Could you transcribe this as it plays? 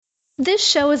This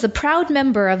show is a proud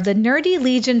member of the Nerdy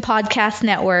Legion Podcast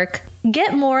Network.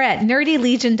 Get more at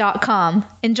nerdylegion.com.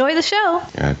 Enjoy the show.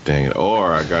 God dang it.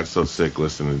 Or I got so sick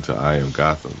listening to I Am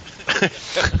Gotham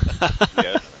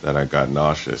that I got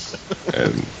nauseous.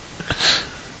 And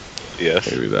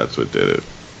maybe that's what did it.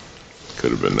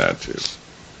 Could have been that too.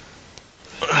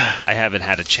 I haven't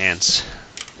had a chance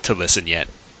to listen yet.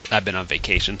 I've been on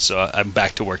vacation, so I'm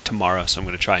back to work tomorrow, so I'm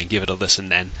going to try and give it a listen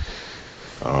then.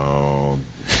 Oh,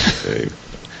 okay.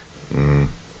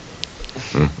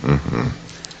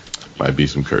 Might be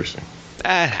some cursing.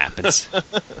 That happens.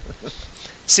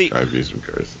 See, might be some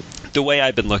cursing. The way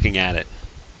I've been looking at it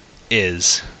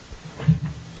is,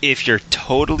 if you're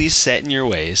totally set in your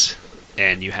ways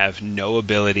and you have no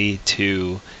ability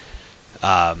to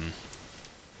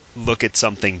look at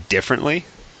something differently,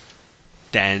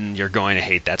 then you're going to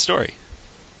hate that story.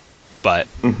 But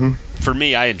for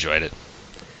me, I enjoyed it.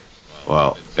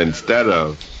 Well, instead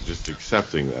of just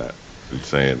accepting that and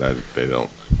saying that they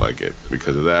don't like it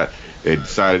because of that, they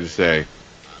decided to say,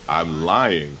 I'm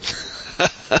lying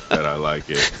that I like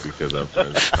it because I'm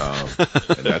friends with Tom.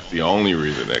 And that's the only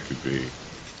reason that could be.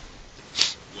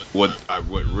 What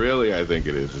really I think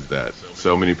it is that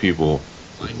so many people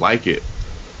like it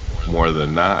more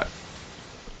than not,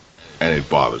 and it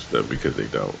bothers them because they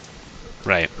don't.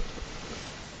 Right.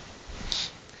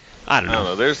 I don't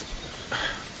know.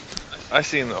 I've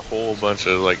seen a whole bunch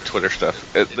of like Twitter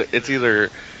stuff. It's either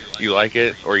you like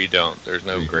it or you don't. There's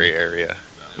no gray area.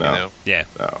 No. You know? Yeah.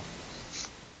 No.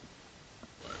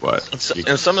 But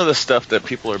and some of the stuff that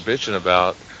people are bitching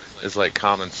about is like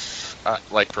comments,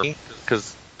 like for me,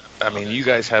 because I mean, you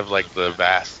guys have like the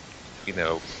vast,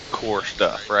 core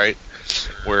stuff, right?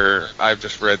 Where I've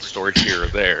just read stories here or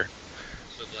there,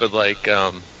 but like,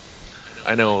 I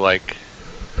know like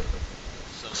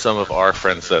some of our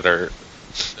friends that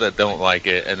don't like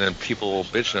it, and then people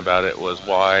bitching about it was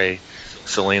why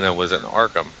Selena was in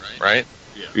Arkham, right?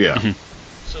 Yeah.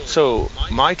 So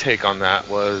my take on that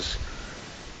was,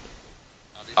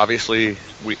 obviously,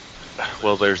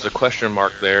 there's the question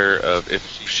mark there of if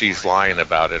she's lying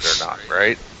about it or not,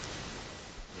 right?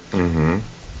 Mm-hmm.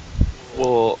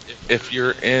 Well, if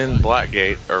you're in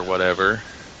Blackgate or whatever,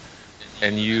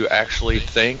 and you actually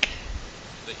think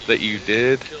that you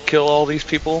did kill all these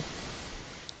people,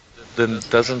 then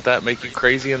doesn't that make you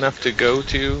crazy enough to go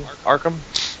to Arkham?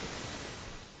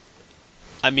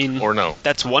 I mean, or no?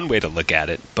 That's one way to look at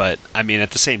it, but I mean,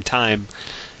 at the same time,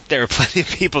 there are plenty of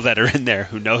people that are in there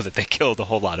who know that they killed a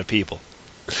whole lot of people.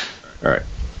 All right.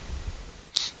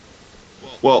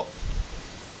 Well,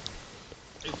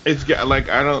 it's like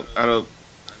I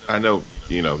know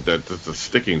that's a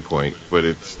sticking point, but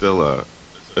it's still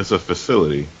it's a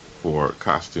facility for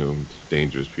costumed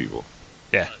dangerous people.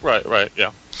 Yeah. Right.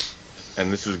 Yeah. And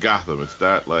this is Gotham. It's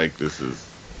not like this is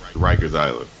Rikers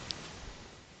Island.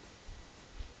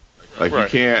 Like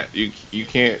right. you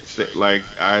can't say, like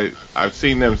I've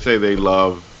seen them say they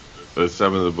love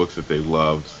some of the books that they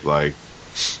loved, like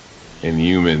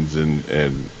Inhumans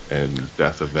and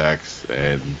Death of X,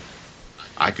 and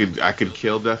I could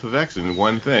kill Death of X in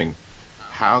one thing.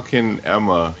 How can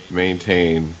Emma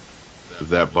maintain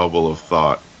that bubble of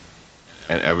thought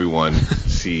and everyone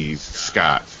sees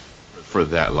Scott for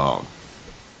that long?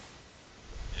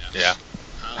 Yeah.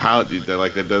 How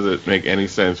that doesn't make any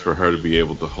sense for her to be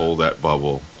able to hold that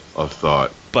bubble of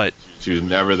thought. But she was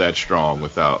never that strong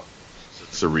without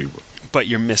Cerebral. But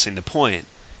you're missing the point.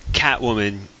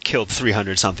 Catwoman killed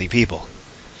 300 something people.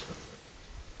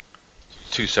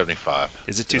 275.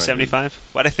 Is it 275?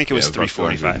 Why did I think it was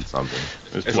 345? Something.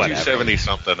 It's 270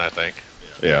 something, I think.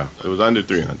 Yeah, it was under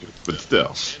 300, but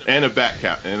still, and a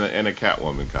Batcat and a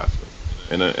Catwoman costume,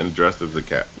 and dressed as a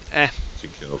cat. She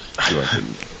killed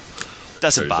 200.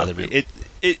 Doesn't bother me.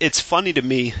 It's funny to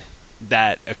me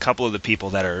that a couple of the people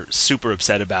that are super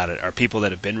upset about it are people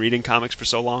that have been reading comics for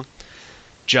so long.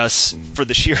 Just for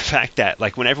the sheer fact that,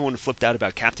 like, when everyone flipped out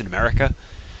about Captain America,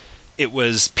 it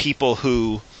was people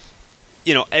who,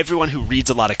 everyone who reads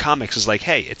a lot of comics is like,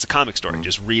 hey, it's a comic story.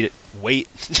 Just read it. Wait.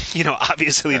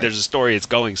 Obviously there's a story. It's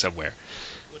going somewhere.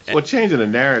 Well, changing the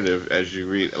narrative as you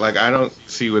read, like, I don't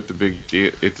see what the big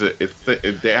deal.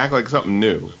 They act like something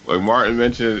new. Like Martin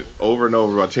mentioned over and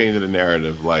over about changing the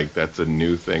narrative, like that's a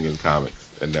new thing in comics,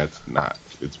 and that's not.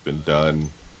 It's been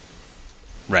done,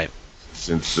 right,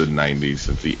 since the '90s,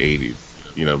 since the '80s.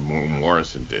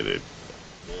 Morrison did it.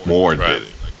 Moore did it.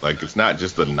 Like, it's not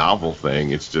just a novel thing.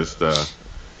 It's just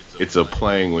it's a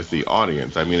playing with the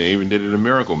audience. I mean, they even did it in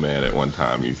Miracle Man at one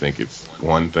time. You think it's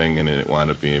one thing, and then it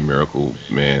wound up being Miracle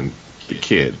Man the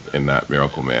Kid and not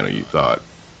Miracle Man, or you thought.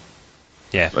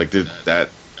 Yeah. Like, that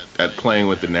at playing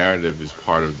with the narrative is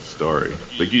part of the story.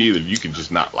 Like you can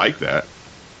just not like that,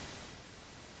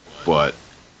 but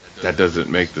that doesn't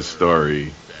make the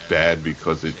story bad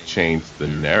because it changed the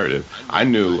narrative. I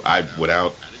didn't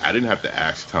have to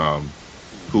ask Tom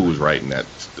who was writing that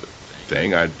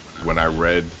thing. When I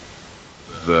read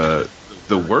the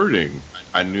wording,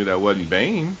 I knew that wasn't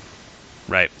Bane.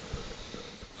 Right.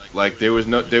 Like there was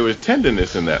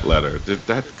tenderness in that letter.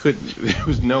 There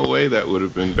was no way that would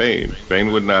have been Bane.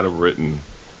 Bane would not have written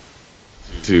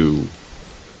to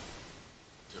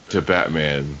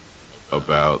Batman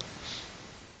about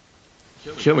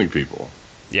killing people.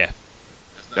 Yeah.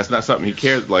 That's not something he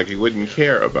cares. Like he wouldn't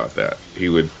care about that. He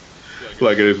would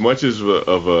like as much as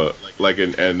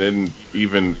and then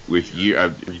even with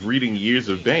reading years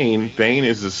of Bane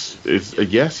is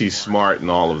yes, he's smart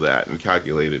and all of that and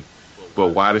calculated, but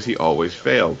why does he always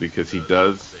fail? Because he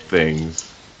does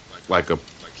things like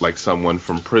someone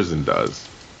from prison does.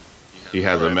 He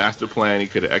has a master plan. He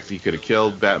could have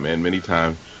killed Batman many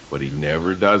times, but he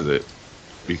never does it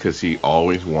because he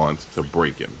always wants to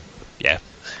break him. Yeah.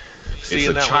 It's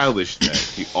a childish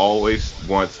thing. He always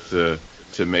wants to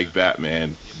make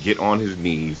Batman get on his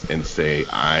knees and say,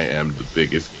 I am the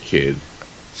biggest kid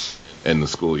in the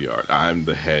schoolyard. I'm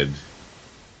the head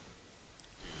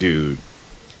dude,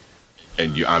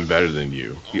 and I'm better than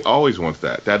you. He always wants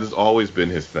that. That has always been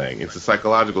his thing. It's a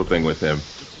psychological thing with him,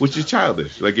 which is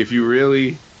childish. Like, if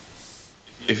you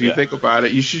think about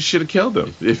it, you should have killed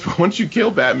him. Once you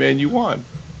kill Batman, you won.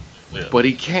 Yeah. But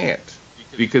he can't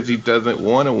because he doesn't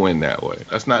want to win that way.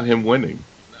 That's not him winning.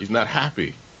 He's not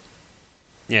happy.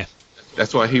 Yeah.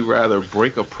 That's why he'd rather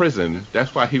break a prison.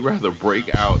 That's why he'd rather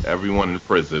break out everyone in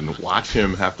prison, watch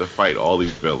him have to fight all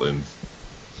these villains,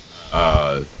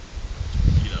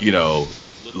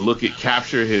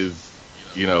 capture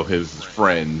his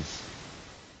friends,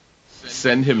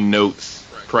 send him notes,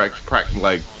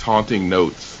 like taunting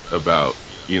notes about,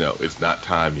 it's not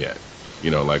time yet.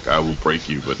 Like, I will break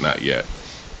you, but not yet.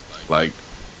 Like,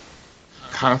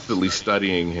 constantly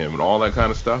studying him and all that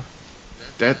kind of stuff.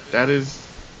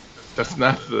 That's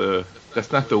not the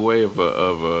way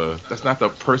that's not the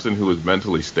person who is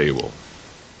mentally stable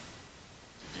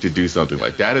to do something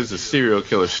like that. Is a serial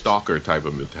killer stalker type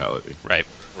of mentality. Right.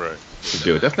 To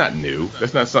do it. That's not new.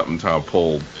 That's not something Tom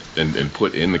pulled and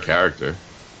put in the character.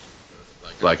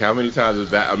 Like, how many times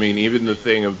is that? I mean, even the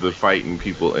thing of the fighting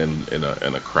people in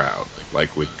a crowd,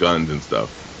 like with guns and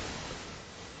stuff.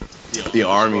 The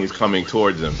army is coming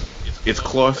towards them. It's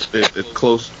close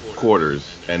quarters,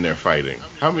 and they're fighting.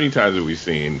 How many times have we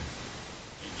seen?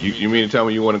 You mean to tell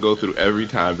me you want to go through every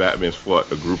time Batman's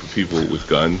fought a group of people with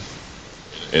guns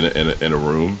in a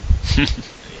room,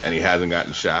 and he hasn't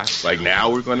gotten shot? Like,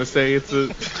 now we're going to say it's a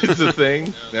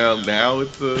thing. Now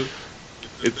it's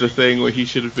a thing where he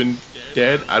should have been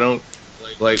dead. I don't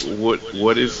like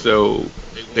what is so.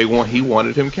 He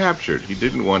wanted him captured. He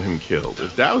didn't want him killed.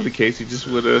 If that was the case, he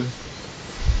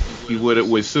would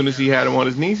have, as soon as he had him on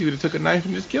his knees, he would have took a knife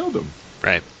and just killed him.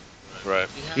 Right.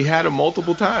 He had him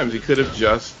multiple times. He could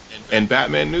have and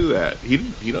Batman knew that. He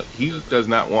does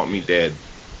not want me dead.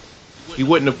 He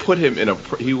would not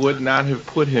have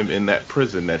put him in that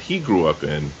prison that he grew up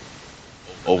in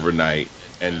overnight,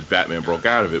 and Batman broke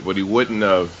out of it. But he wouldn't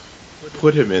have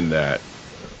put him in that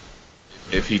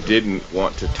if he didn't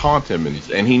want to taunt him,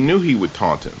 and he knew he would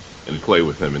taunt him and play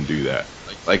with him and do that.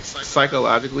 Like,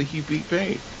 psychologically, he beat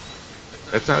Bane.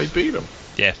 That's how he beat him.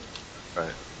 Yeah.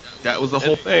 Right. That was the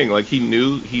whole thing. Like, he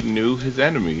knew his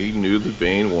enemy. He knew the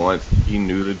Bane wants. He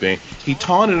knew the Bane. He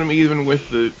taunted him even with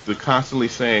the constantly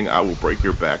saying, "I will break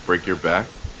your back, break your back."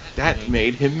 That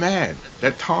made him mad.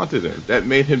 That taunted him. That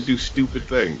made him do stupid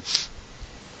things.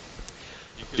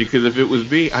 Because if it was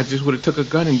me, I just would have took a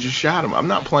gun and just shot him. I'm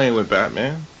not playing with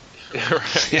Batman.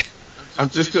 Right. I'm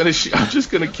just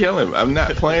gonna kill him. I'm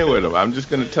not playing with him. I'm just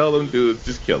gonna tell them, dudes,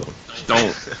 just kill him.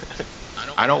 Don't.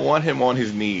 I don't want him on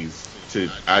his knees.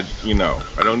 I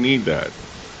don't need that.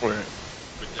 Right.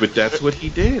 But that's what he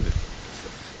did.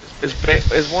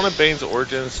 Is one of Bane's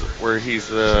origins where he's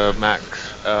a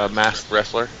masked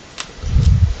wrestler?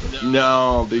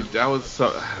 No, that was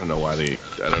I don't know why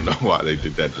they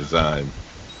did that design.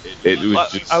 It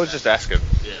was just, I was just asking.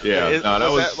 Yeah, was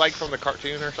that like from the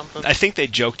cartoon or something? I think they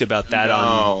joked about that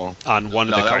on one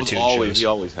of the cartoon shows. He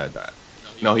always had that.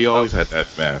 No, he always had that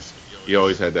mask. He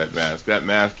always had that mask. That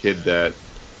mask had that.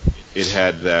 It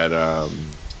had that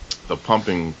the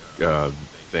pumping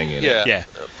thing in it. Yeah.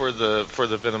 For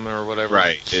the venom or whatever.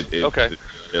 Right. It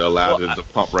allowed it to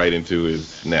pump right into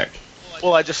his neck.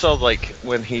 Well, I just saw like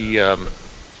when he in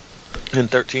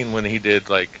 13 when he did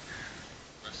like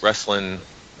wrestling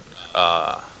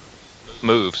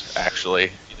moves.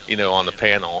 Actually, on the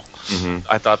panel.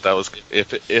 Mm-hmm. I thought that was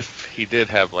if he did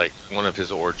have like one of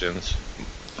his origins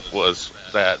was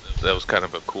that was kind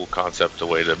of a cool concept, a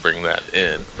way to bring that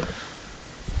in.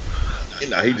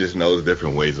 He just knows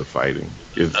different ways of fighting.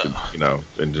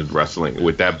 And just wrestling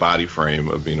with that body frame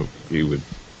of being, he would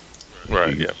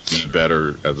be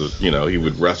better as he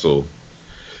would wrestle.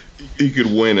 He could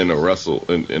win in a wrestle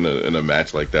in a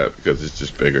match like that because it's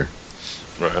just bigger.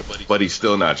 Right. But he's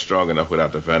still not strong enough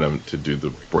without the venom to do the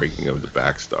breaking of the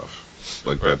back stuff.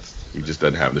 He just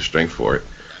doesn't have the strength for it.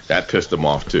 That pissed him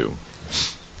off too.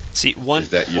 See, one. Is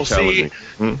that you're telling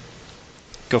me?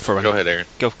 Go for it. Go ahead, Aaron.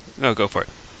 Go for it.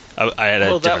 I had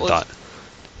a different thought.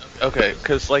 Okay,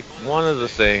 because like one of the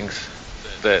things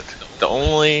that the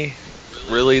only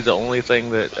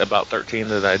thing that about 13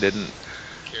 that I didn't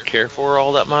care for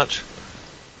all that much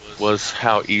was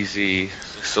how easy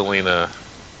Selena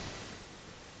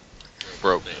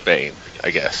broke Bane,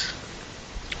 I guess.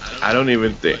 I don't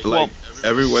even think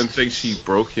everyone thinks she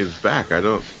broke his back. I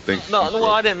don't think.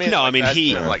 I didn't mean. No, like I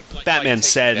mean Batman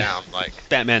said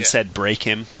Batman said break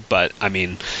him, but I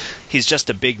mean he's just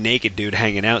a big naked dude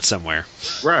hanging out somewhere.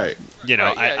 Right.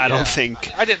 I don't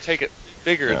think. I didn't take it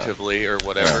figuratively or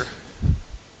whatever.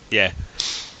 Yeah.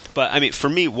 But I mean, for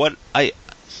me,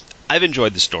 I've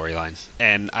enjoyed the storyline,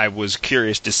 and I was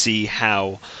curious to see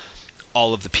how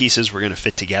all of the pieces were going to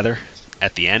fit together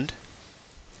at the end.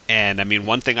 And I mean,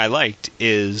 one thing I liked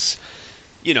is,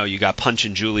 you got Punch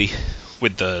and Julie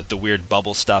with the weird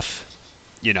bubble stuff.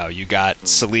 You got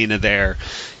Selena there.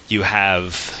 You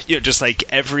have, just like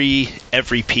every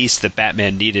piece that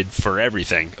Batman needed for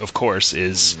everything, of course,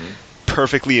 is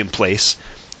perfectly in place,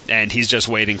 and he's just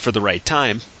waiting for the right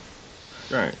time.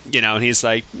 Right. And he's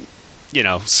like,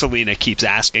 Selena keeps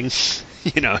asking,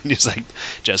 and he's like,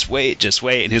 just wait.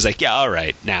 And he's like, yeah, all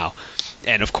right, now.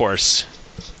 And of course,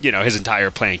 his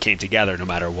entire plan came together no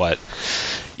matter what.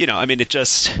 I mean,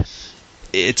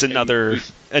 it's another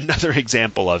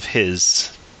example of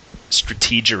his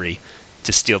strategery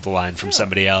to steal the line from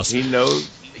somebody else. He knows,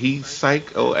 he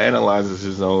psychoanalyzes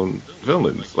his own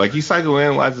villains. Like, he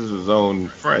psychoanalyzes his own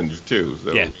friends, too.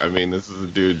 So, yeah. I mean, this is a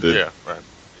dude that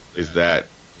is that,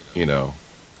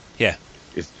 Yeah.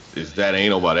 Is that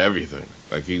anal about everything.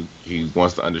 Like, he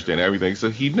wants to understand everything.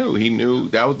 So he knew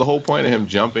that was the whole point of him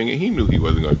jumping, and he knew he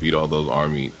wasn't going to beat all those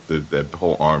that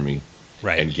whole army,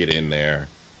 right, and get in there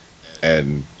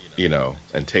and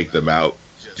and take them out,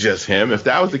 just him. If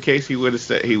that was the case, he would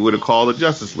have called the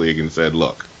Justice League and said,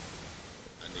 look,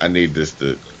 I need this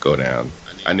to go down.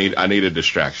 I need a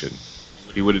distraction.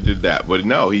 He would have did that. But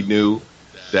no, he knew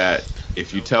that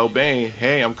if you tell Bane,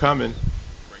 hey, I'm coming,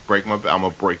 I'm gonna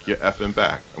break your effing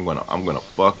back. I'm gonna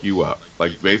fuck you up.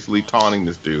 Like, basically taunting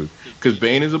this dude, because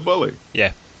Bane is a bully.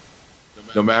 Yeah.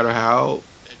 No matter how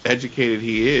educated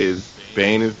he is,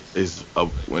 Bane is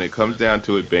when it comes down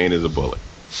to it, Bane is a bully.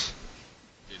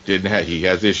 He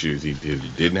has issues. He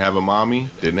didn't have a mommy,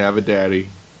 didn't have a daddy.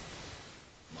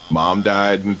 Mom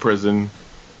died in prison,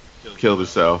 killed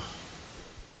herself.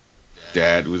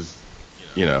 Dad was,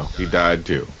 he died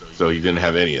too. So he didn't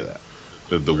have any of that.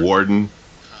 The warden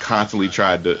constantly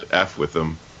tried to F with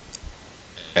him,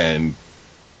 and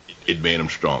it made him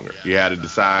stronger. He had to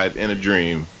decide in a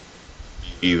dream,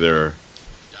 either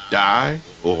die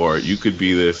or you could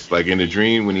be this. Like, in a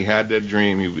dream, when he had that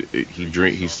dream,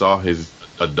 he saw his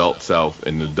adult self,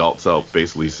 and the adult self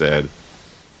basically said,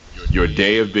 your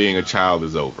day of being a child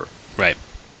is over. Right.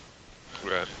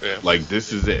 Right. Yeah. Like,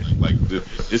 this is it. Like,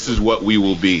 this is what we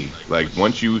will be. Like,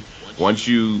 once you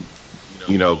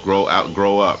grow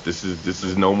up. This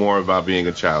is no more about being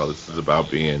a child. This is about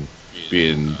being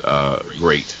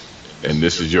great, and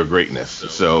this is your greatness.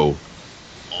 So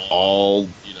all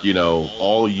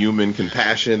human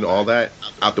compassion, all that,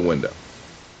 out the window.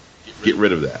 Get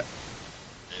rid of that.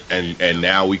 And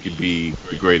now we could be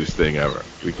the greatest thing ever.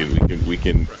 We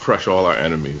can crush all our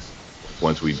enemies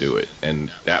once we do it.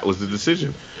 And that was the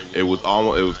decision. It was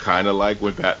kind of like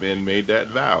when Batman made that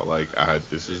vow. Like,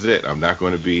 this is it. I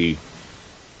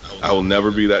will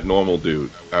never be that normal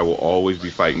dude. I will always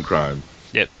be fighting crime.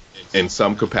 Yep. In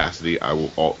some capacity,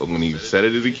 when he said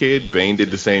it as a kid, Bane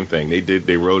did the same thing.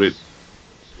 They wrote it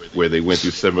where they went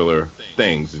through similar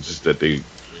things. It's just that they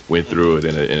went through it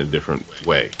in a different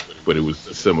way. But it was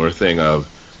a similar thing of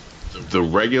the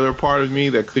regular part of me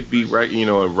that could be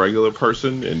a regular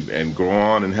person and go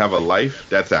on and have a life.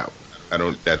 That's out.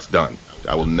 That's done.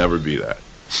 I will never be that.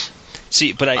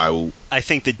 See, but I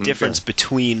think the difference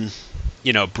between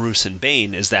Bruce and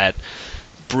Bane is that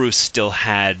Bruce still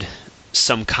had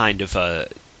some kind of a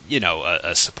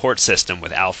support system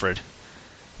with Alfred,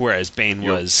 whereas Bane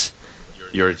was.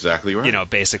 You're exactly right.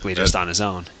 Basically just on his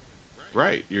own.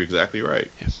 Right. You're exactly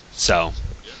right. Yeah. So.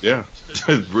 Yeah.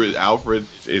 Alfred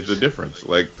is a difference.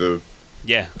 Like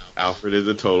Alfred is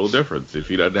a total difference. If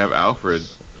he doesn't have Alfred,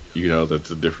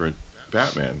 that's a different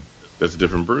Batman. That's a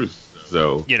different Bruce.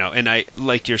 So and I,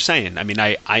 like you're saying, I mean,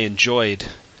 I enjoyed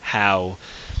how,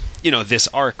 this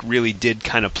arc really did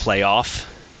kind of play off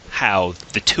how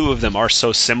the two of them are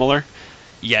so similar,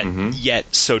 yet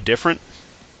so different.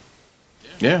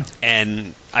 Yeah.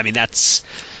 And I mean,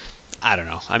 I don't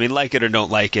know. I mean, like it or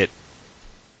don't like it,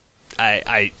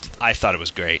 I thought it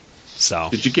was great. So.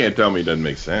 But you can't tell me it doesn't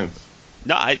make sense.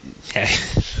 No, And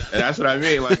that's what I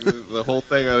mean. Like the whole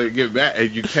thing of get back,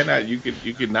 and you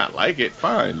could not like it,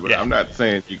 fine. But I'm not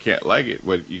saying you can't like it.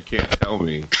 But you can't tell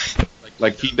me,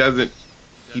 like he doesn't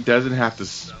have to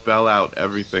spell out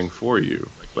everything for you.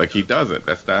 Like he doesn't.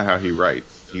 That's not how he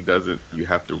writes. He doesn't. You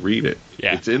have to read it.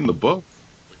 Yeah. It's in the book,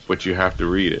 but you have to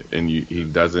read it, and he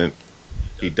doesn't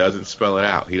spell it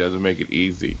out. He doesn't make it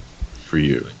easy for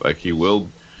you. Like he will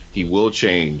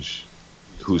change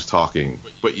who's talking,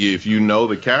 but if you know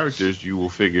the characters, you will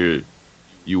figure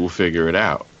it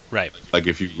out. Right. Like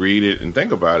if you read it and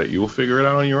think about it, you will figure it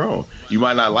out on your own. You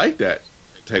might not like that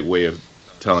way of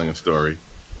telling a story,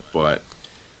 but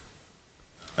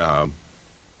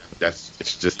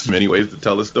it's just many ways to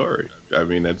tell a story. I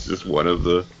mean, that's just one of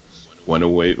the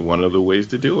ways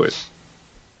to do it.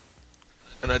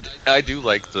 And I do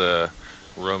like the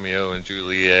Romeo and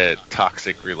Juliet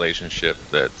toxic relationship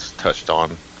that's touched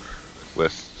on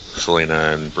with Selena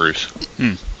and Bruce.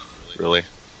 Really?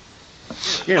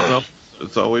 Yeah, well,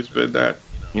 it's always been that,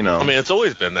 I mean, it's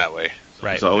always been that way.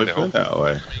 Right. It's always been that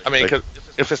way. I mean, cause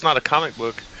if it's not a comic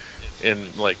book,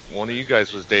 and like one of you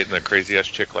guys was dating a crazy ass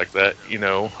chick like that,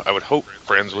 I would hope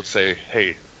friends would say,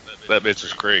 "Hey, that bitch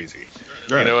is crazy."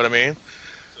 Right. You know what I mean?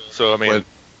 So I mean,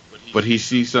 but he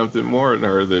sees something more in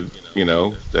her that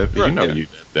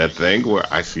that thing where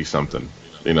I see something.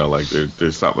 Like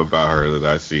there's something about her that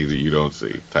I see that you don't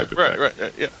see, type of thing.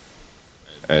 Right, yeah.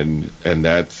 And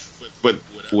that's, but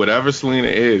whatever Selena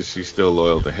is, she's still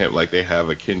loyal to him. Like they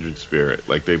have a kindred spirit.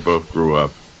 Like they both grew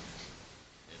up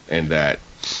in that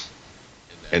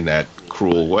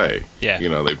cruel way. Yeah.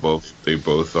 They both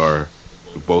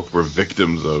were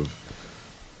victims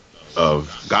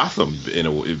of Gotham in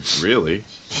a way, really.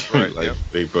 Right. Like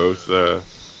they both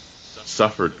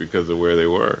suffered because of where they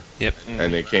were. Yep.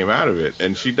 And they came out of it.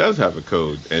 And she does have a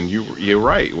code. And you're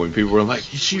right. When people were like,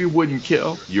 she wouldn't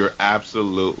kill, you're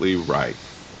absolutely right.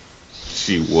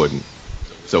 She wouldn't.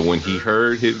 So when he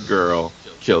heard his girl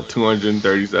killed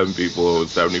 237 people who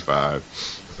was 75,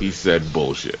 he said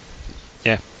bullshit.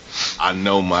 Yeah. I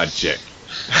know my chick.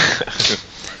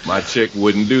 My chick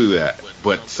wouldn't do that.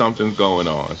 But something's going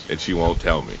on, and she won't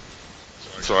tell me.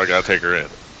 So I gotta take her in.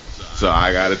 So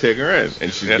I gotta take her in,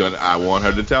 and she's gonna. I want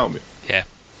her to tell me. Yeah.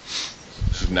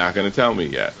 She's not gonna tell me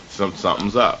yet.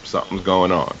 Something's up. Something's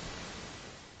going on.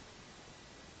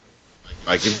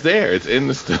 Like it's there. It's in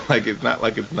the story. Like it's not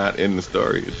like it's not in the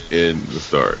story. It's in the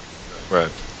story.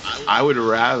 Right. I would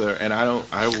rather, and I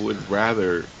would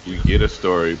rather we get a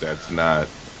story that's not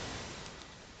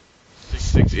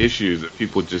 6 issues of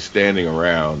people just standing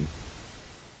around.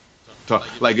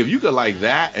 Like if you could like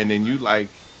that, and then you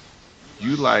liked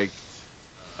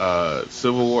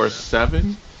Civil War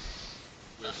 7,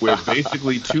 where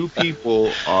basically 2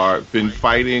 people are been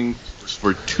fighting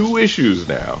for 2 issues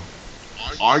now,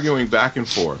 arguing back and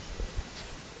forth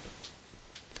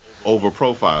over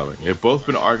profiling. They've both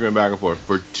been arguing back and forth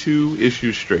for 2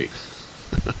 issues straight.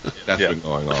 That's been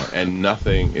going on, and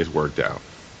nothing is worked out.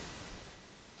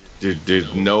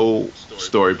 There's no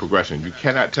story progression. You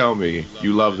cannot tell me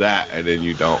you love that and then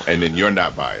you don't, and then you're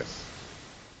not biased.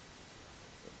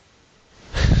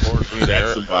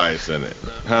 That's the bias in it,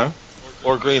 huh?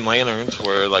 Or Green Lanterns,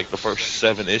 where like the first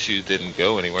 7 issues didn't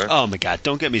go anywhere. Oh my God!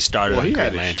 Don't get me started on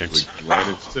Green Lanterns. Green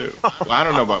Lanterns too. Well, I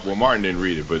don't know about. Well, Martin didn't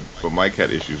read it, but Mike had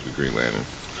issues with Green Lantern.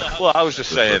 Well, I was just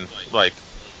saying, like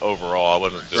overall, I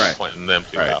wasn't just pointing them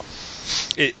two out.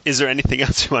 Is there anything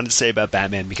else you wanted to say about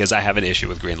Batman? Because I have an issue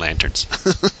with Green Lanterns.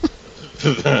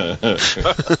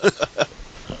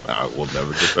 I will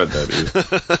never defend that either.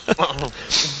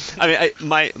 I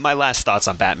mean, my last thoughts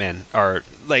on Batman are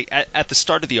like at the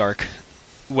start of the arc,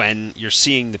 when you're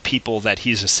seeing the people that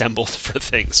he's assembled for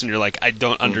things, and you're like, I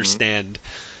don't understand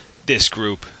this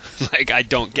group. Like, I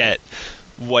don't get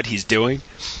what he's doing.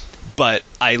 But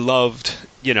I loved,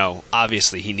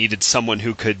 obviously he needed someone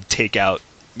who could take out,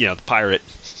 the pirate.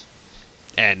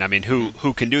 And I mean,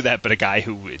 who can do that but a guy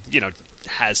who,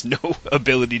 has no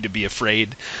ability to be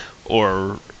afraid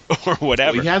or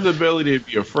whatever. Well, he has the ability to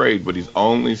be afraid, but he's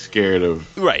only scared of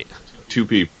 2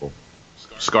 people.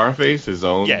 Scarface, his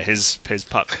own, his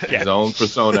pup, his own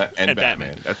persona, and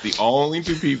Batman. That's the only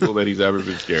two people that he's ever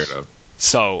been scared of.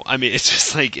 So I mean, it's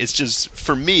just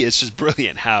for me, it's just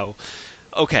brilliant how,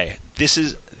 okay, this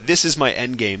is my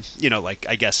end game. Like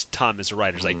I guess Tom as a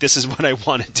writer is like, this is what I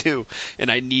want to do,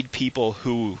 and I need people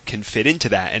who can fit into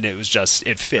that, and it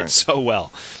fits so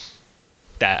well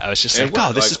that I was just like,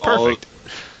 oh, this is perfect.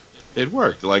 It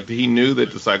worked. Like, he knew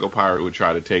that the Psycho Pirate would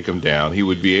try to take him down. He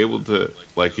would be able to,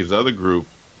 like his other group,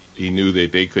 he knew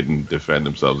that they couldn't defend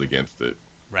themselves against it.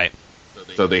 Right.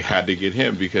 So they had to get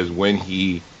him, because when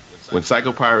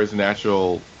Psycho Pirate's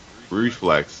natural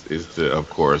reflex is to, of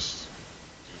course,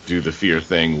 do the fear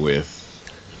thing with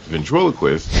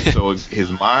ventriloquist, so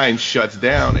his mind shuts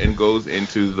down and goes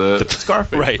into the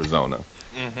Scarface persona.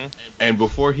 Mm-hmm. And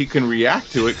before he can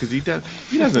react to it, because he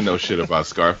doesn't know shit about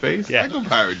Scarface. Psycho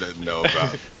Pirate doesn't know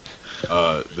about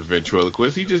the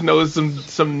ventriloquist. He just knows some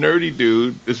nerdy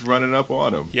dude is running up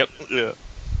on him. Yep. Yeah.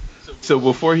 So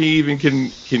before he even can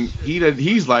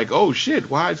he's like, oh shit,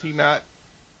 why is he not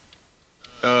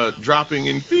dropping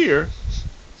in fear?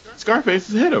 Scarface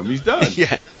has hit him. He's done.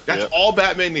 Yeah. That's all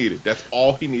Batman needed. That's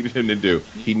all he needed him to do.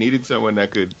 He needed someone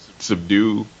that could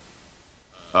subdue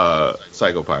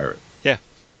Psycho Pirate. Yeah.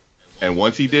 And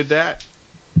once he did that,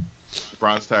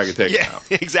 Bronze Tiger takes him out.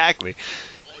 Exactly.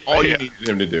 All you needed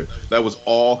him to do. That was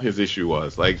all his issue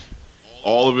was. Like,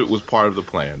 all of it was part of the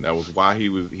plan. That was why he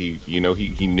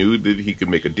knew that he could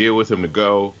make a deal with him to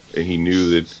go, and he knew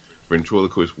that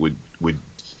ventriloquist would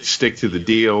stick to the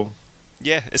deal.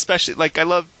 Yeah, especially, like, it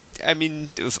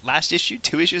was last issue,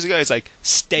 2 issues ago, it's like,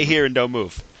 stay here and don't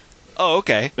move. Oh,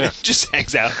 okay. Yeah. Just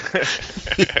hangs out.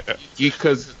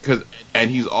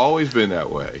 And he's always been that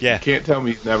way. Yeah. You can't tell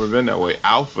me he's never been that way.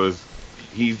 Alphas,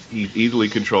 he's easily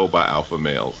controlled by alpha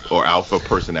males or alpha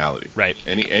personality. Right.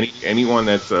 Anyone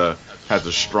that's has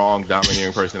a strong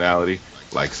domineering personality,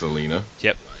 like Selena.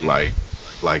 Yep. Like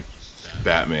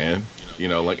Batman.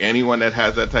 Like anyone that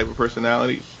has that type of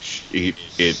personality, he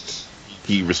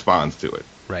responds to it.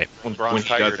 Right. When he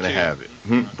doesn't have it.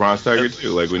 Bronze Tiger too.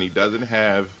 Like when he doesn't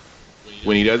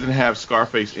have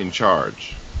Scarface in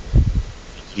charge,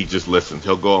 he just listens.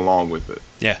 He'll go along with it.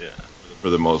 Yeah. For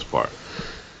the most part.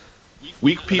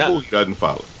 Weak people, he doesn't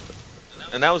follow.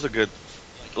 And that was a good,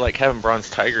 like, having Bronze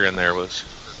Tiger in there was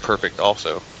perfect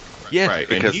also. Yeah. Right.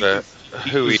 Because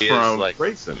who he is, from like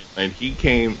Grayson. And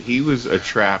he was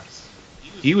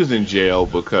in jail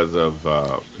because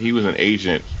of, he was an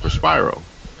agent for Spyro.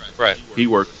 Right. He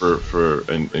worked for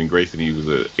and Grayson, he was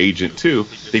an agent too.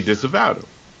 They disavowed him.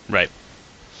 Right.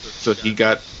 So he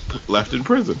got left in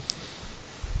prison.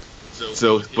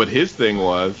 But his thing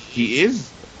was, he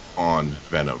is on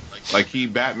Venom. Like I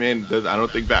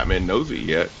don't think Batman knows it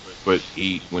yet, but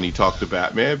when he talked to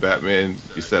Batman,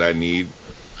 he said, I need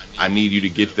you to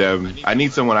get them, I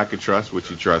need someone I can trust, which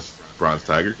he trusts Bronze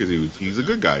Tiger, because he's a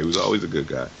good guy. He was always a good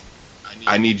guy.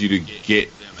 I need you to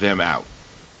get them out.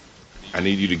 I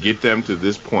need you to get them to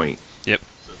this point. Yep.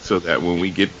 So that when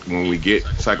we get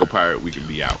Psycho Pirate, we can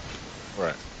be out.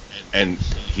 Right. And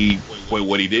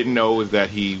what he didn't know is that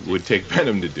he would take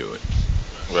Venom to do it.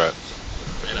 Right.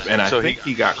 And I think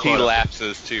he got caught. He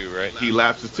lapses too, right? He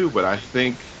lapses too, but I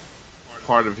think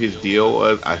part of his deal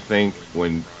was, I think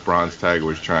when Bronze Tiger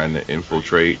was trying to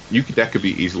infiltrate, that could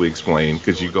be easily explained,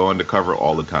 because you go undercover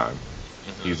all the time.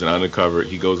 Mm-hmm.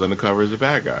 He goes undercover as a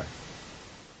bad guy.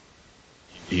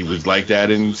 He was like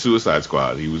that in Suicide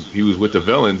Squad. He was with the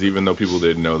villains, even though people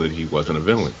didn't know that he wasn't a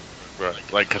villain.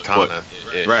 Right, like Katana.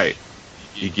 Right.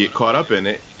 He get caught up in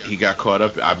it. He got caught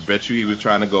up. I bet you he was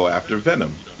trying to go after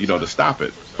Venom, to stop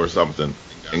it or something,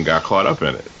 and got caught up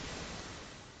in it.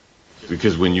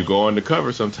 Because when you go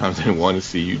undercover, sometimes they want to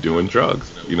see you doing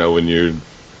drugs. They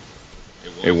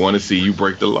want to see you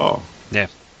break the law. Yeah.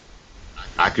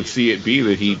 I could see it be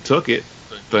that he took it,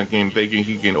 thinking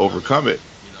he can overcome it.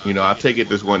 I'll take it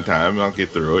this one time, I'll get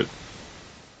through it.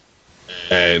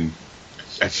 And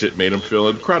that shit made him feel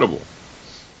incredible.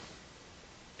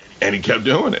 And he kept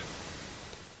doing it.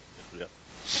 Yep.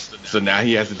 So now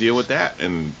he has to deal with that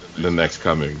in the next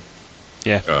coming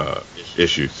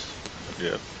issues.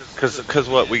 Yeah. Because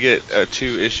we get a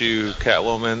 2-issue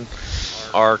Catwoman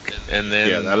arc, and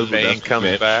then Bane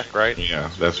comes back, right? Yeah,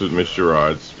 that's what Mitch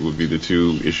Gerard's would be the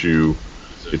 2-issue.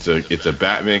 It's a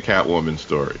Batman Catwoman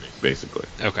story, basically.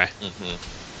 Okay.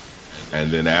 Mm-hmm.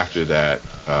 And then after that,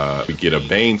 we get a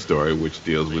Bane story, which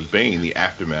deals with Bane, the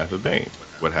aftermath of Bane.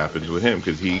 What happens with him?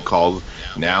 Because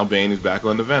now Bane is back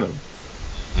on the Venom.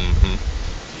 Mm-hmm.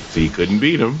 So he couldn't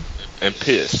beat him. And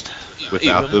pissed.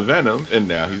 Without the Venom, and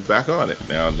now he's back on it.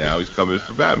 Now he's coming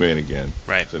for Batman again.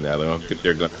 Right. So now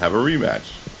they're going to have a rematch.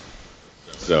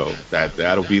 So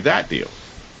that'll be that deal.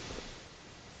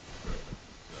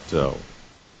 So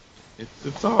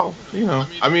it's all, you know.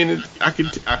 I mean, I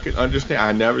could understand.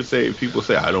 I never say, people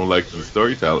say I don't like the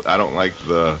storytelling. I don't like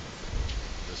the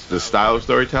style of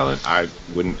storytelling. I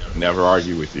wouldn't never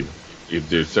argue with you. If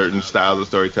there's certain styles of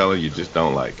storytelling you just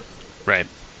don't like. Right.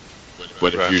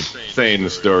 But if you're saying the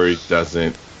story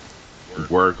doesn't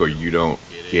work, or you don't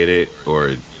get it,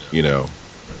 or, you know,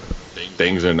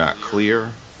 things are not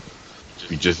clear,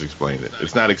 you just explain it.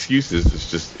 It's not excuses.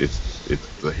 It's just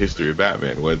it's the history of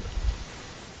Batman.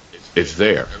 It's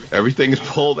there. Everything is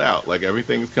pulled out. Like,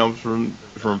 everything comes from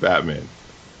Batman,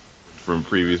 from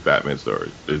previous Batman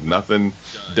stories. There's nothing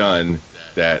done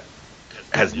that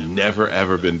has never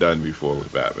ever been done before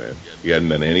with Batman. He hasn't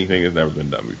done anything that's never been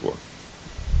done before.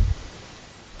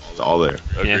 It's all there.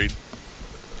 Agreed. Yeah.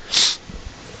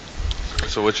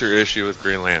 So what's your issue with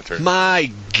Green Lantern?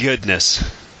 My goodness.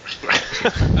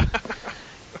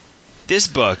 This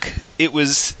book, it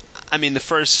was, I mean, the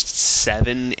first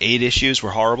 7-8 issues were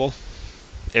horrible.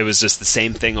 It was just the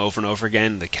same thing over and over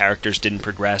again. The characters didn't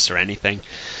progress or anything.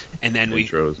 And then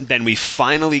we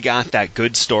finally got that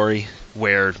good story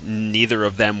where neither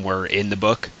of them were in the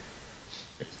book.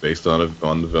 It's based on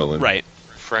the villain. Right.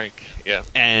 Frank, yeah.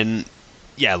 And,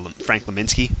 yeah, Frank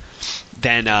Leminski.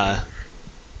 Then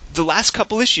the last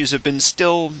couple issues have been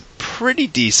still pretty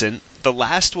decent. The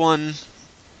last one,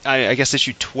 I guess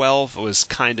issue 12, was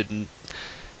kind of... it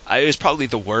was probably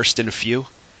the worst in a few.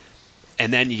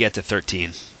 And then you get to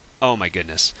 13. Oh, my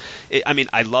goodness. I mean,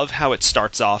 I love how it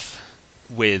starts off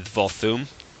with Volthoom.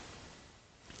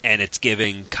 And it's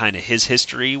giving kind of his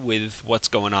history with what's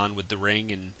going on with the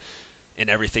ring and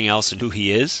everything else and who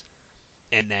he is.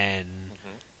 And then,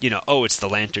 you know, it's the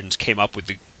Lanterns came up with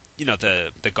the... You know,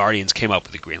 the Guardians came up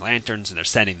with the Green Lanterns, and they're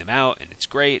sending them out, and it's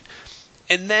great.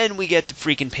 And then we get to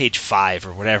freaking page 5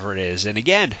 or whatever it is. And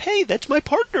again, hey, that's my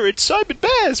partner. It's Simon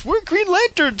Baz. We're Green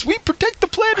Lanterns. We protect the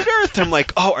planet Earth. I'm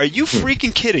like, oh, are you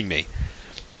freaking kidding me?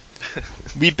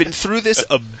 We've been through this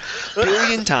a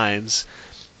billion times.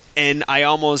 And I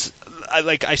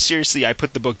seriously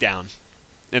put the book down.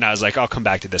 And I was like, I'll come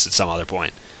back to this at some other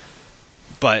point.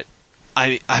 But,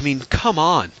 I mean, come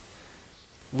on.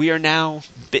 We are now,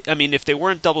 I mean, if they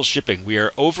weren't double shipping, we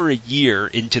are over a year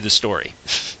into the story.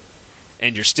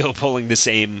 And you're still pulling the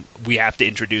same, we have to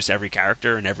introduce every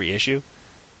character in every issue.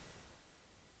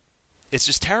 It's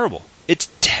just terrible. It's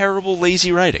terrible,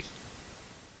 lazy writing.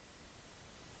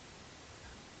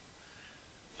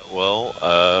 Well,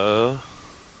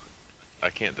 I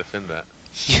can't defend that.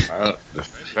 I don't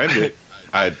defend it.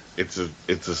 It's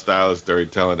a style of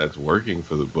storytelling that's working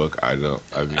for the book. I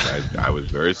was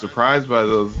very surprised by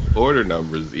those order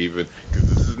numbers, even, because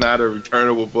this is not a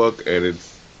returnable book, and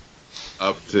it's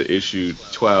up to issue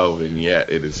 12, and yet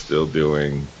it is still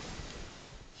doing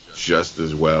just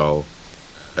as well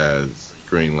as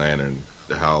Green Lantern,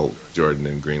 the Hal Jordan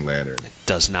and Green Lantern. It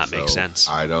does not make sense.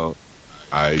 I don't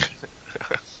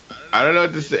know.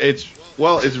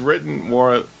 It's written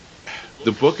more.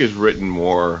 The book is written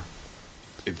more.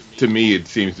 To me, it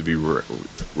seems to be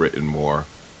written more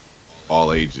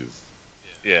all ages.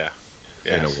 Yeah.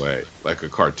 In a way, like a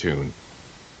cartoon.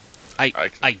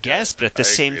 I guess, but at the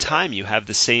same time, you have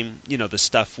the same, you know, the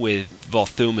stuff with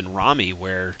Volthoom and Rami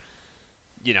where,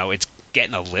 you know, it's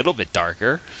getting a little bit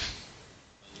darker.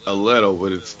 A little,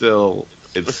 but it's still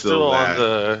on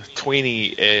the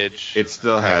tweeny edge. It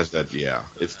still has that, yeah.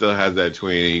 It still has that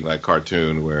tweeny, like,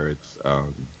 cartoon where it's,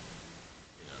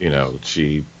 you know,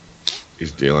 she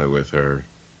is dealing with her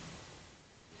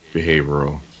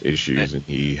behavioral issues, and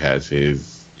he has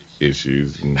his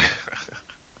issues, and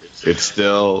it's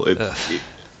still,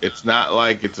 it's not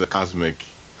like it's a cosmic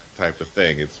type of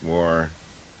thing. It's more...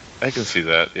 I can see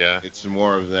that, yeah. It's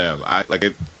more of them. I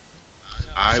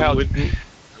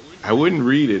wouldn't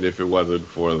read it if it wasn't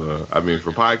for the... I mean,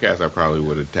 for podcasts, I probably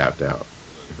would have tapped out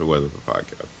if it wasn't for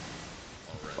podcasts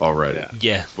already.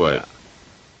 Yeah. But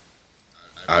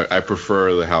I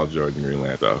prefer the Hal Jordan Green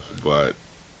Lantern stuff, but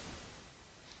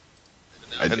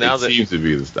it seems to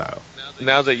be the style.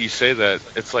 Now that you say that,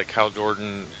 it's like Hal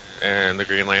Jordan and the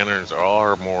Green Lanterns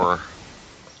are more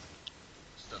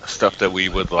stuff that we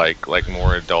would like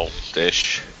more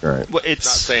adult-ish. Right. Well, it's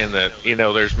not saying that, you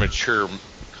know, there's mature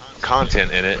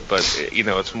content in it, but, you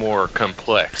know, it's more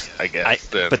complex, I guess.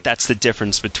 But that's the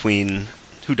difference between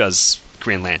who does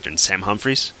Green Lantern, Sam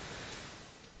Humphries?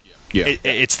 Yeah.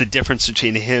 It's the difference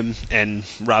between him and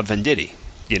Rob Venditti.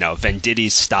 You know,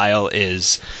 Venditti's style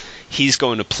is he's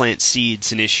going to plant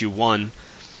seeds in issue 1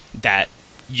 that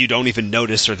you don't even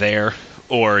notice are there,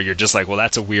 or you're just like, well,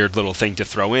 that's a weird little thing to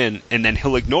throw in, and then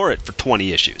he'll ignore it for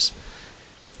 20 issues.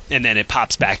 And then it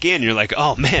pops back in, and you're like,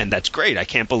 oh man, that's great. I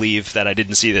can't believe that I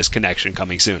didn't see this connection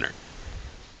coming sooner.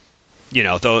 You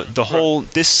know, the whole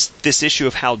this issue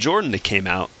of Hal Jordan that came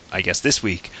out, I guess this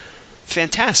week,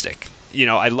 fantastic. You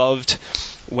know, I loved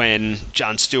when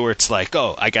Jon Stewart's like,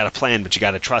 "Oh, I got a plan, but you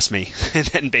got to trust me," and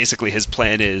then basically his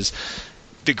plan is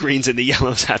the greens and the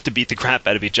yellows have to beat the crap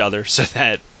out of each other so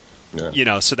that you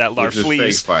know, so that Larfleeze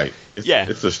fake fight.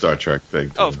 It's a Star Trek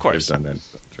thing. Oh, of course, they've done that in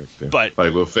Star Trek too. But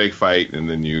like we'll fake fight and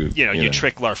then you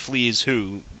trick Larfleeze,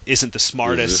 who isn't the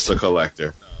smartest. He's just a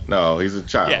collector. No, he's a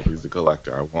child. Yeah. He's a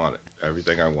collector. I want it.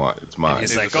 Everything I want, it's mine. And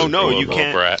he's like, "Oh no, you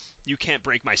can't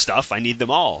break my stuff. I need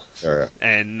them all."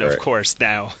 And of course,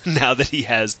 now that he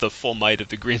has the full might of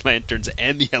the Green Lanterns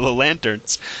and the Yellow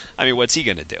Lanterns, I mean, what's he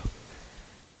gonna do?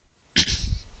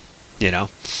 You know,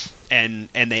 and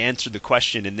they answered the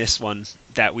question in this one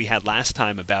that we had last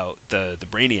time about the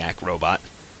Brainiac robot.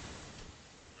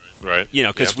 Right. You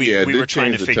know, because we were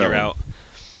trying to figure out.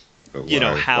 You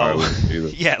know, how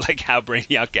how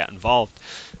Brainiac got involved.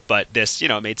 But this, you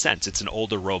know, it made sense. It's an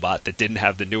older robot that didn't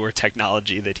have the newer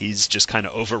technology that he's just kind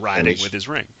of overriding with his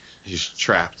ring. He's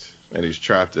trapped, and he's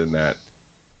trapped in that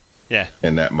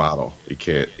in that model. He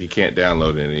can't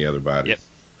download any other bodies.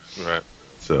 Yep. Right.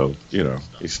 So, you know,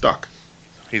 he's stuck.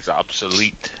 He's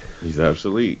obsolete.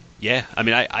 Yeah. I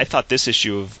mean, I thought this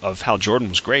issue of Hal Jordan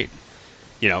was great.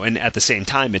 You know, and at the same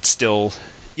time, it's still,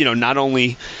 you know, not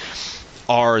only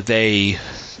are they,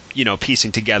 you know,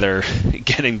 piecing together,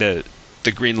 getting the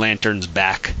Green Lanterns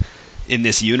back in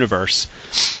this universe,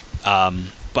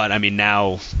 but I mean,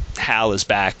 now Hal is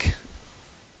back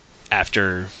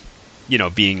after, you know,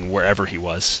 being wherever he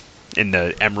was in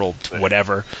the Emerald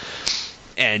whatever,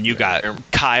 and you got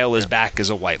Kyle is back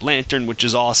as a White Lantern, which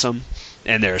is awesome,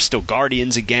 and there are still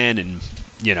Guardians again, and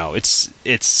you know, it's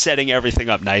setting everything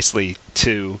up nicely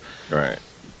to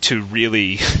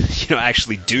really, you know,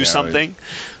 actually do something.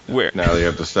 Where now they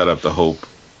have to set up the Hope.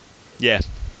 Yeah.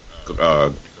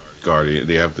 Guardian.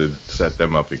 They have to set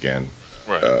them up again.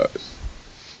 Right.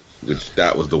 Which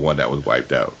that was the one that was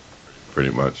wiped out, pretty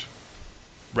much.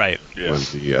 Right. Yeah.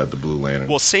 Was the Blue Lantern.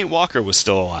 Well, Saint Walker was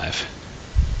still alive.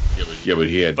 Yeah, but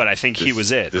he had. But I think he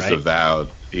was it. Disavowed.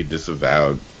 Right? He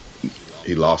disavowed.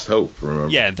 He lost hope. Remember?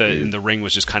 Yeah. The ring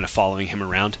was just kind of following him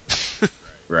around.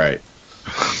 Right.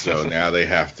 So now they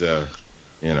have to,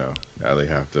 you know,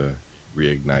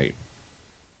 reignite.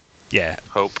 Yeah.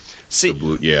 Hope. See,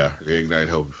 reignite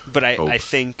hope. But I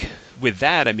think with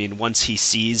that, I mean, once he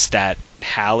sees that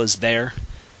Hal is there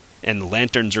and the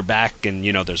lanterns are back and,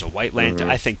 you know, there's a White Lantern,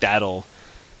 I think that'll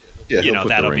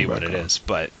be what it is.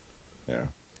 But yeah,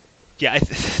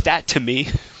 that to me,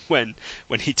 when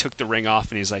he took the ring off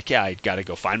and he's like, I got to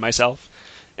go find myself.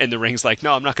 And the ring's like,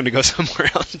 no, I'm not going to go somewhere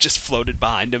else. Just floated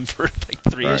behind him for like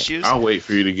 3 issues. I'll wait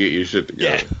for you to get your shit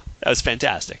together. Yeah, that was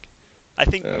fantastic. I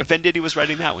think Venditti was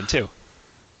writing that one too.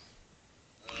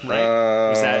 Right?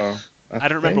 Was that? I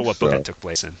don't remember what book it took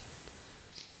place in.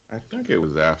 I think it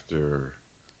was after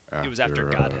it was after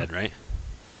Godhead, right?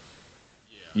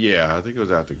 Yeah, I think it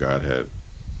was after Godhead.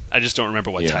 I just don't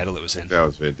remember what title it was in. That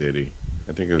was Venditti.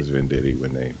 I think it was Venditti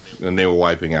when they were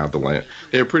wiping out the land.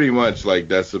 They're pretty much like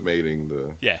decimating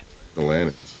the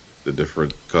lanterns, the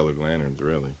different colored lanterns,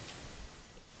 really.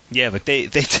 Yeah, but they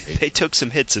took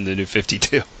some hits in the New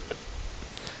 52.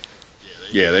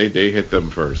 Yeah, they hit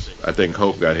them first. I think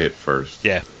Hope got hit first.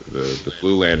 Yeah. The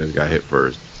Blue Lanterns got hit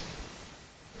first.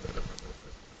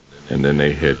 And then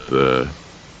they hit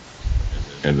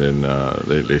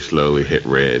they slowly hit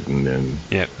Red, and then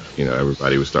you know,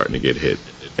 everybody was starting to get hit.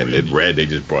 And then Red, they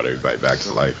just brought everybody back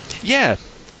to life. Yeah.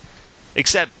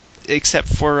 Except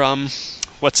for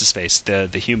what's his face? The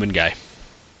human guy.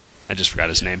 I just forgot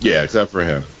his name. Yeah, except for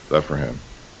him.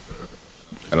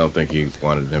 I don't think he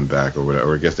wanted him back or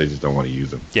whatever. I guess they just don't want to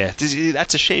use him. Yeah,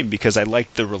 that's a shame because I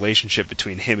liked the relationship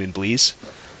between him and Bleez.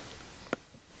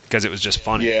 Because it was just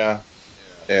funny. Yeah,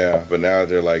 but now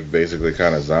they're like basically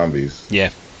kind of zombies. Yeah.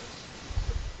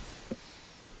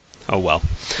 Oh well.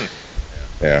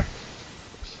 Yeah.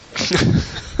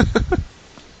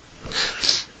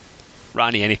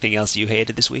 Ronnie, anything else you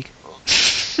hated this week?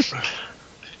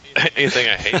 Anything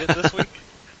I hated this week?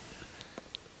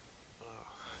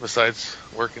 Besides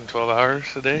working 12 hours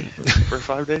a day for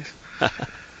 5 days?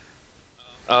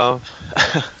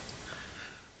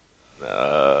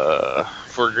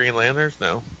 For Green Lanterns,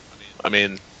 no. I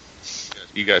mean,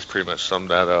 you guys pretty much summed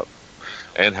that up.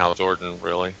 And Hal Jordan,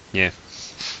 really. Yeah.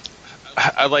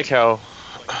 I like how,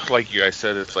 like you guys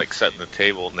said, it's like setting the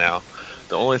table now.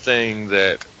 The only thing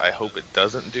that I hope it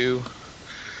doesn't do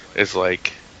is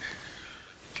like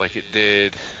it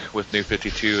did with New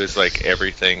 52, is like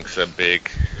everything's a big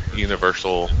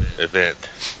universal event.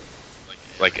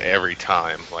 Like every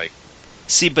time. Like,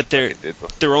 see, but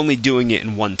they're only doing it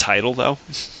in one title, though.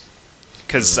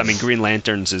 Because, I mean, Green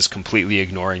Lanterns is completely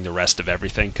ignoring the rest of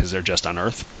everything because they're just on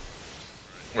Earth.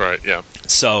 Right, yeah.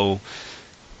 So,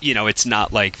 it's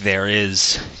not like there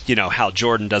is, Hal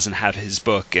Jordan doesn't have his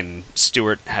book and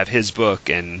Stewart have his book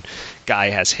and Guy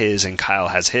has his and Kyle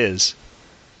has his.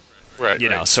 Right.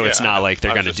 So it's not like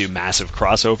they're going to do massive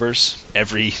crossovers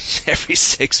every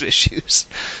 6 issues.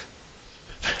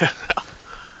 I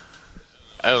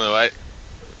don't know.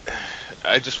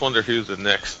 I just wonder who the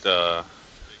next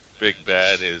big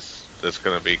bad is that's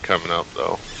going to be coming up,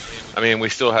 though. I mean, we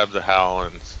still have the Hal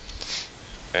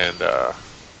and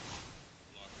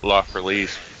Lock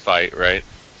Release fight, right?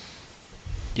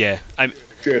 Yeah,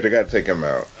 Sure, they got to take him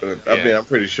out. I mean, I'm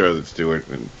pretty sure that Stewart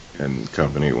and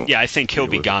company will. Yeah, I think he'll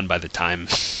be gone by the time.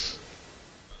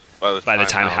 By the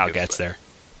time Hal gets there.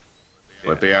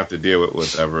 But they have to deal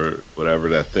with whatever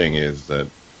that thing is that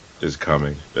is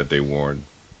coming that they warned.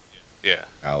 Yeah.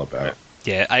 Al about.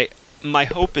 Yeah, my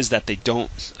hope is that they don't.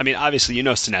 I mean, obviously,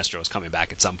 Sinestro is coming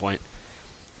back at some point.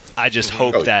 I just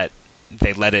hope that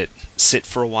they let it sit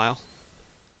for a while.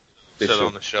 Sit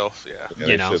on the shelf, yeah.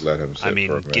 They should let him sit for a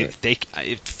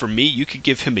minute. For me, you could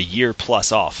give him a year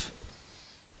plus off.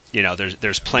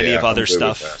 There's plenty of other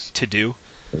stuff to do.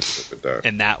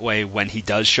 And that way, when he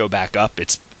does show back up,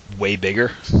 it's way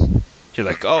bigger. You're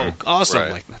like, oh, awesome!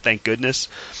 Right. Like, thank goodness.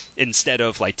 Instead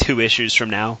of like 2 issues from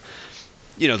now,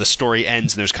 the story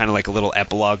ends and there's kind of like a little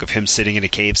epilogue of him sitting in a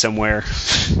cave somewhere.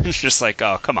 It's just like,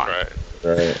 oh, come on.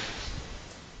 Right.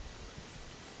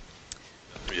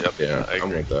 Yep. Yeah, I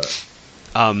agree with that.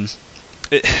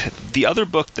 The other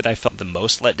book that I felt the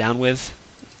most let down with,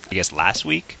 I guess last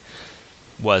week,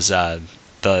 was the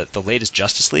latest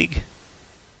Justice League.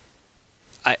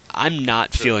 I'm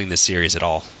not feeling this series at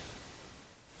all.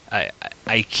 I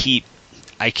keep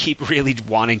really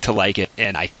wanting to like it,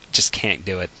 and I just can't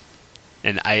do it.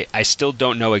 And I still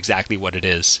don't know exactly what it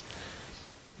is.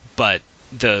 But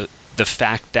the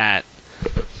fact that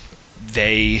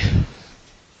they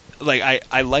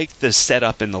I like the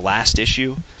setup in the last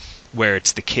issue where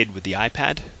it's the kid with the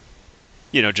iPad,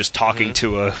 just talking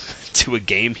to a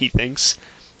game he thinks,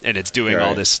 and it's doing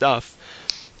all this stuff.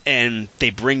 And they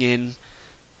bring in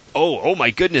oh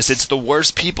my goodness, it's the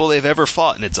worst people they've ever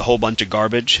fought, and it's a whole bunch of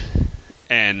garbage.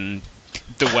 And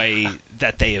the way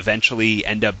that they eventually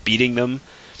end up beating them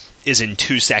is in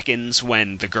 2 seconds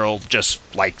when the girl just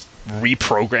like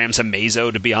reprograms a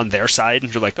Mazo to be on their side,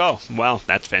 and you're like, oh, well,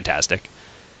 that's fantastic.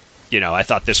 I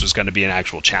thought this was going to be an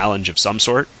actual challenge of some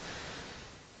sort,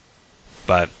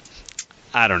 but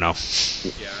I don't know.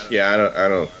 Yeah, I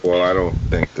don't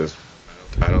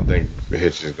think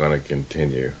Hitch is going to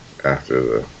continue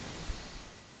after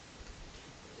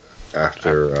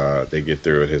they get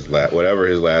through with whatever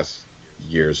his last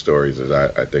year's stories is.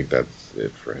 I think that's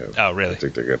it for him. Oh, really? I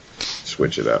think they're going to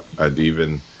switch it up. I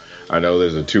know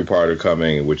there's a 2-parter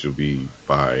coming, which will be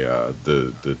by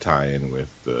the tie-in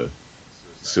with the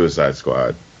Suicide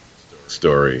Squad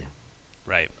story.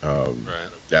 Right.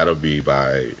 That'll be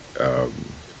by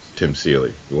Tim Seeley.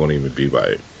 It won't even be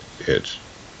by Hitch.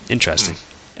 Interesting.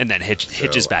 And then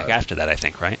Hitch is back after that, I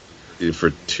think, right? For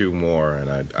 2 more,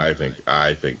 and I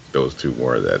think those 2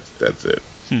 more. That's it.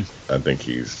 I think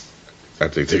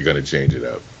they're going to change it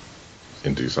up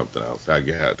and do something else. I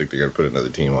think they're going to put another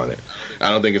team on it.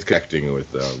 I don't think it's connecting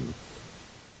with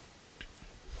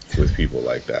people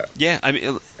like that. Yeah, I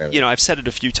mean, I've said it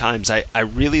a few times. I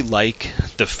really like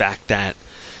the fact that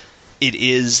it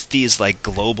is these like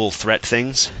global threat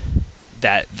things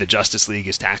that the Justice League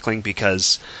is tackling,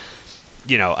 because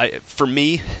for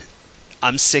me,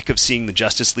 I'm sick of seeing the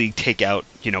Justice League take out,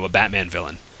 a Batman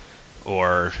villain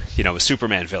or, a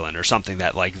Superman villain or something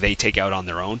that like they take out on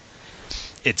their own.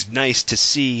 It's nice to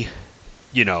see,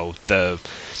 those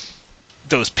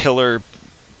pillar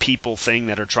people thing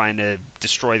that are trying to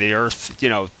destroy the Earth,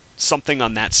 something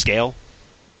on that scale.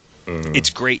 Mm-hmm. It's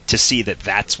great to see that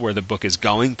that's where the book is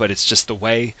going, but it's just the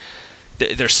way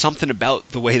there's something about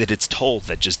the way that it's told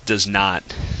that just doesn't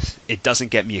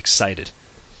get me excited.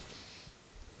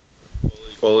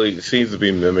 Well, he seems to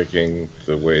be mimicking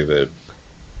the way that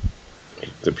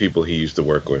the people he used to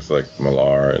work with, like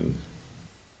Millar, and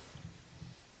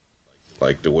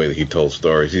like the way that he told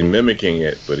stories. He's mimicking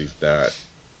it, but he's not.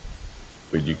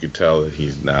 But you could tell that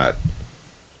he's not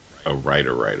a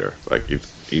writer. Like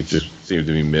he just seems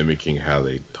to be mimicking how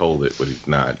they told it, but he's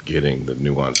not getting the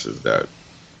nuances that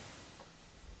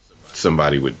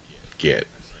somebody would get.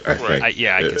 I think. I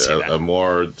can see that. A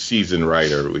more seasoned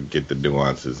writer would get the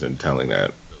nuances in telling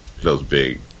those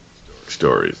big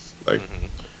stories. Like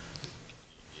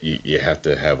you have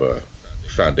to have a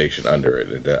foundation under it,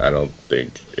 and I don't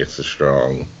think it's a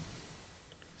strong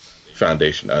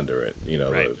foundation under it. You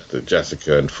know, Right. the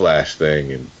Jessica and Flash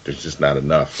thing, and there's just not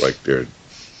enough. Like they're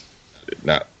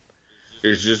not.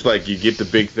 It's just like you get the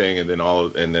big thing, and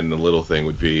then the little thing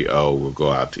would be, oh, we'll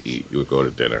go out to eat. We'll go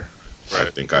to dinner. Right. I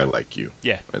think I like you.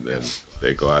 Yeah. And then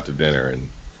they go out to dinner,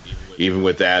 and even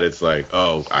with that, it's like,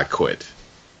 oh, I quit.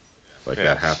 Like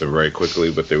that happened very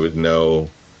quickly, but there was no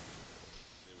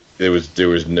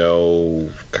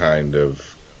kind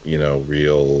of, you know,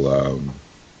 real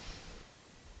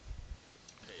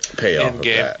payoff of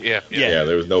that. Yeah.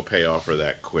 There was no payoff for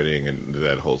that quitting and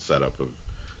that whole setup of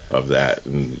that,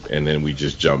 and then we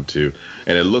just jumped to,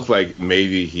 and it looked like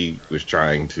maybe he was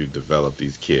trying to develop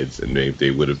these kids, and maybe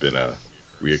they would have been a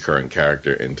reoccurring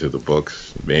character into the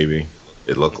books. Maybe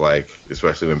it looked like,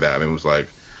 especially when Batman was like,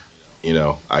 you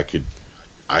know, I could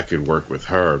work with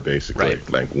her, basically, right.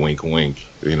 like wink, wink.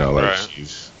 You know, like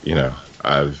she's, you know,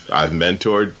 I've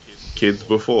mentored kids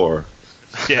before.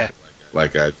 Yeah.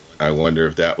 Like I wonder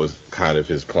if that was kind of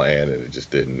his plan, and it just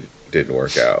didn't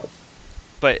work out.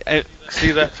 But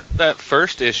see that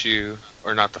first issue,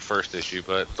 or not the first issue,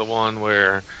 but the one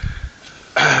where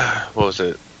what was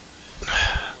it?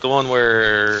 The one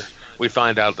where we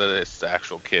find out that it's the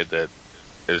actual kid that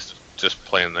is just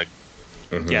playing the.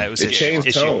 Mm-hmm. Yeah, it was changed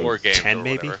issue tone. War game 10 or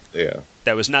maybe. whatever. Yeah,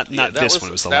 That was not this one.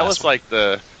 It was the that last was one. like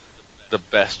the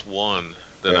best one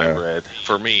that I read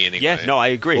for me anyway. Yeah, no, I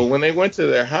agree. well, when they went to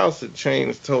their house, it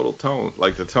changed total tone.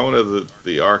 Like the tone of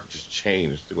the arc just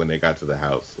changed when they got to the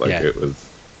house. Like it was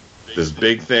this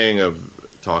big thing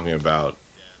of talking about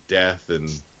death, and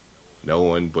no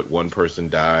one but one person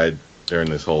died during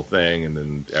this whole thing, and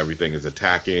then everything is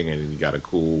attacking, and you got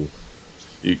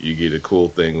you get a cool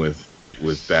thing with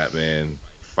Batman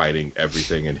fighting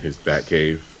everything in his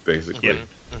Batcave, basically. Yep.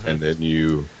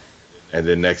 Mm-hmm. And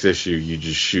then next issue you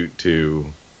just shoot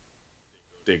to,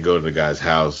 they go to the guy's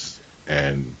house,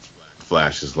 and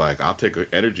Flash is like, I'll take an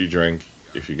energy drink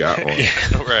if you got one.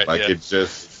 Right. Like it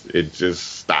just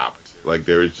stopped. Like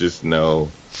there was just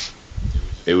no.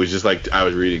 It was just like I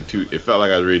was reading it felt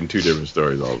like I was reading two different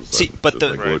stories all of a sudden. See, but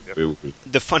the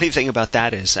the funny thing about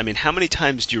that is, I mean, how many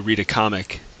times do you read a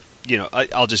comic? You know,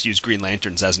 I'll just use Green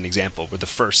Lanterns as an example, where the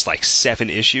first like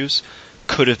 7 issues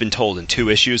could have been told in 2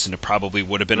 issues, and it probably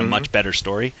would have been a much better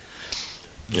story.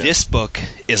 Yeah. This book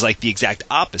is like the exact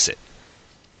opposite,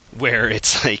 where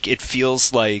it's like it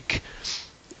feels like,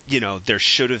 you know, there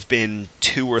should have been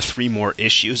 2 or 3 more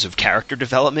issues of character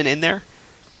development in there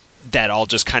that all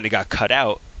just kind of got cut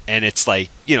out. And it's like,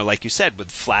 you know, like you said,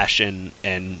 with Flash and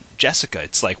Jessica,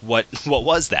 it's like, what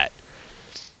was that?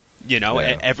 You know,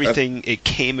 everything, it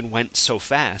came and went so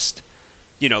fast.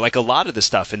 You know, like a lot of the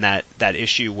stuff in that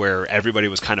issue where everybody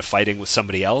was kind of fighting with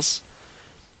somebody else,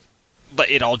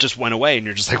 but it all just went away, and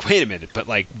you're just like, wait a minute, but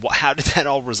like, how did that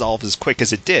all resolve as quick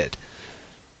as it did?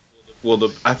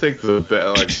 Well, I think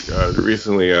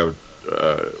recently I was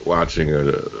watching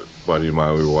a buddy of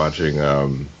mine. We were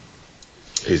watching.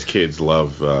 His kids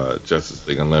love Justice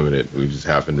League Unlimited. We just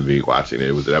happened to be watching it.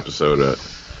 It was an episode,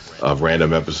 a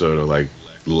random episode of like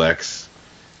Lex.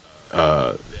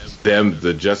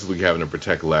 The Justice League having to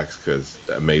protect Lex because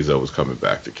Amazo was coming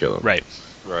back to kill him. Right.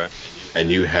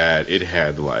 And it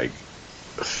had like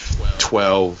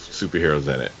 12 superheroes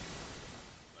in it.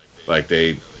 Like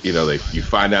you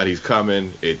find out he's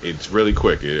coming. It's really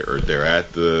quick. Or they're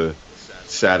at the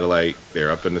satellite.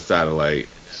 They're up in the satellite,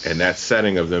 and that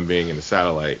setting of them being in the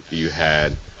satellite, you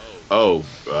had,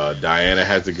 Diana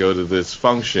has to go to this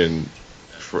function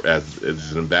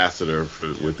as an ambassador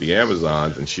with the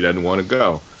Amazons, and she doesn't want to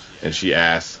go, and she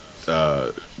asked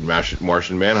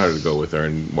Martian Manhunter to go with her,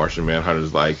 and Martian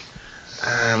Manhunter's like,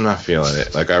 I'm not feeling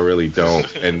it. Like, I really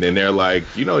don't. And then they're like,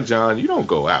 John, you don't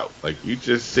go out. Like, you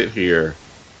just sit here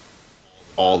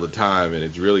all the time, and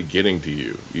it's really getting to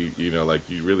you. Like,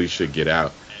 you really should get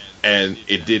out. And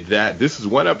it did that. This is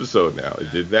one episode now.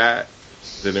 It did that.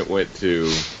 Then it went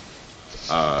to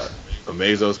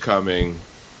Amazo's coming.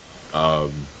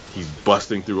 He's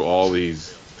busting through all these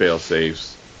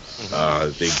fail-safes.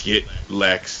 They get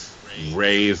Lex.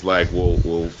 Ray is like,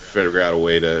 we'll figure out a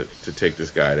way to take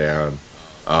this guy down.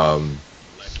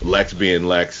 Lex being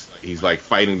Lex, he's like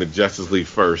fighting the Justice League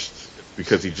first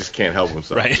because he just can't help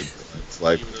himself. Right. It's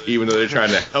like, even though they're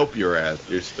trying to help your ass,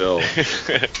 you're still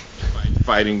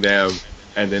fighting them.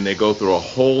 And then they go through a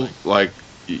whole, like,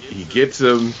 he gets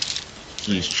him.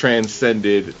 He's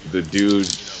transcended the dude.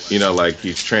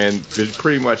 He's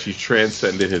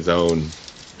transcended his own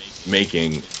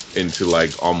making into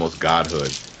like almost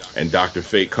godhood. And Dr.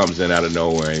 Fate comes in out of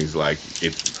nowhere, and he's like,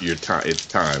 "It's your time. It's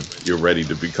time. You're ready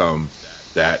to become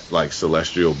that like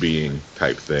celestial being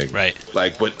type thing." Right.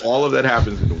 Like, but all of that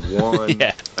happens in one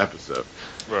episode.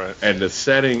 Right. And the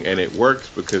setting, and it works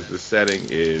because the setting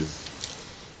is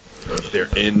they're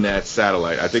in that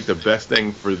satellite. I think the best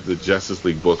thing for the Justice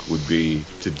League book would be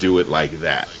to do it like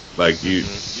that. Like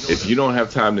if you don't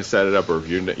have time to set it up, or if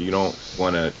you don't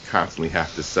want to constantly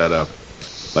have to set up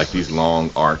like these long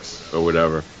arcs or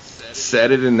whatever,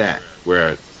 set it in that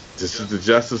where this is the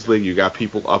Justice League. You got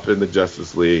people up in the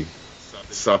Justice League.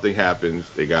 Something happens.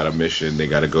 They got a mission. They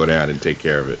got to go down and take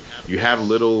care of it. You have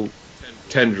little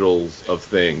tendrils of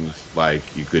things,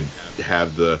 like you could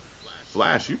have the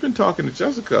Flash. You've been talking to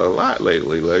Jessica a lot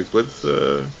lately. Like, what's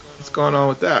going on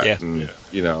with that? Yeah. And,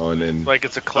 and then Like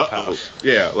it's a clubhouse.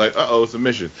 It's a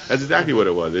mission. That's exactly what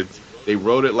it was. They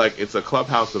wrote it like it's a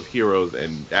clubhouse of heroes,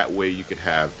 and that way you could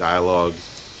have dialogue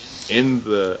in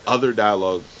the other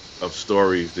dialogue of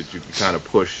stories that you can kind of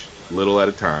push little at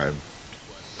a time.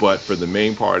 But for the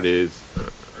main part is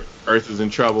Earth is in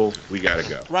trouble. We gotta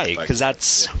go. Right, because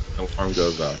that's. No harm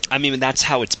goes on. I mean, that's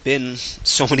how it's been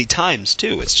so many times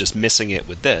too. It's just missing it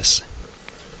with this.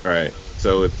 Right.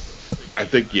 So I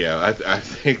think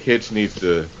Hitch needs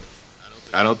to.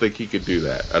 I don't think he could do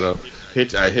that.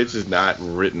 Hitch is not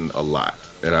written a lot,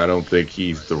 and I don't think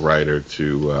he's the writer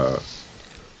to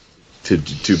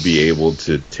be able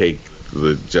to take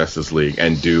the Justice League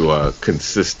and do a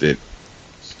consistent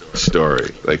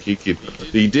story. Like he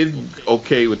did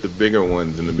okay with the bigger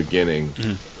ones in the beginning,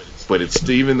 but it's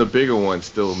even the bigger ones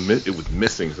still it was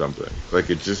missing something. Like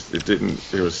it didn't.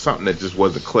 There was something that just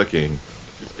wasn't clicking.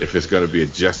 If it's going to be a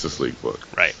Justice League book,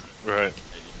 right.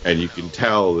 And you can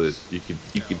tell that you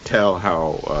can tell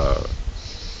how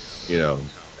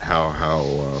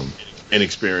how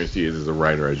inexperienced he is as a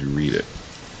writer as you read it.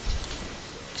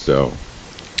 So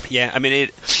yeah, I mean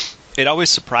it always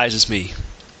surprises me,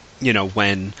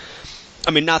 when,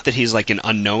 I mean, not that he's like an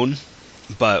unknown,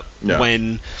 but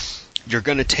when you're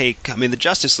going to take, I mean, the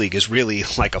Justice League is really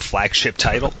like a flagship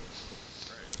title,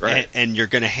 right? And you're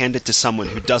going to hand it to someone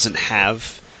who doesn't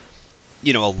have,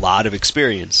 a lot of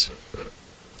experience.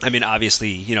 I mean,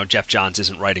 obviously, Jeff Johns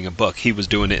isn't writing a book. He was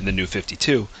doing it in the New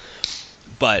 52.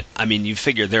 But, I mean, you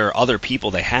figure there are other people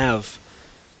they have,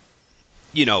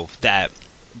 that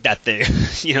they,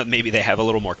 maybe they have a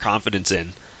little more confidence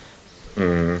in.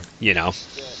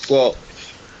 Mm-hmm. Well,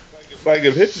 like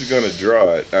if Hitch is going to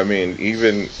draw it, I mean,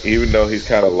 even though he's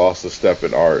kind of lost a step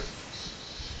in art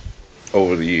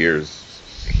over the years,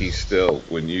 he's still,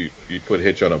 when you put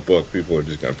Hitch on a book, people are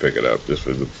just going to pick it up just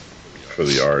for the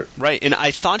art. Right, and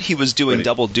I thought he was doing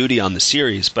double duty on the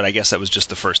series, but I guess that was just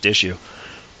the first issue.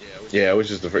 Yeah, it was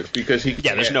just the first, because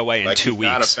there's no way in 2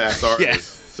 weeks. He's not a fast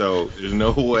artist, so there's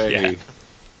no way. Yeah.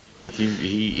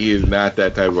 He is not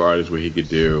that type of artist where he could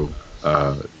do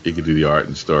the art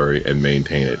and story and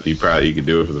maintain it. He could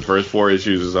do it for the first 4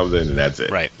 issues or something, and that's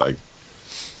it. Right. Like,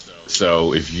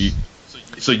 so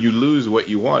you lose what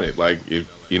you wanted. Like if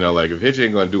Hitch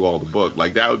ain't gonna do all the book,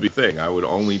 like that would be the thing. I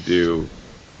wouldn't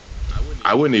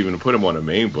even put him on a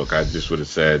main book. I just would have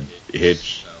said,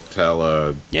 Hitch,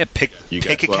 pick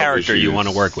a character you want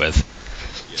to work with.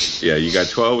 Yeah, you got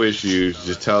 12 issues.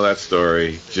 Just tell that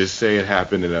story. Just say it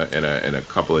happened in a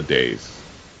couple of days,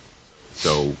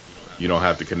 so you don't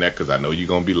have to connect, because I know you're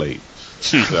gonna be late.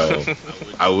 So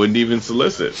I wouldn't even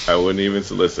solicit. I would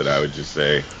just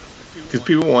say, because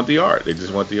people want the art. They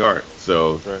just want the art.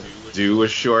 So do a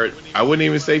short. I wouldn't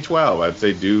even say 12. I'd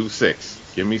say do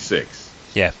 6. Give me 6.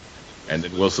 Yeah. And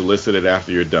then we'll solicit it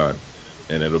after you're done,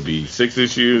 and it'll be 6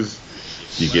 issues.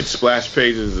 You get splash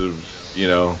pages of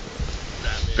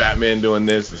Batman doing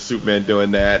this and Superman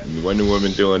doing that and Wonder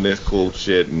Woman doing this cool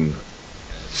shit, and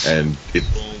it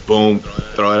boom,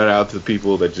 throw it out to the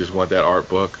people that just want that art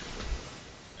book,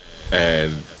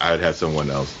 and I'd have someone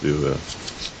else do the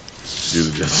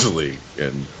Justice League,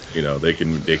 and they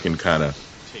can kind of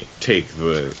take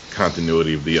the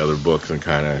continuity of the other books and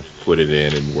kind of put it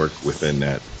in and work within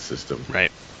that system,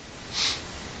 right?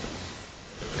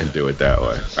 And do it that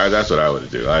way. That's what I would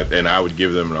do. And I would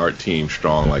give them an art team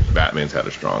strong, like Batman's had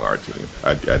a strong art team.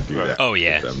 I'd do that. Oh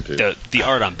yeah, them too. The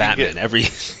art on Batman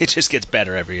it just gets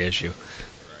better every issue.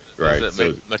 Right.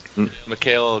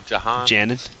 Mikhail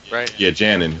Janin, right? Yeah,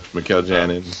 Janin. Mikhail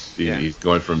Janin. He's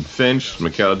going from Finch,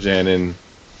 Mikhail Janin.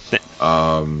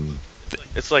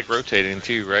 It's like rotating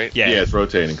too, right? Yeah, it's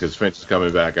rotating because Finch is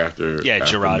coming back after. Yeah,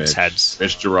 Gerard's had.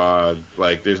 Finch, Gerard.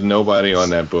 Like, there's nobody on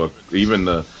that book. Even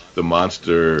the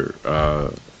Monster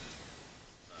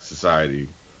Society.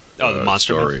 The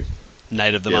Monster story. Man?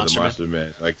 Night of the Monster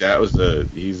Man. Like, that was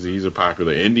he's a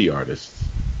popular indie artist,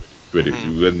 but it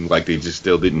wasn't like they just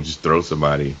still didn't just throw a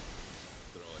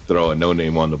no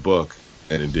name on the book,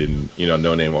 and it didn't,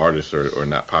 no name artist or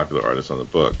not popular artist on the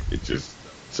book. It just,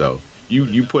 so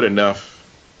you put enough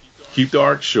keep the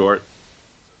arc short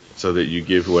so that you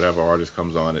give whatever artist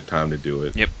comes on it time to do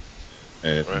it. Yep.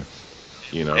 And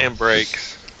and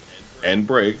breaks. And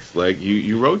breaks. Like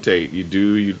you rotate. You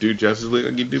do Justice League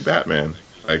like you do Batman.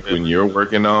 Like when you're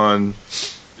working on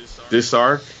this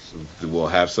arc, we'll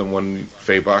have someone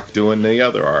Fabok doing the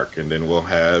other arc, and then we'll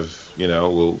have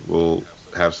we'll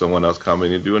have someone else come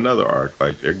in and do another arc.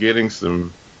 Like they're getting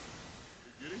some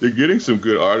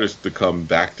good artists to come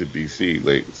back to DC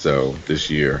this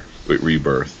year with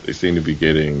Rebirth. They seem to be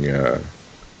getting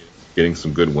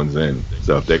some good ones in.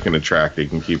 So if they can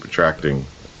keep attracting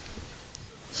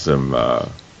some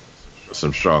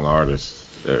strong artists,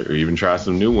 or even try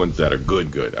some new ones that are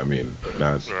good. I mean,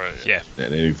 not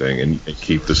anything, and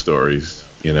keep the stories.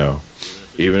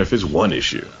 Even if it's one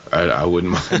issue, I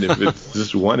wouldn't mind if it's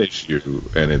just one issue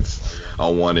and it's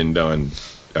a one and done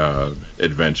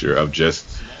adventure of just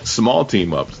small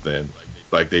team ups. Then,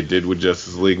 like they did with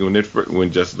Justice League when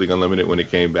Justice League Unlimited, when it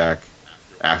came back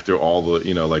after all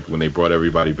the like when they brought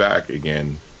everybody back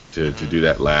again to do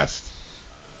that last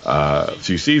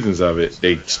few seasons of it.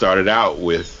 They started out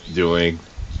with doing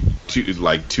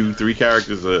 2-3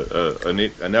 characters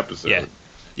an episode.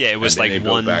 Yeah, it was like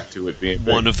one back to it being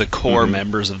one of the core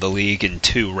members of the league and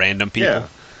 2 random people.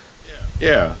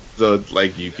 Yeah. So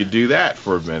like you could do that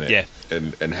for a minute. Yeah.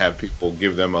 And have people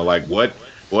give them a what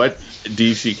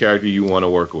DC character you want to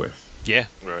work with. Yeah.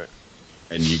 Right.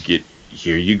 And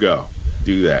here you go.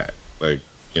 Do that.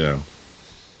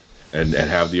 And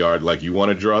have the art you want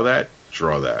to draw that,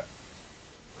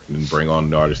 and bring on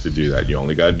an artist to do that. You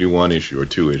only got to do 1 issue or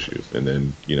 2 issues, and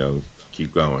then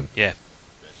keep going. Yeah,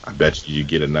 I bet you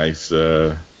get a nice.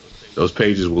 Those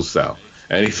pages will sell.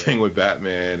 Anything with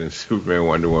Batman and Superman,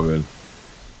 Wonder Woman,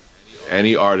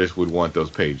 any artist would want those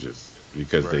pages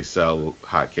because they sell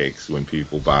hotcakes when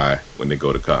they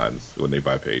go to cons, when they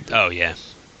buy pages. Oh yeah.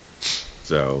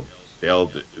 So they'll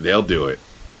do it.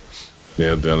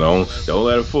 Don't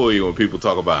let it fool you when people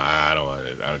talk about I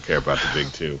don't care about the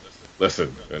big 2.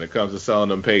 Listen, when it comes to selling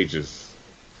them pages,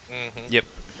 yep.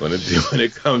 When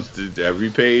it comes to every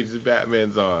page that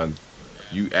Batman's on,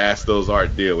 you ask those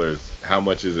art dealers how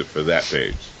much is it for that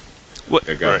page. What?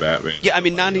 That got Batman. Yeah, I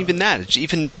mean not even that. It's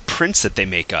even prints that they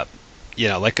make up.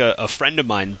 Like a friend of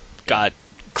mine got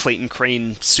Clayton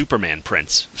Crane Superman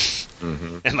prints,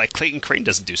 and Clayton Crane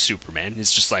doesn't do Superman.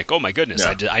 It's just oh my goodness,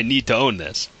 I need to own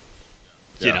this.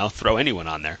 Throw anyone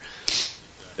on there.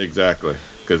 Exactly,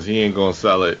 because he ain't gonna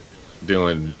sell it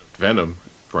doing Venom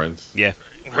prints. Yeah,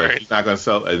 right. He's not gonna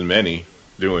sell as many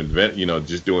doing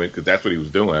just doing because that's what he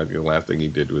was doing. I think the last thing he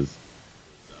did was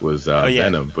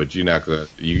Venom. But you're not gonna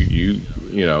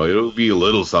it'll be a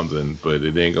little something, but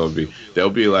it ain't gonna be. They'll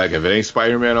be if it ain't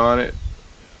Spider-Man on it.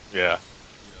 Yeah.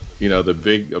 A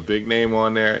big name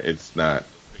on there. It's not.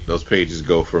 Those pages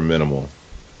go for minimal,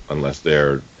 unless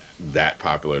they're that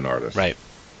popular an artist. Right.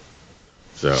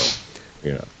 So,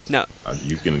 now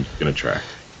you can attract.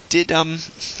 Did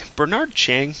Bernard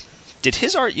Chang? Did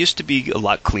his art used to be a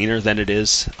lot cleaner than it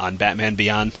is on Batman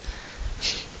Beyond?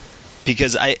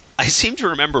 Because I seem to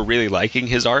remember really liking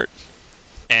his art,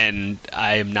 and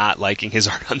I am not liking his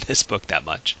art on this book that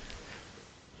much.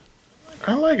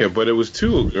 I like it, but it was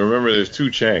 2. Remember, there's 2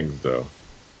 Changs though.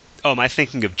 Oh, am I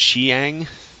thinking of Chiang?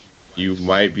 You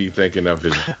might be thinking of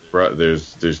his brother.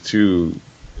 There's two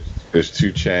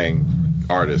Chang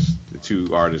artists, the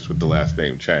 2 artists with the last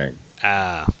name Chang.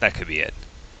 That could be it.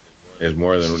 There's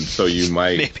more than so you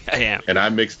might. Maybe I am. And I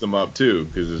mixed them up too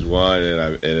because there's one,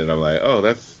 and then I'm like, oh,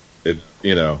 that's it.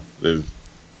 There's.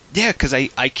 Yeah, because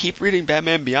I keep reading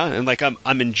Batman Beyond, and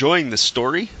I'm enjoying the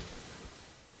story.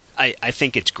 I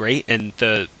think it's great, and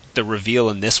the reveal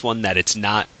in this one that it's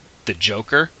not the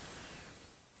Joker,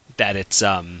 that it's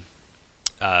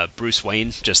Bruce Wayne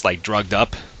just drugged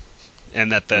up,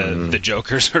 and that the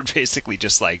Jokers are basically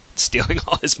just stealing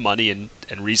all his money and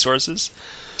resources.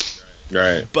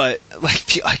 Right. But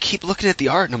I keep looking at the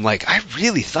art and I'm I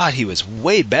really thought he was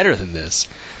way better than this.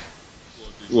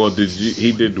 Well,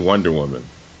 he did Wonder Woman.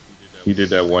 He did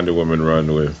that Wonder Woman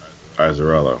run with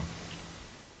Azzarello.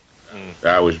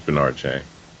 That was Bernard Chang.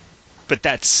 But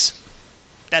that's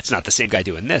not the same guy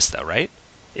doing this though, right?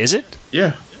 Is it?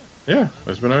 Yeah,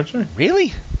 that's Bernard Chang.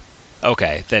 Really?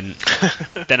 Okay, then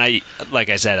I like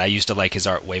I said, I used to like his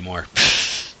art way more.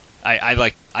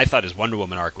 I thought his Wonder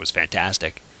Woman arc was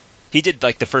fantastic. He did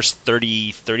the first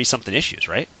 30 something issues,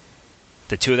 right?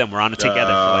 The 2 of them were on it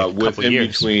together for a couple of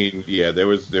years. Between, there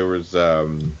was I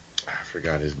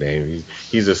forgot his name.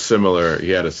 He had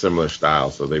a similar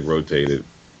style, so they rotated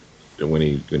when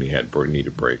he had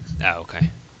needed breaks. Oh, okay.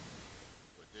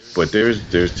 But there's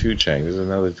 2 Chang. There's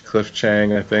another Cliff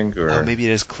Chang, I think, or maybe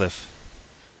it is Cliff.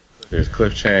 There's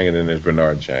Cliff Chang and then there's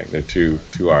Bernard Chang. They're two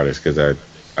artists because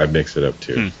I mix it up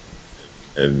too.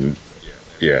 And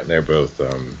yeah, they're both.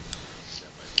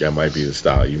 That might be the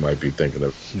style you might be thinking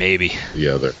of. Maybe the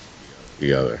other.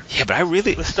 Yeah, but I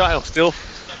really the style still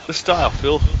feels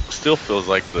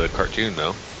like the cartoon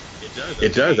though.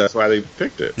 It does. That's why they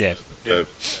picked it. Yeah.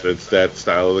 It's that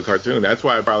style of the cartoon. That's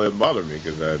why it probably didn't bother me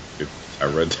because I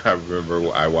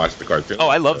remember I watched the cartoon. Oh,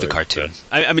 I love the cartoon.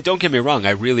 I mean, don't get me wrong.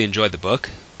 I really enjoyed the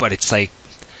book, but it's like,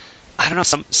 I don't know.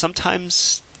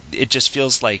 Sometimes it just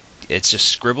feels like it's just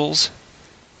scribbles.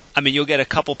 I mean, you'll get a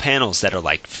couple panels that are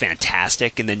like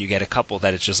fantastic, and then you get a couple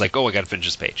that it's just like, oh, I got to finish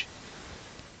this page.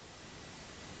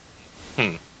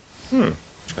 I don't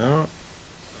know.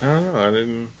 I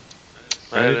didn't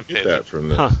get that from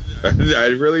them. Huh. I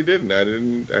really didn't. I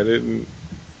didn't.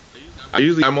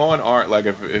 I'm on art. Like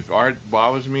if art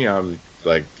bothers me, I'm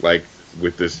like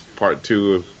with this part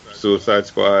 2 of Suicide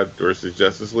Squad versus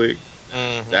Justice League.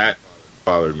 That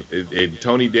bothered me.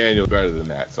 Tony Daniel's better than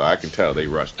that, so I can tell they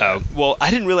rushed it. Oh, well, I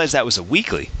didn't realize that was a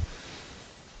weekly.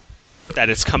 That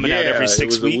it's coming out every 6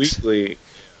 weeks. It was a weekly.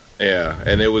 Yeah,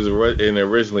 and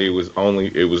originally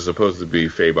it was supposed to be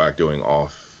Fabok doing all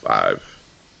 5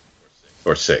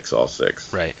 or 6, all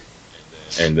 6. Right.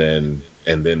 And then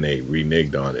they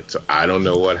reneged on it. So I don't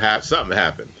know what happened. Something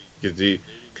happened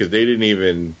because they didn't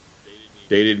even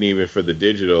for the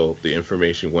digital, the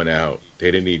information went out.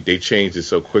 They changed it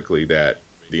so quickly that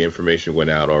the information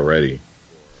went out already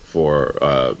for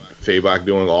Fabok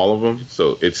doing all of them.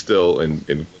 So it's still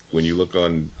in when you look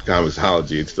on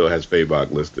Comixology, it still has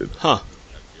Fabok listed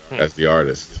as the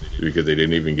artist because they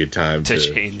didn't even get time to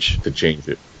change the thing.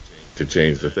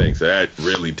 So that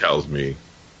really tells me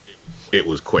it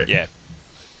was quick. Yeah,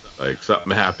 like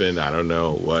something happened. I don't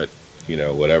know what,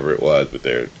 whatever it was, but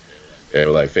they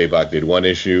were like Fabok did 1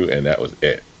 issue and that was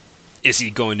it. Is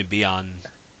he going to be on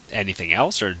anything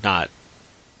else or not?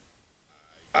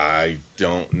 I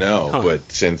don't know, but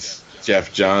since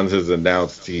Jeff Johns has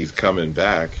announced he's coming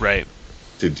back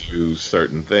to do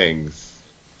certain things,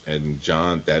 and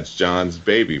that's John's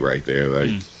baby right there.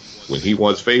 Like when he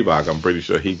wants Fabok, I'm pretty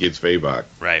sure he gets Fabok.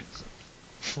 Right.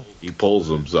 He pulls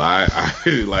them, so I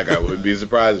wouldn't be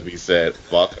surprised if he said,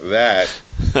 "Fuck that."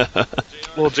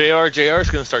 Well, JR's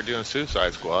going to start doing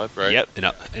Suicide Squad, right? Yep, and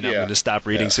I'm going to stop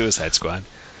reading Suicide Squad.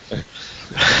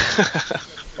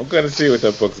 I'm going to see what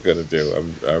that book's going to do.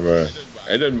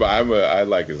 I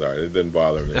like his art. It doesn't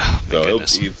bother me. Oh, so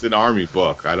it's an army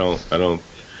book. I don't.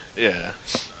 Yeah.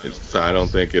 I don't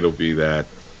think it'll be that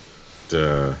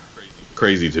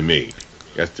crazy to me.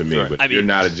 That's to me. Right. But if you're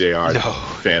not a JR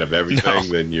fan of everything,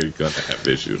 then you're going to have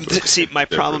issues. See, my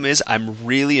problem is I'm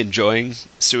really enjoying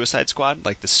Suicide Squad.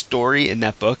 Like, the story in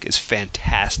that book is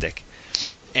fantastic.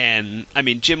 And, I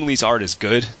mean, Jim Lee's art is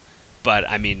good, but,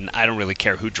 I mean, I don't really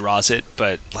care who draws it.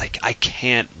 But, like, I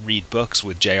can't read books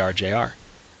with JR.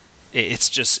 It's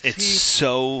just, it's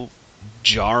so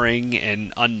jarring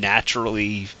and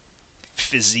unnaturally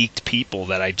physiqued people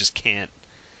that I just can't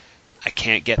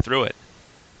get through it.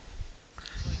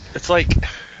 It's like,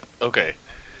 okay,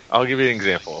 I'll give you an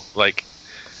example. Like,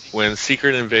 when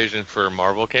Secret Invasion for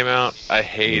Marvel came out, I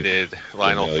hated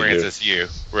Lionel Francis Yu,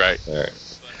 right?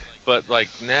 But, like,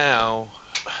 now,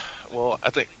 well,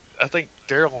 I think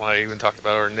Daryl and I even talked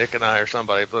about it, or Nick and I or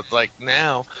somebody, but, like,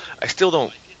 now, I still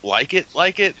don't like it,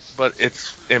 but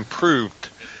it's improved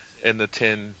in the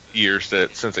 10 years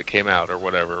since it came out or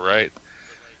whatever, right?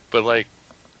 But, like,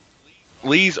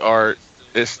 Lee's art,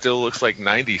 it still looks like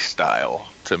 90s style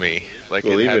to me. Like,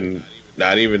 well,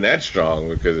 not even that strong,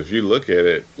 because if you look at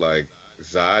it, like,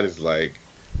 Zod is like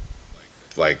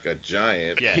a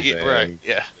giant. Yeah, right.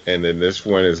 Yeah. And then this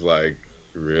one is like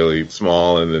really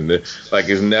small, and then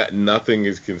nothing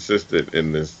is consistent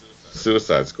in this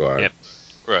Suicide Squad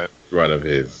run of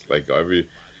his. Like, every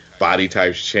body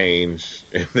types change,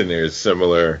 and then there's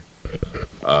similar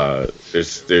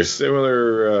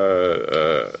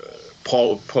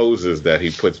poses that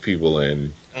he puts people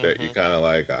in that you kind of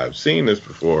like, I've seen this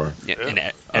before. Yeah,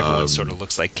 and everyone sort of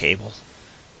looks like Cable.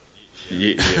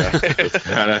 Yeah, it's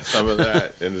kind of some of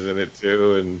that is in it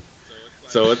too, and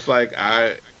so it's like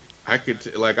I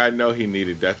know he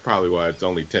needed. That's probably why it's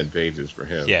only 10 pages for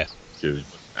him. Yeah, because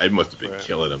I must have been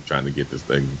killing him trying to get this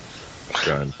thing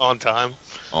done on time.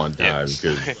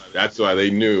 Because that's why they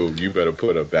knew you better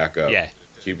put a backup. Yeah,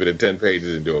 keep it at 10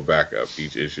 pages and do a backup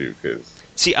each issue. Because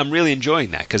see, I'm really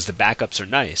enjoying that because the backups are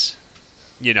nice.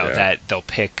 You know, that they'll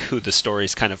pick who the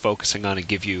story's kind of focusing on and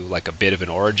give you like a bit of an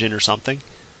origin or something,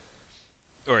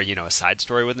 or a side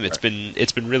story with them.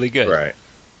 It's been really good. Right.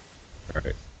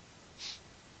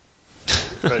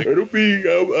 It'll be.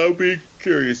 I'll be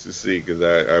curious to see because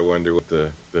I wonder what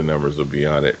the numbers will be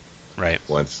on it. Right.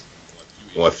 Once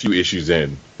a few issues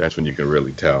in, that's when you can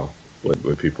really tell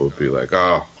when people will be like,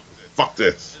 oh, fuck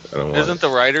this. I don't want Isn't the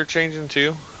writer changing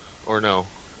too, or no?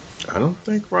 I don't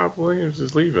think Rob Williams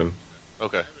is leaving.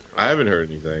 Okay. I haven't heard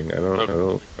anything. I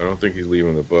don't think he's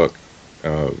leaving the book.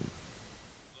 Well,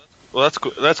 that's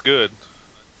good. That's good.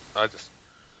 I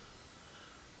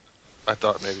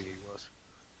thought maybe he was.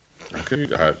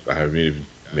 I mean,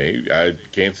 maybe I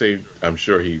can't say. I'm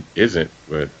sure he isn't,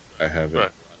 but I haven't.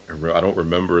 Right. I don't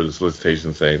remember the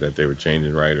solicitation saying that they were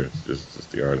changing writers.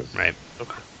 Just the artist. Right.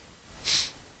 Okay.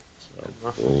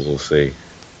 So we'll see.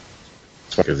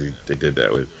 Because they did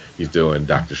that with. He's doing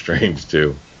Doctor Strange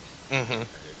too.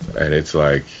 Mm-hmm. And it's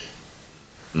like,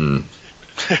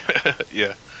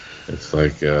 Yeah. It's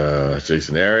like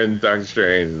Jason Aaron, Doctor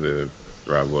Strange, and then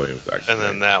Rob Williams, Doctor Strange. And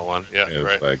then that one, yeah, And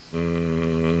right. it's like,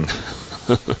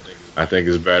 I think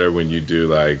it's better when you do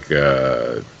like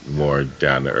more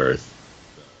down to earth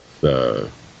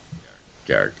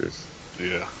characters.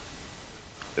 Yeah.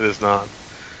 It is not.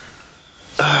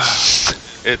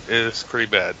 It is pretty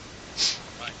bad.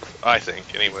 I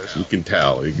think, anyways. You can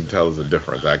tell. There's a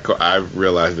difference. I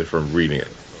realized it from reading it,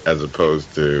 as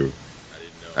opposed to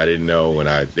I didn't know when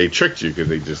they tricked you because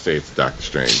they just say it's a Doctor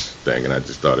Strange thing, and I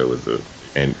just thought it was a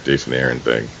Jason Aaron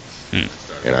thing.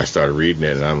 And I started reading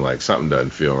it, and I'm like, something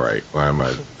doesn't feel right.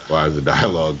 Why is the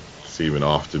dialogue seeming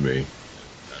off to me?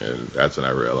 And that's when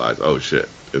I realized, oh shit,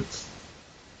 it's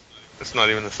not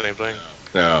even the same thing.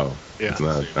 No, Yeah. it's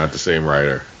not the same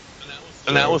writer.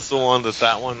 And that was the one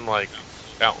that one like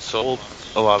outsold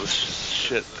a lot of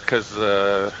shit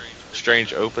because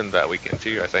Strange opened that weekend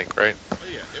too, I think, right?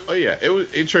 Oh yeah,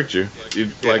 it tricked you.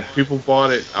 Like people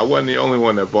bought it. I wasn't the only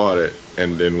one that bought it,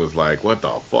 and then was like, "What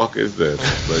the fuck is this?"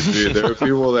 But there were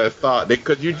people that thought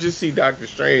you just see Doctor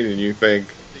Strange and you think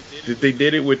they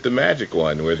did it with the magic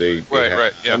one where they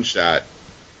had one shot.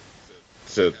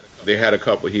 So they had a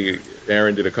couple.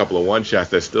 Aaron did a couple of one shots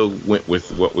that still went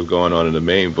with what was going on in the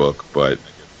main book, but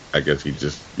I guess he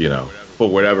just for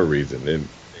whatever reason then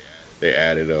they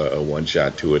added a one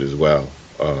shot to it as well,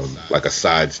 like a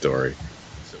side story.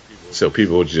 So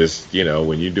people just,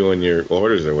 when you're doing your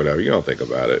orders or whatever, you don't think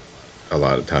about it a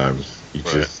lot of times. You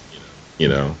just,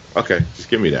 okay, just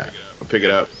give me that. I'll pick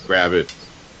it up, grab it,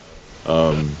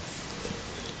 and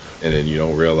then you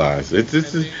don't realize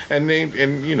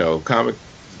and comic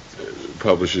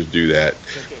publishers do that.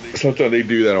 Sometimes they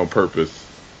do that on purpose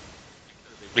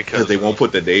because they won't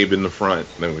put the name in the front.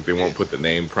 They won't put the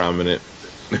name prominent.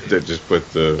 They just put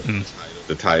the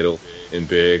title in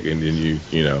big, and then you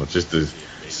just to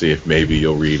see if maybe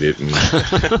you'll read it and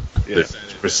the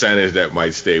percentage that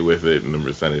might stay with it and the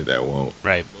percentage that won't.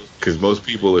 Right. Because most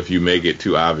people, if you make it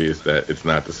too obvious that it's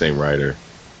not the same writer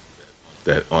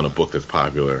that on a book that's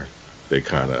popular, they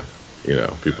kind of,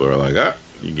 people are like,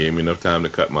 you gave me enough time to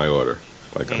cut my order.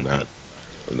 Like I'm not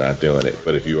doing it.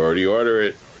 But if you already order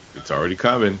it, it's already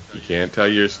coming. You can't tell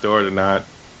your store to not,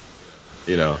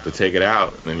 to take it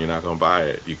out, and you're not gonna buy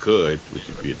it. You could, which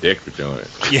would be a dick for doing it.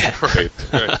 Yeah. Right.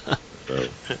 So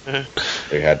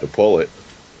they had to pull it.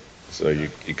 So you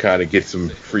kind of get some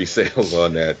free sales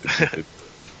on that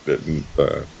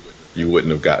you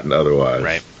wouldn't have gotten otherwise.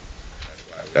 Right.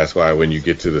 That's why when you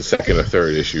get to the second or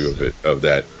third issue of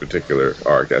that particular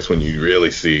arc, that's when you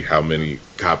really see how many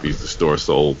copies the store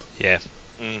sold. Yeah.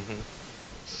 Mm-hmm.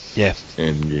 Yeah.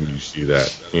 And you see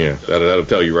that. Yeah, that'll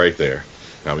tell you right there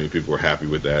how many people were happy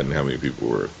with that and how many people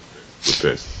were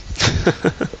pissed.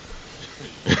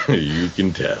 You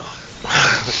can tell.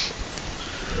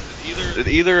 Did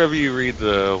either of you read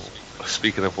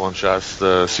speaking of one shots,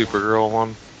 the Supergirl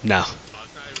one? No.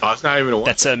 Oh, it's not even a one.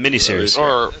 That's a miniseries.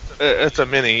 Or it's a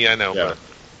mini, I know. Yeah. But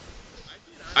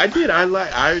I did. I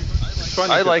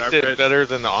liked it better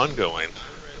than the ongoing.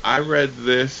 I read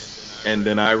this, and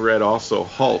then I read also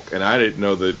Hulk, and I didn't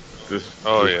know that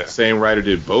the same writer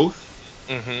did both.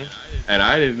 Mm-hmm. And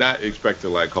I did not expect to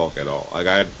like Hulk at all. Like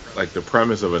I like the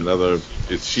premise of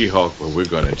it's She-Hulk, but we're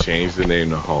going to change the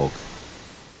name to Hulk.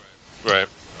 Right.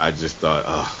 I just thought,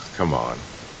 oh, come on.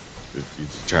 You're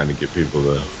just trying to get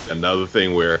people another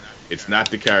thing where it's not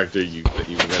the character you were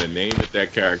going to name it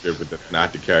that character, but that's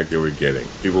not the character we're getting.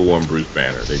 People want Bruce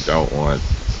Banner. They don't want.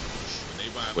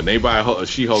 When they buy a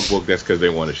She-Hulk book, that's because they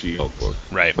want a She-Hulk book.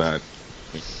 Right. Not,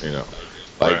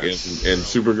 like in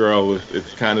Supergirl,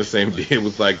 it's kind of the same deal. It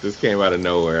was like this came out of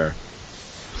nowhere.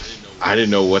 I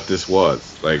didn't know what this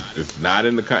was. Like it's not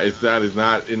in the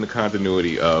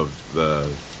continuity of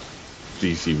the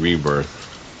DC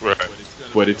Rebirth. Right.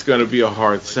 But it's going to be a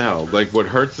hard sell. Like what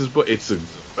hurts is, but this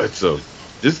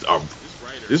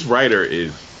this writer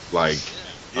is like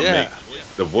amazing.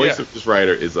 The voice of this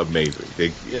writer is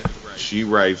amazing. She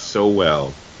writes so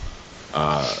well,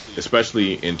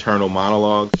 especially internal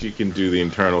monologues. She can do the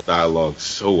internal dialogue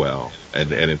so well,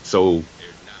 and it's so.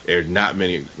 There are not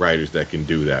many writers that can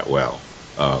do that well,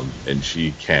 and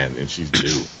she can, and she's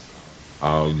due.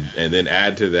 And then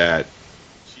add to that,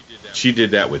 she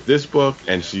did that with this book,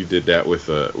 and she did that with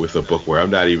a book where I'm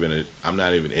not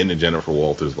even into Jennifer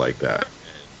Walters like that,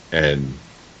 and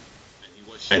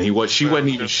she wasn't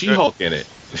even She-Hulk in it.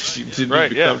 She didn't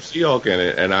become She-Hulk in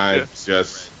it, and I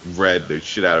just read the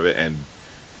shit out of it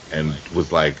and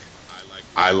was like,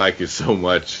 I like it so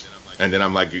much. And then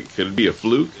I'm like, could it be a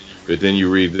fluke? But then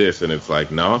you read this, and it's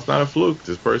like, no, it's not a fluke.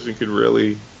 This person could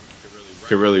really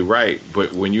write.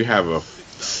 But when you have a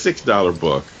 $6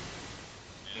 book,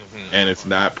 and it's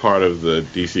not part of the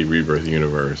DC Rebirth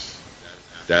universe,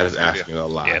 that is asking a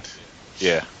lot.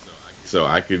 Yeah. So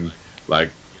I can, I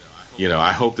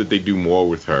hope that they do more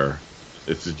with her.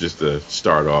 This is just a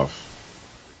start off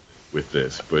with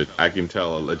this. But I can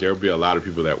tell there will be a lot of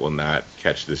people that will not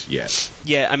catch this yet.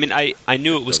 Yeah, I mean, I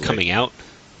knew it was coming out,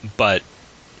 but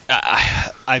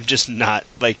I'm just not,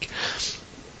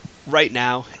 right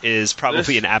now is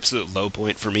probably an absolute low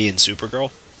point for me in Supergirl.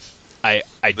 I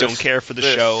don't care for the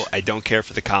show. I don't care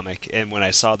for the comic. And when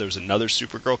I saw there was another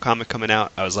Supergirl comic coming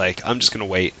out, I was like, I'm just going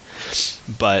to wait.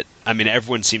 But, I mean,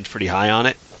 everyone seemed pretty high on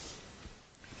it.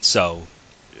 So,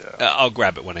 I'll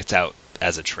grab it when it's out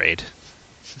as a trade.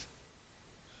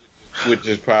 Which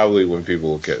is probably when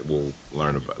people will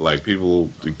learn about, people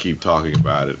will keep talking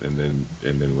about it, and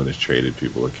then when it's traded,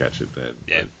 people will catch it then.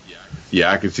 Yeah.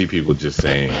 Yeah, I can see people just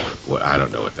saying, "Well, I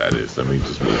don't know what that is. Let me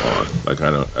just move on." I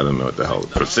don't know what the hell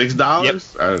for $6. Yep.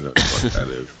 I don't know what that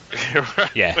is.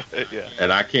 Yeah.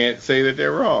 And I can't say that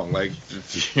they're wrong.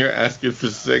 You're asking for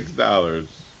 $6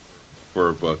 for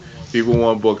a book. People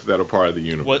want books that are part of the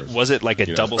universe. What was it, like a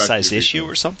double-sized issue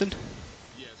or something?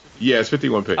 Yeah, it's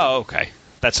 51 pages. Oh, okay.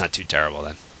 That's not too terrible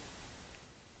then.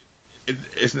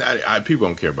 It's not. People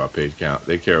don't care about page count.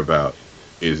 They care about,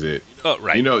 is it? Oh,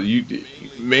 right.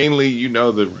 Mainly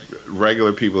the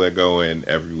regular people that go in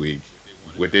every week.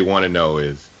 What they want to know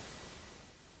is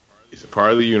it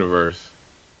part of the universe?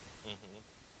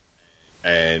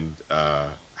 And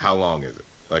how long is it?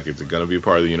 Is it going to be a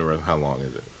part of the universe? How long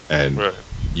is it? And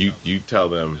you tell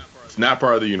them it's not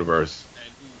part of the universe,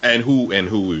 and who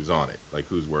is on it?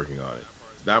 Who's working on it?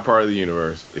 It's not part of the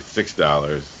universe. It's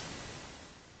 $6.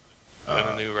 And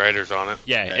the new writers on it.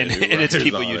 Yeah, and it's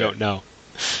people you don't know.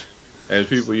 And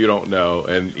people you don't know.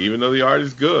 And even though the art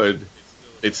is good,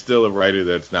 it's still a writer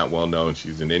that's not well known.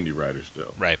 She's an indie writer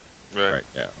still. Right. Right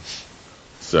now.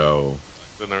 So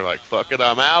then they're like, "Fuck it,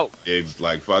 I'm out." It's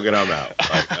like, "Fuck it, I'm out."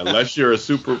 Unless you're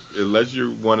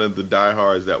one of the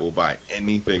diehards that will buy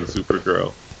anything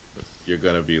Supergirl, you're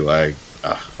gonna be like,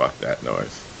 fuck that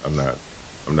noise. I'm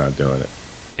not doing it.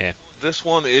 Yeah. This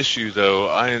one issue though,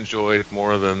 I enjoyed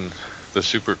more than the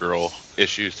Supergirl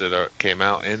issues that came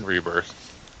out in Rebirth.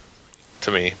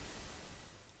 To me,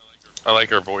 I like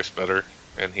her voice better.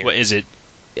 And what is it?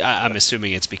 I'm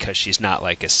assuming it's because she's not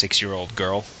like a 6-year-old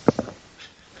girl.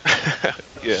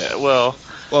 Yeah, well,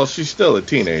 she's still a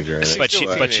teenager, but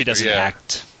she doesn't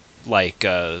act like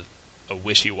a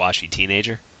wishy-washy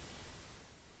teenager.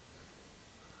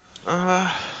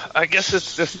 I guess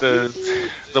it's just the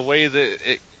way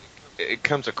that it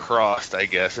comes across. I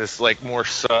guess it's more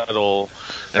subtle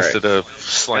instead of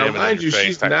slamming. Now, mind you,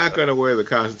 she's not going to wear the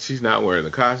costume. She's not wearing the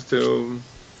costume.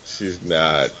 She's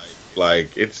not they're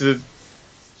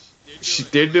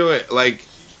doing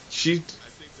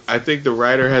I think the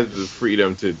writer has the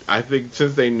freedom to. I think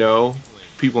since they know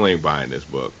people ain't buying this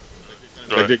book,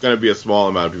 there's going to be a small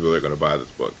amount of people that are going to buy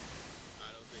this book.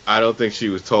 I don't think she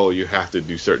was told you have to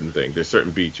do certain things. There's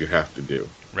certain beats you have to do.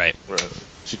 Right.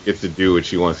 She gets to do what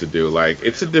she wants to do.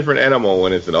 It's a different animal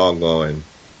when it's an ongoing,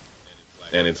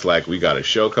 and it's we got a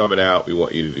show coming out. We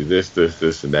want you to do this, this,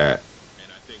 this, and that.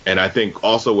 And I think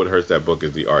also what hurts that book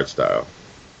is the art style.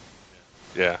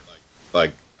 Yeah.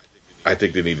 I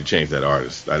think they need to change that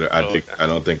artist. I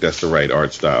don't think that's the right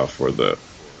art style for a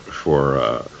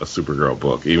Supergirl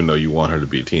book. Even though you want her to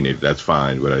be a teenager, that's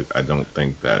fine. But I don't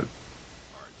think that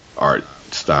art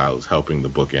style is helping the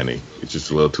book any. It's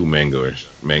just a little too manga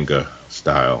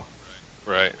style,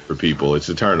 right? For people, it's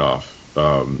a turnoff.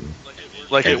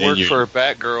 It worked for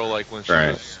Batgirl, when she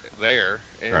was there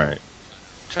in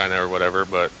China or whatever.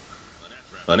 But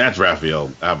that's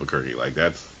Raphael Albuquerque.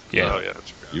 That's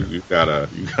You've got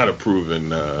a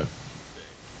proven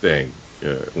thing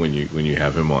when you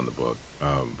have him on the book.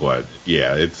 But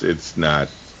yeah, it's just not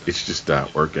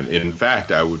working. In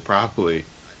fact, I would probably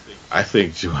I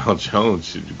think Joelle Jones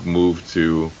should move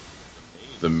to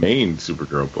the main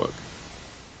Supergirl book.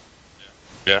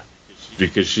 Yeah.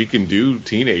 Because she can do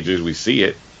teenagers. We see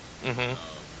it.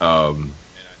 Mm-hmm.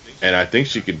 And I think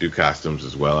she could do costumes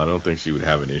as well. I don't think she would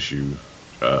have an issue.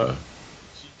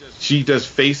 She does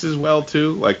faces well,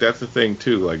 too. Like, that's the thing,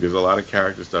 too. Like, there's a lot of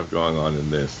character stuff going on in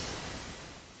this.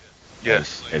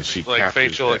 Yes. And she like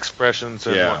facial expressions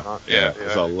and whatnot. Yeah.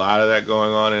 There's a lot of that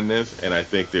going on in this. And I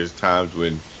think there's times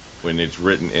when it's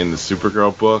written in the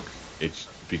Supergirl book, it's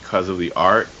because of the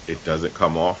art, it doesn't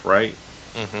come off right.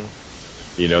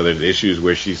 Mm-hmm. You know, there's issues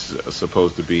where she's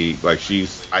supposed to be, like,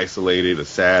 she's isolated,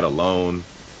 sad, alone,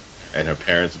 and her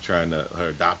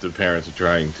adopted parents are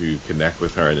trying to connect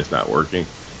with her, and it's not working.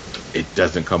 It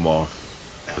doesn't come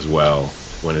off as well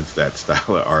when it's that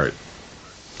style of art.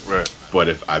 Right.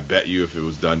 But I bet you if it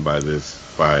was done by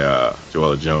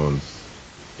Joella Jones,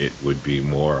 it would be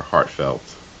more heartfelt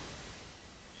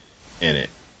in it.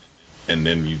 And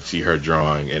then you'd see her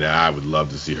drawing, and I would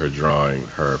love to see her drawing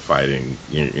her fighting,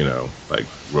 you know, like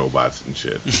robots and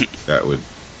shit. That would,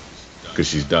 because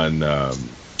she's done the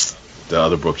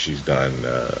other book she's done,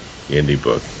 the indie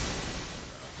book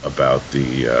about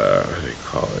the what do they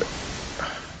call it?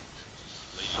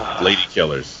 Lady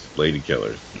Killers.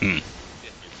 Mm.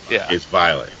 Yeah. It's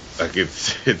violent. Like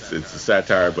it's a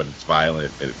satire, but it's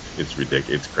violent and it's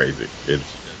ridiculous. It's crazy.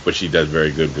 But she does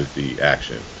very good with the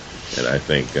action. And I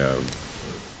think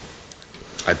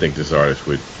this artist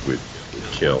would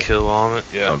kill on it,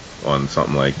 yeah, on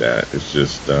something like that. It's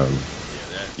just,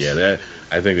 that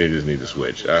I think they just need to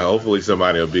switch. Hopefully,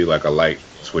 somebody will be like a light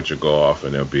switch will go off,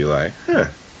 and they'll be like,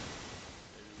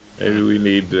 maybe we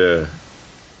need to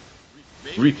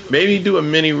maybe do a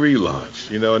mini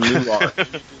relaunch, you know, a new arc.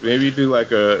 Maybe do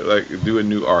do a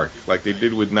new arc, like they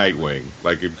did with Nightwing.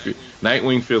 Like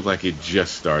Nightwing feels like it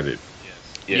just started.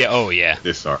 Yeah. Oh yeah.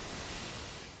 This arc.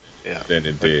 Yeah. Than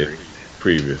it did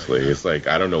previously. It's like,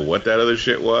 I don't know what that other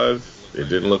shit was. It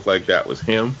didn't look like that was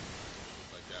him.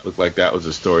 Looked like that was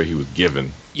a story he was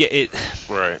given. Yeah,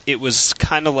 right. It was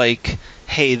kind of like,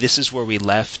 hey, this is where we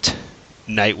left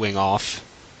Nightwing off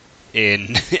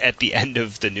at the end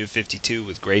of the New 52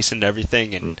 with Grace and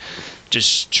everything, and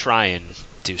just try and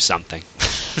do something.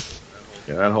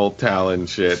 Yeah, that whole Talon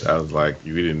shit, I was like,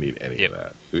 we didn't need any of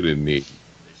that. We didn't need.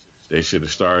 They should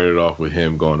have started off with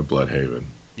him going to Bloodhaven.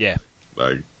 Yeah.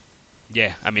 Like.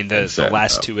 Yeah, I mean, the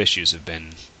last two issues have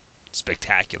been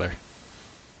spectacular.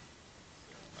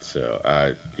 So,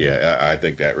 I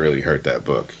think that really hurt that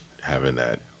book, having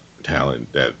that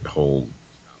talent, that whole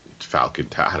Falcon,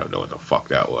 I don't know what the fuck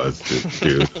that was,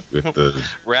 dude, with the...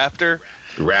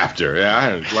 Raptor,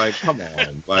 yeah, like, come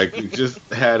on. Like, we just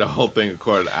had a whole thing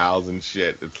according to owls and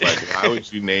shit. It's like, why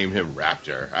would you name him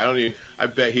Raptor? I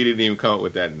bet he didn't even come up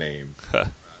with that name. I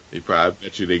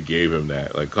bet you they gave him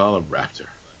that. Like, call him Raptor.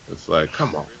 It's like,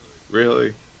 come on,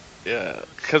 really? Yeah,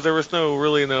 because there was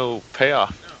no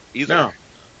payoff either.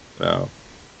 No.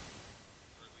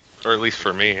 Or at least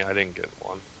for me, I didn't get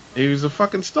one. He was a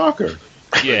fucking stalker.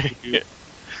 Yeah.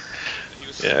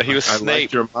 Yeah, he was Snape. I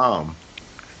liked your mom.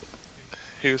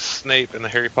 He was Snape in the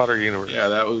Harry Potter universe. Yeah,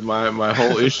 that was my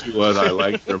whole issue was I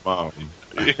liked your mom.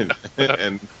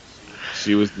 And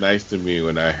she was nice to me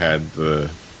when I had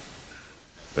the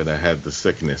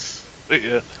sickness.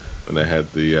 Yeah. When I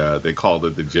had they called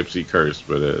it the gypsy curse,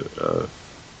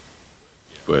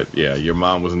 but yeah, your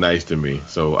mom was nice to me,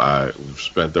 so I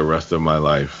spent the rest of my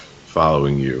life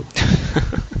following you.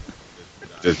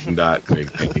 Does not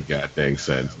make any goddamn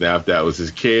sense. Now, if that was his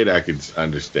kid, I could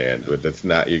understand, but that's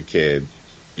not your kid.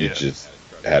 You just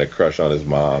had a crush on his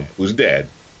mom, who's dead.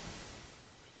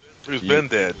 Who's been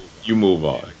dead. You move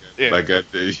on. Yeah. I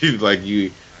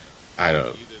don't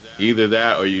know. Either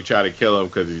that or you try to kill him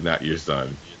because he's not your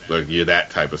son. Like, you're that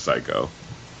type of psycho.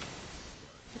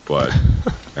 But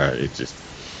it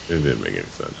didn't make any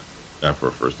sense. Not for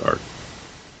a first arc.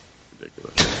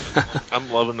 Ridiculous.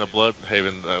 I'm loving the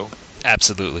Bloodhaven, though.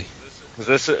 Absolutely.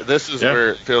 Because this is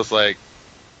where it feels like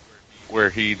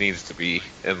where he needs to be,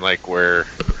 and like where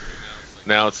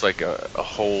now it's like a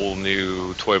whole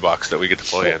new toy box that we get to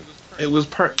play in. It was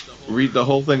read the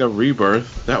whole thing of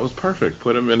Rebirth. That was perfect.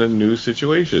 Put him in a new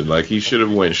situation. Like, he should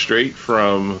have went straight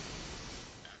from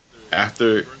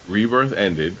after Rebirth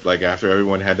ended, like after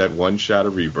everyone had that one shot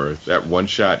of Rebirth. That one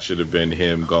shot should have been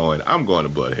him going, "I'm going to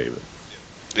Bloodhaven."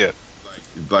 Yeah.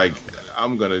 Like,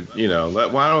 I'm gonna,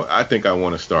 I think I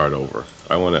want to start over.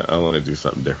 I want to do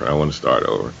something different. I want to start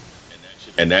over.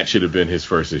 And that should have been his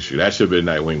first issue. That should have been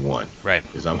Nightwing 1. Right.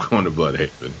 Because I'm going to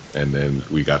Bloodhaven. And then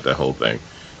we got that whole thing.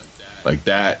 Like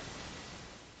that,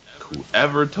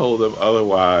 whoever told him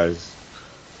otherwise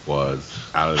was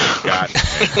out of the goddamn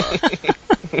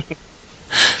mouth.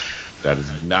 That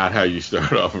is not how you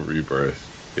start off a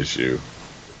Rebirth issue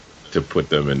to put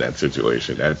them in that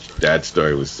situation. That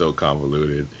story was so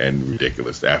convoluted and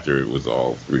ridiculous after it was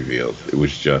all revealed. It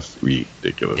was just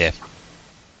ridiculous. Yeah.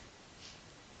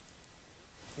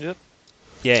 Yep.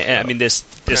 Yeah, and I mean this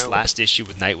last issue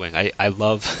with Nightwing, I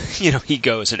love, he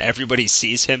goes and everybody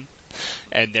sees him,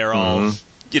 and they're all,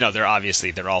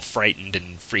 they're all frightened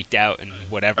and freaked out and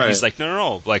whatever. Right. He's like,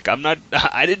 no, like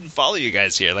I didn't follow you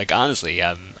guys here. Like honestly,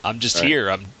 I'm just here.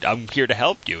 I'm here to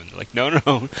help you. And they're like,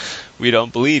 no, we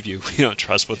don't believe you. We don't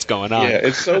trust what's going on. Yeah,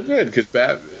 it's so good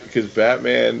because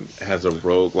Batman has a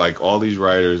rogue. Like all these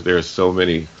writers, there are so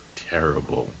many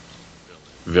terrible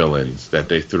villains that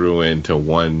they threw in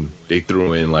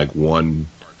like one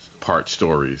part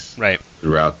stories right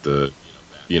throughout the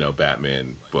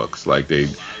Batman books. Like a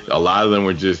lot of them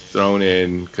were just thrown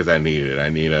in because I need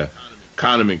a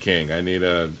condiment king, I need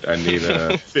a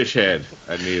fish head,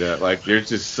 they're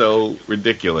just so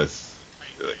ridiculous.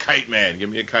 Kite Man,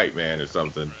 give me a Kite Man or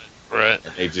something. Right.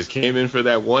 And they just came in for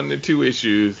that 1 to 2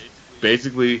 issues.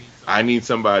 Basically, I need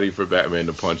somebody for Batman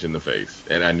to punch in the face,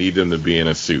 and I need them to be in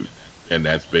a suit. And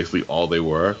that's basically all they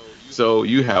were. So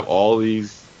you have all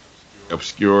these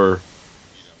obscure,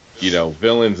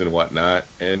 villains and whatnot.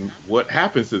 And what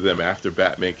happens to them after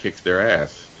Batman kicks their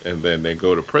ass? And then they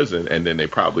go to prison, and then they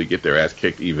probably get their ass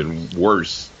kicked even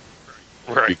worse.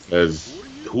 Right. Because,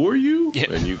 who are you?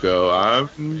 Yeah. And you go,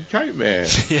 I'm Kite Man.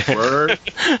 Yeah. Word.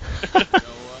 You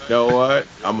know what?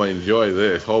 I'm going to enjoy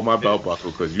this. Hold my belt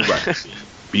buckle because you about to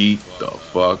beat the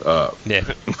fuck up.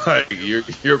 Yeah. Like your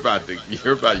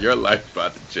life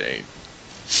about to change.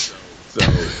 So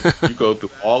you go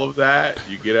through all of that,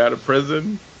 you get out of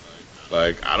prison.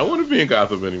 Like, I don't want to be in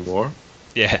Gotham anymore.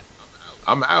 Yeah.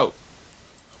 I'm out.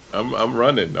 I'm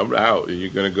running. I'm out. And you're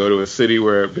gonna go to a city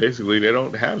where basically they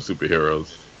don't have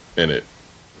superheroes in it.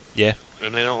 Yeah.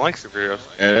 And they don't like superheroes.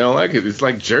 And they don't like it. It's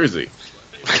like Jersey.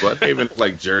 But they even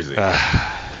like Jersey.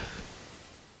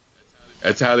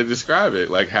 That's how they describe it,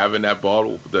 like having that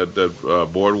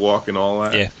boardwalk and all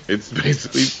that. Yeah. It's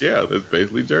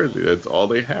basically Jersey. That's all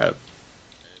they have.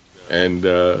 And,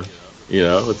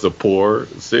 it's a poor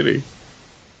city.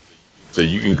 So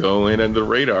you can go in under the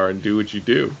radar and do what you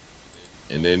do.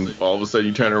 And then all of a sudden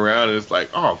you turn around and it's like,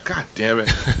 oh, God damn it.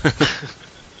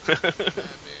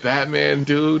 Batman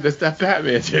dude, that's that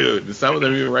Batman dude. And some of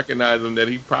them even recognize him that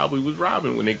he probably was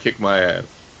Robin when they kicked my ass.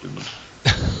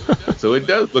 So it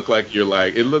does look like it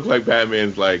looks like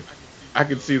Batman's like, I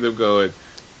can see them going,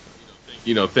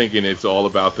 thinking it's all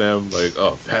about them. Like,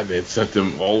 oh, Batman sent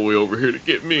them all the way over here to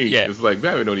get me. Yeah. It's like,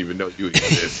 Batman don't even know you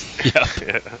exist.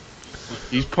 Yeah.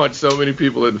 He's punched so many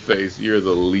people in the face. You're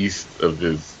the least of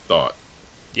his thought.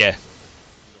 Yeah.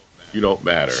 You don't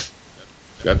matter.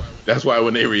 That's why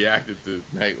when they reacted to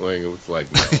Nightwing, it was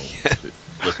like, no.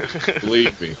 Listen,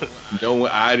 believe me.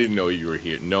 I didn't know you were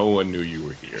here. No one knew you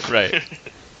were here. Right.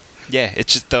 Yeah,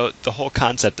 it's just the whole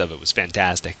concept of it was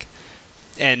fantastic.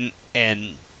 And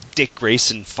Dick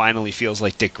Grayson finally feels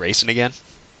like Dick Grayson again.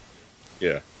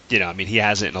 Yeah. He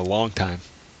hasn't in a long time.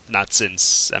 Not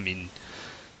since,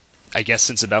 I guess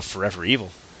since about Forever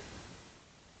Evil.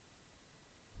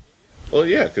 Well,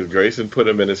 yeah, because Grayson put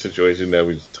him in a situation that he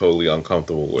was totally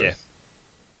uncomfortable with.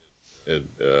 Yeah.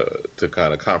 And, to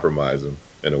kind of compromise him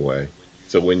in a way.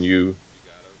 So when you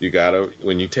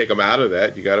take him out of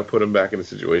that, you gotta put him back in a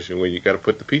situation where you gotta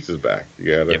put the pieces back.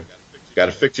 You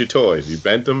gotta fix your toys. You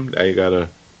bent them, now you gotta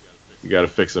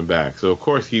fix them back. So of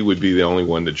course he would be the only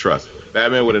one to trust.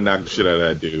 Batman would have knocked the shit out of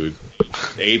that dude.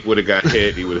 The ape would have got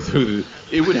hit. He would have.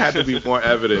 It would have to be more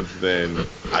evidence than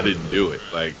I didn't do it.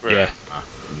 Like, yeah.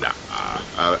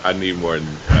 I need more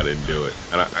than I didn't do it.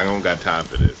 And I don't got time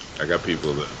for this. I got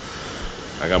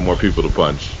more people to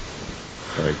punch.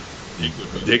 Like,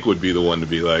 Dick would be the one to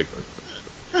be like,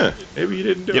 maybe you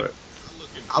didn't do it.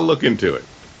 I'll look into it.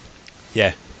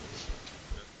 Yeah.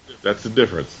 That's the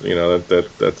difference. That's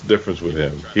the difference with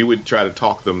him. He would try to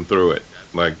talk them through it.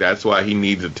 Like, that's why he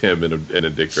needs a Tim and a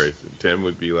Dick Grayson. Tim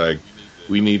would be like,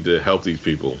 we need to help these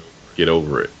people get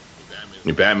over it.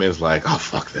 And Batman's like, oh,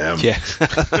 fuck them. Yeah.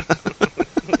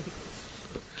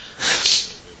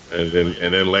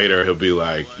 And then later he'll be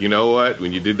like, you know what?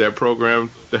 When you did that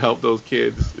program to help those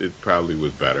kids, it probably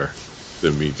was better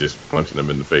than me just punching them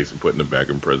in the face and putting them back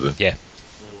in prison. Yeah.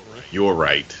 You're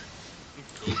right.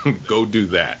 Go do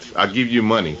that. I'll give you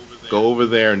money. Go over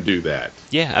there and do that.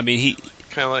 Yeah, he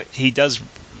kind of like he does,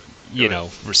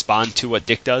 respond to what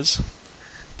Dick does,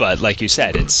 but like you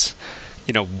said, it's,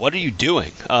 what are you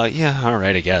doing? Yeah, all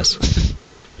right, I guess.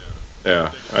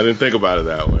 Yeah, I didn't think about it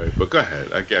that way, but go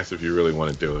ahead. I guess if you really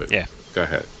want to do it. Yeah. Go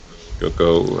ahead.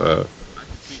 Go.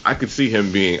 I can see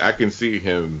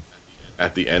him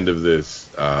at the end of this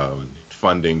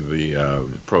funding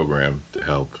the program to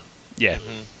help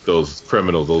those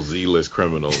criminals, those Z-list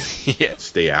criminals,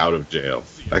 stay out of jail.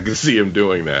 I can see him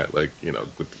doing that, like, you know,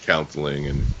 with the counseling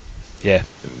and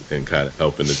kind of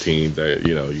helping the teens.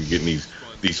 You know, you're getting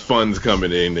these funds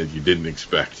coming in that you didn't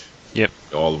expect. Yep.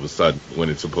 All of a sudden, when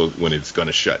it's going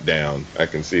to shut down, I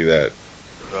can see that.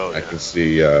 Oh, yeah.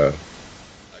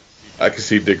 I can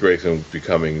see Dick Grayson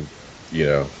becoming, you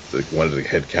know, like one of the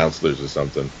head counselors or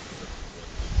something.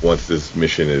 Once this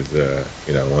mission is,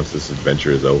 once this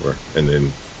adventure is over, and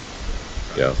then,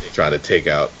 you know, trying to take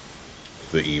out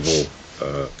the evil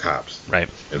cops right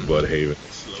in Bloodhaven,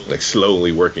 like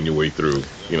slowly working your way through.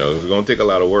 You know, it's going to take a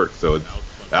lot of work. So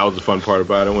that was the fun part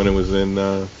about it when it was in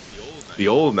the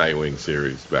old Nightwing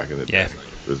series back in the day.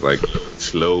 It was like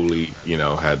slowly, you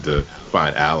know, had to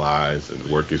find allies and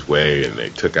work his way, and they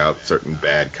took out certain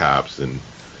bad cops, and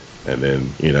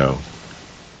then, you know,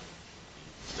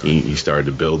 he started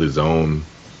to build his own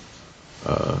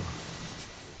kind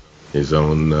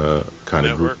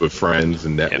of group of friends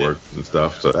and networks and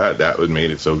stuff. So that what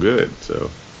made it so good. So,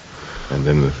 and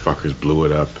then the fuckers blew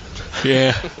it up.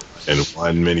 Yeah. In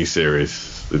one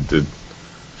miniseries, it did.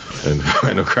 And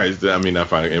Final Crisis,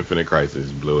 Infinite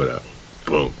Crisis blew it up.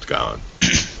 Boom, it's gone.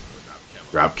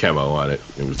 Drop Chemo on it.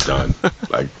 It was done.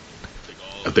 Like,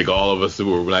 I think all of us who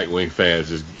were Nightwing fans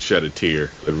just shed a tear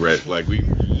and read, like,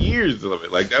 years of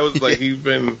it. Like, that was like, he's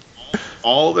been,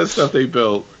 all that stuff they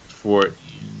built for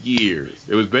years.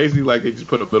 It was basically like they just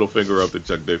put a middle finger up to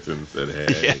Chuck Dixon and said,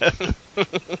 hey.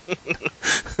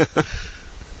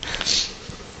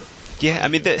 Yeah, I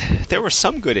mean, there were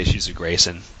some good issues of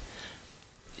Grayson,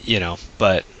 you know,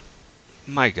 but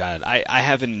my God, I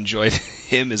haven't enjoyed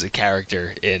him as a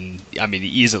character in,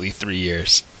 easily 3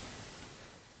 years.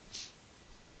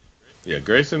 Yeah,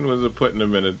 Grayson was putting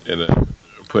him in a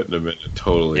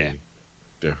totally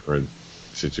different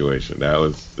situation. That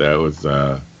was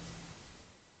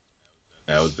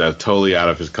totally out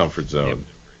of his comfort zone.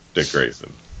 Dick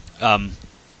Grayson.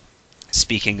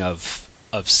 Speaking of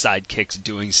sidekicks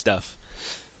doing stuff,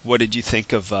 what did you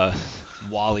think of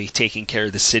Wally taking care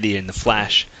of the city in The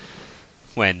Flash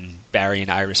when Barry and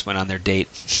Iris went on their date?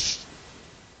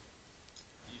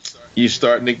 You're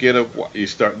starting to get a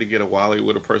Wally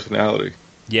with a personality.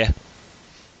 Yeah.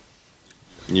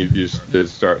 They're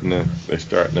starting to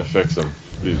fix him.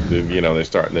 They're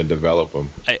starting to develop him.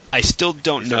 I still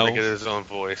don't know. He's starting to get his own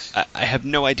voice. I have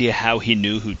no idea how he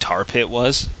knew who Tar Pit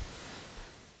was.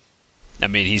 I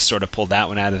mean, he sort of pulled that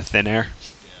one out of the thin air.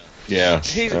 Yeah.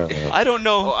 I don't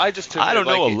know. Well, I don't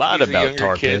know a lot about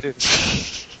Tar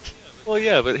Pit. Well,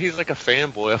 yeah, but he's like a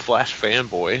fanboy, a Flash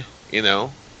fanboy, you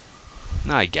know?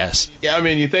 I guess. Yeah, I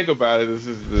mean, you think about it, this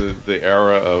is the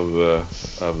era of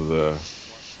the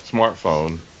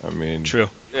smartphone. I mean, true.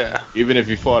 Yeah. Even if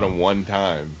you fought him one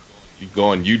time, you go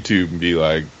on YouTube and be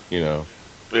like, you know,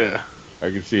 yeah,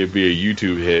 I can see it be a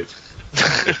YouTube hit,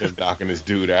 him knocking this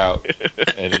dude out,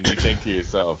 and then you think to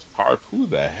yourself, who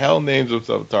the hell names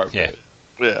himself Tarp? Yeah.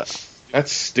 Yeah.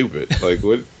 That's stupid. Like,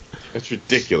 what? That's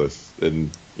ridiculous.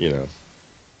 And, you know,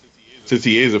 since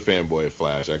he is a fanboy of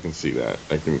Flash, I can see that.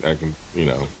 I can, you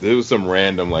know, there was some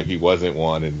random, like, he wasn't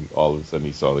one, and all of a sudden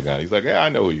he saw the guy. He's like, yeah, I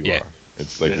know who you are.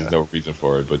 It's like there's no reason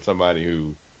for it. But somebody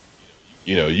who,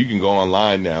 you know, you can go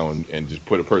online now and just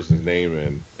put a person's name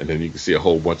in, and then you can see a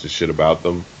whole bunch of shit about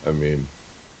them. I mean,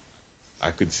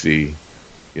 I could see,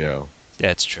 you know.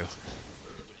 That's true.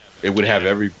 It would have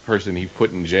every person he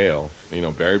put in jail. You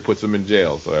know, Barry puts him in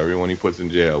jail, so everyone he puts in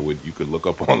jail you could look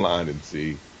up online and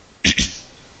see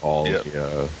all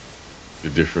the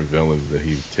different villains that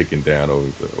he's taken down over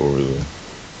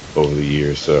the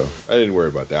years. So I didn't worry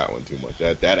about that one too much.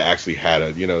 That actually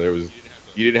had you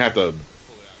didn't have to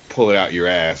pull it out your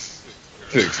ass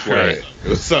to explain it. It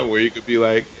was something where you could be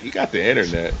like, you got the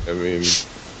internet. I mean,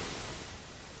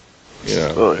 you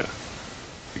know, oh yeah,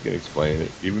 you can explain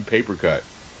it. Even Paper Cut.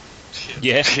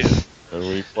 Yeah. And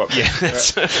when he fought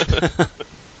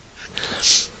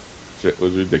Shit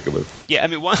was ridiculous. Yeah, I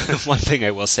mean, one thing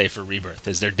I will say for Rebirth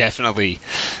is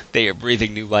they are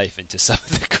breathing new life into some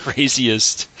of the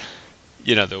craziest,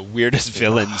 you know, the weirdest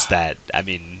villains that, I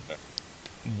mean,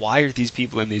 why are these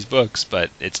people in these books? But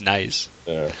it's nice.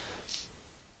 Yeah.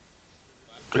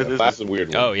 Flash some weird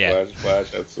ones. Oh, yeah.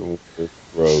 Flash had some weird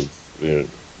roads. Yeah.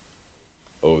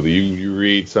 Oh, you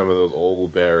read some of those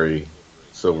old Barry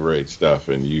Silver Age stuff,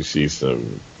 and you see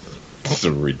some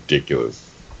ridiculous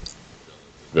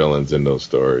villains in those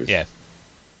stories. Yeah.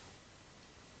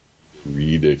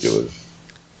 Ridiculous.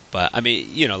 But I mean,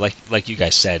 you know, like you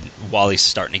guys said, Wally's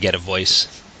starting to get a voice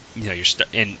you know,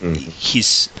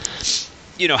 he's,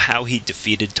 you know, how he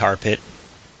defeated Tar Pit.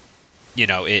 You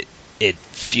know, it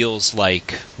feels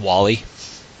like Wally.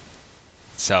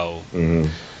 So,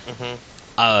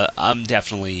 I'm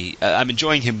definitely I'm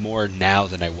enjoying him more now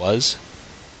than I was.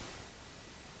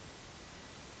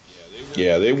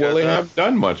 Yeah, they haven't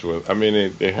done much with. I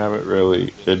mean, they haven't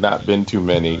really. There's not been too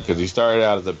many because he started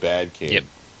out as a bad kid. Yep.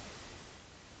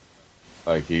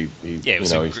 Like he he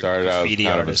started out as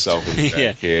kind of a selfish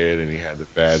yeah. kid, and he had the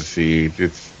bad seed.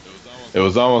 It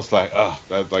was almost like,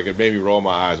 like it made me roll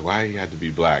my eyes. Why he had to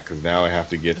be black? Because now I have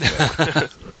to get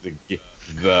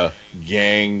the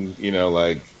gang, you know,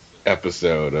 like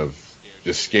episode of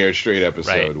the Scared Straight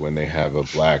episode when they have a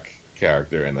black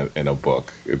character in a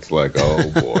book. It's like,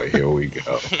 oh boy, here we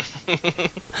go.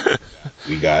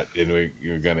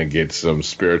 You're gonna get some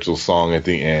spiritual song at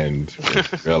the end.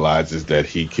 Which realizes that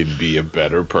he can be a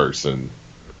better person,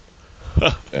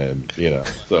 and you know,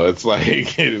 so it's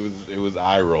like it was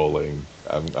eye rolling.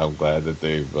 I'm glad that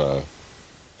they've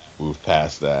moved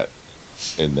past that,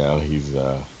 and now he's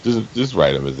just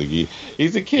write him as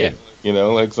he's a kid, you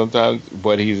know, like sometimes,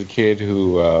 but he's a kid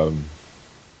who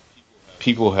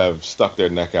people have stuck their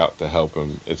neck out to help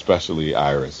him, especially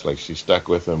Iris. Like she stuck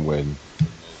with him when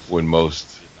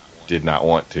most did not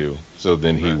want to. So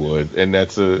then he would, and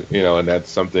that's that's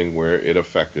something where it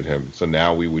affected him. So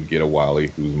now we would get a Wally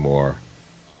who's more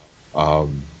like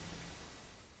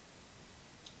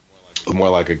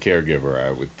a caregiver,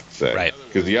 I would say. Right.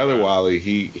 Because the other Wally,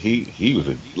 he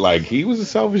was a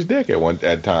selfish dick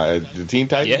at time. The Teen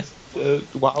Titans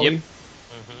Wally. Yep.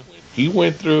 He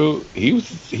went through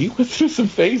some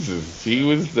phases. He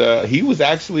was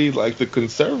actually like the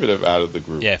conservative out of the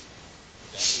group. Yeah.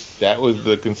 That was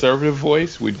the conservative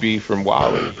voice would be from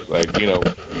Wally. Like, you know,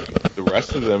 the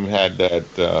rest of them had that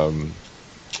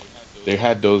they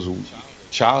had those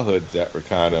childhoods that were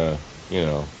kind of, you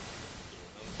know,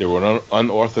 they were an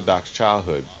unorthodox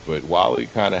childhood, but Wally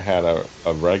kind of had a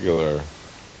regular,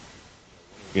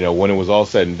 you know, when it was all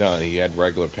said and done, he had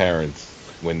regular parents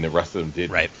when the rest of them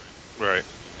didn't. Right.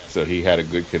 So he had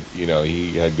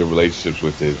he had good relationships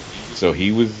with his. So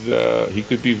he was, he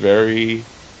could be very,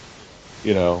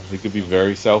 you know, he could be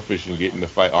very selfish and get into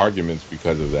fight arguments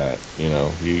because of that. You know,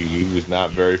 he was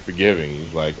not very forgiving.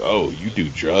 He's like, oh, you do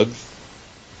drugs,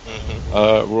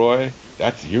 Roy?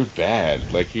 You're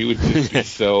bad. Like he would just be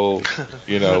so,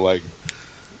 you know, like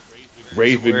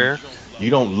Raven. You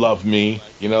don't love me,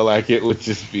 you know, like it would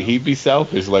just be, he'd be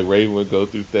selfish. Like Raven would go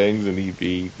through things and he'd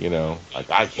be, you know, like,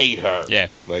 I hate her. Yeah.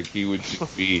 Like he would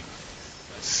just be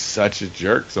such a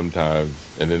jerk sometimes.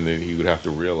 And then he would have to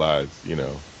realize, you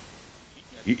know,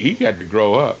 he had to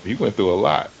grow up. He went through a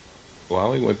lot.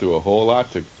 Well, he went through a whole lot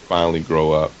to finally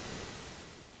grow up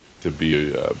to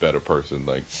be a better person.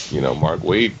 Like, you know, Mark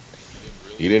Waid,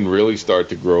 he didn't really start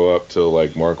to grow up till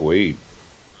like Mark Waid.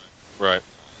 Right.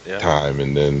 Yeah. Time,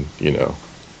 and then, you know,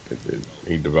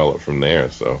 he developed from there.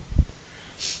 So,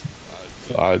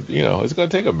 you know, it's going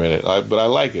to take a minute, but I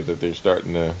like it that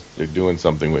they're doing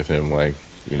something with him. Like,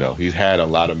 you know, he's had a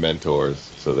lot of mentors,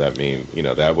 so that means, you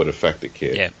know, that would affect the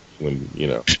kid when, you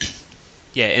know,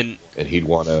 and he'd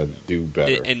want to do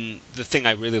better. And the thing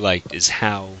I really liked is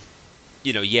how,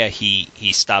 you know,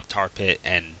 he stopped Tar Pit,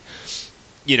 and,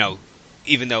 you know,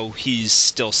 even though he's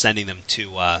still sending them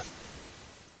to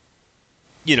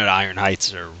you know, to Iron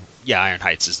Heights, Iron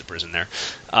Heights is the prison there.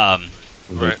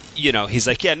 Right. You know, he's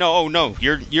like, no,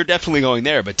 you're definitely going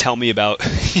there, but tell me about,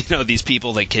 you know, these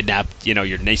people that kidnapped, you know,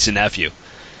 your niece and nephew.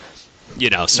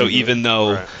 You know, so even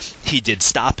though he did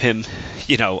stop him,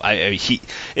 you know,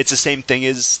 it's the same thing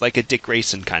as like a Dick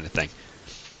Grayson kind of thing.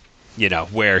 You know,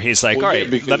 where he's like, all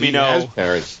right, let me know. Has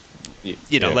parents,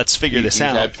 you know, let's figure this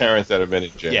out. He had parents that have been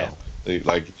in jail. Yeah.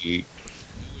 Like he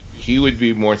would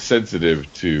be more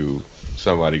sensitive to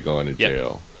somebody going to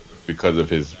jail because of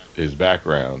his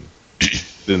background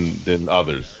than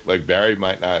others. Like Barry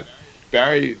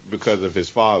because of his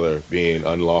father being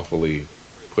unlawfully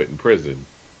put in prison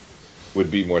would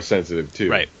be more sensitive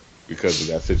too, right? Because of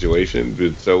that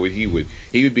situation. So he would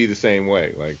be the same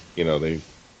way. Like, you know, they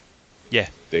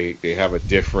have a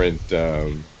different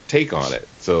take on it.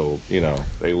 So, you know,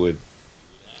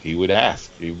 he would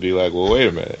ask. He'd be like, well, wait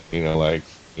a minute, you know, like,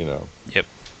 you know. Yep.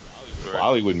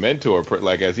 Wally would mentor,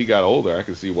 like as he got older, I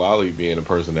could see Wally being a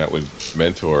person that would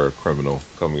mentor a criminal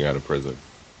coming out of prison.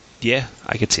 Yeah,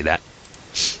 I could see that.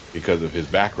 Because of his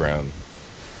background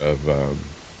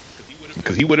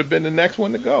because he would have been the next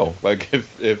one to go. Like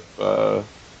if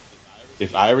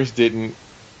Iris didn't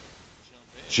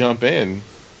jump in,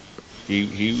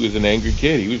 he was an angry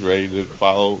kid. He was ready to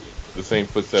follow the same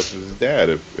footsteps as his dad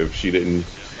if she didn't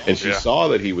And she saw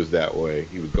that he was that way.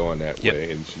 He was going that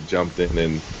way, and she jumped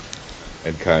in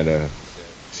and kind of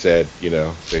said,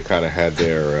 they kind of had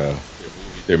their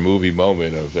movie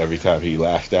moment of every time he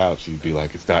lashed out, she'd be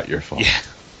like, "It's not your fault. Yeah.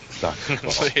 It's not your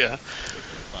fault." Yeah.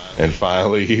 And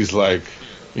finally, he's like,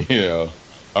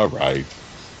 all right.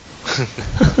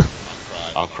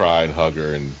 I'll cry and hug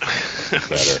her and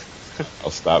better.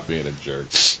 I'll stop being a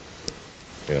jerk.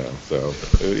 So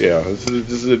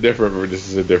this is a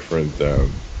different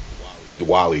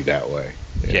Wally that way.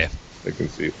 Yeah. I can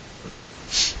see.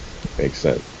 Makes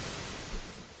sense.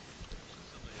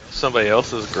 Somebody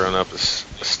else has grown up as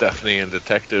Stephanie and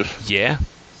Detective. Yeah.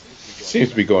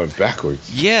 Seems to be going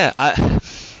backwards. Yeah,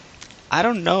 I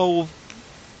don't know.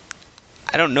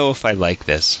 I don't know if I like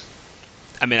this.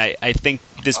 I mean, I think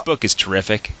this book is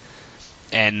terrific,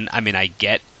 and I mean, I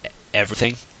get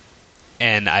everything,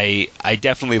 and I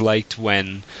definitely liked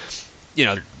when,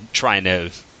 trying to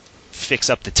fix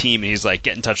up the team, and he's like,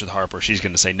 "Get in touch with Harper." She's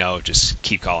going to say no, just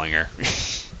keep calling her.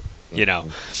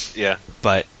 Yeah.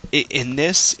 But in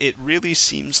this, it really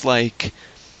seems like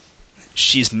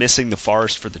she's missing the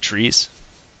forest for the trees.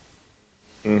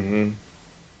 Mm-hmm.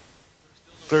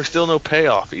 There's still no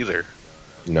payoff either.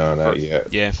 No, not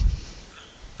yet. Yeah.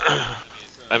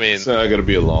 I mean, it's not going to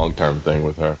be a long-term thing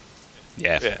with her.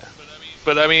 Yeah.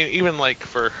 But I mean, even like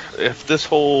if this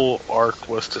whole arc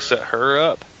was to set her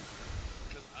up,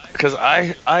 because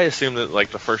I assume that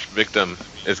like the first victim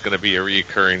is going to be a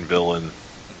recurring villain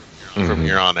from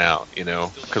here on out,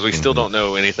 because we still don't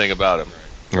know anything about him.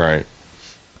 Right.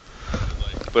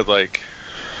 But like,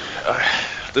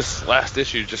 this last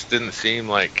issue just didn't seem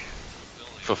like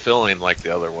fulfilling like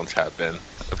the other ones have been,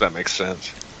 if that makes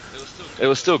sense. It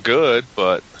was still good,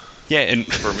 but yeah, and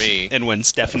for me, and when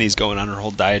Stephanie's going on her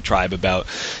whole diatribe about,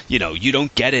 you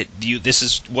don't get it. this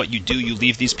is what you do. You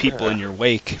leave these people in your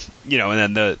wake,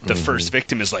 and then the first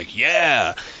victim is like,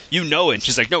 yeah, it. And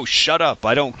she's like, no, shut up.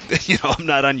 I don't, I'm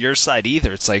not on your side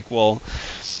either. It's like, well,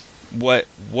 what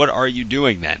are you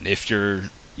doing then? If you're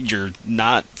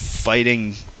not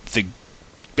fighting the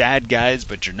bad guys,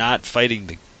 but you're not fighting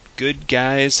the good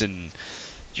guys, and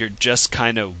you're just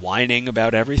kind of whining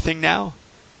about everything now.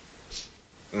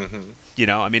 Mm-hmm.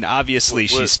 I mean, obviously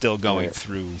she's still going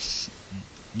through,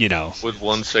 Would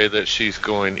one say that she's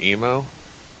going emo?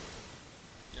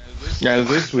 Yeah,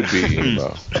 this would be emo.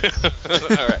 All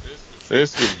right.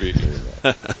 This would be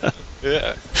emo.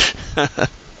 Yeah.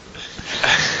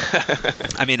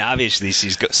 I mean, obviously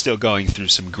she's still going through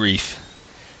some grief,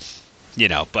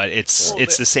 but it's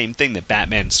the same thing that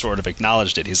Batman sort of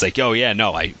acknowledged it. He's like, oh yeah,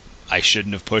 no, I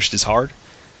shouldn't have pushed as hard.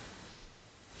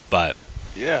 But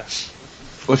yeah.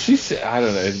 Well, she said, I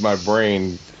don't know, it's my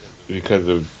brain, because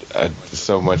of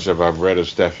so much I've read of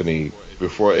Stephanie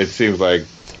before, it seems like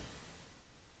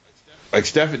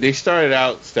Stephanie, they started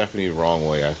out Stephanie the wrong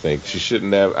way, I think.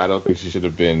 I don't think she should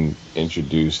have been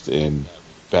introduced in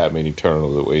Batman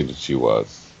Eternal the way that she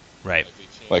was. Right.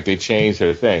 Like, they changed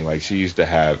her thing. Like, she used to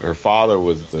have, her father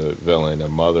was the villain, her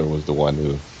mother was the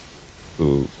one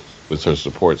who was her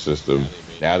support system.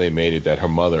 Now they made it that her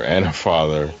mother and her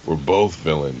father were both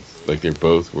villains. Like, they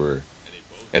both were,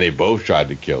 and they both tried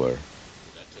to kill her.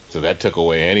 So that took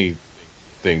away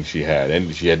anything she had.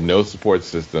 And she had no support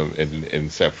system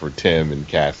except for Tim and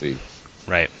Cassie.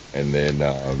 Right. And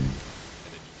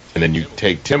then you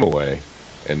take Tim away,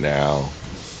 and now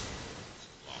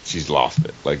she's lost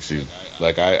it. Like,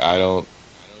 I don't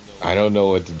know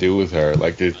what to do with her.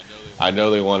 Like, I know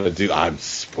they want to do, I'm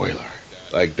spoiler.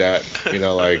 Like that,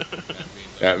 like,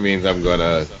 that means I'm going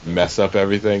to mess up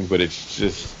everything, but it's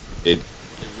just, it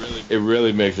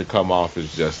really makes her come off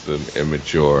as just an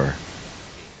immature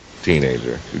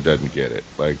teenager who doesn't get it.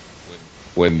 Like,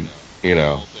 when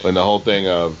the whole thing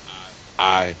of,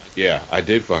 I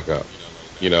did fuck up.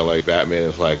 Like, Batman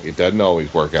is like, it doesn't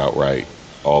always work out right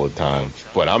all the time,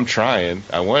 but I'm trying.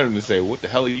 I want him to say, what the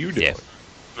hell are you doing?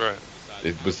 Yeah.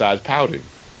 Right. Besides pouting.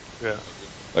 Yeah.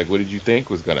 Like, what did you think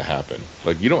was going to happen?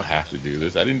 Like, you don't have to do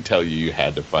this. I didn't tell you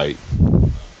had to fight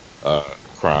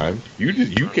crime.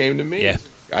 You came to me. Yeah.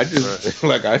 I just,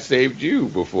 like, I saved you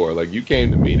before. Like, you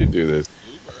came to me to do this.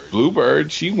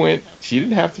 Bluebird, she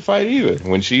didn't have to fight either.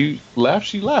 When she left,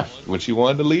 she left. When she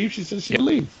wanted to leave, she said she'd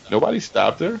leave. Nobody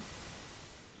stopped her.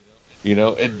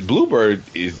 And Bluebird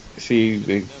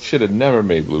they should have never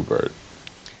made Bluebird.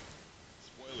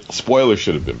 Spoiler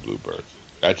should have been Bluebird.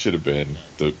 That should have been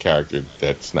the character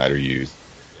that Snyder used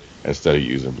instead of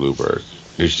using Bluebird.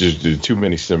 There's too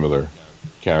many similar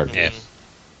characters. Yeah.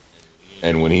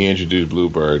 And when he introduced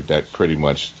Bluebird, that pretty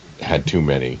much had too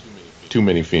many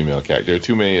female characters. There were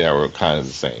too many that were kind of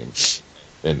the same.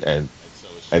 And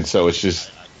so it's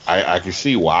just, I can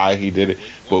see why he did it,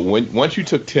 but once you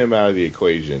took Tim out of the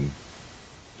equation,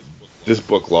 this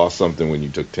book lost something when you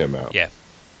took Tim out. Yeah.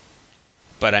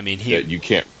 But I mean, that you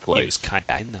can't play. He was kind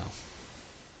of, though.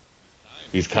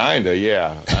 He's kinda,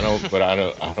 yeah. I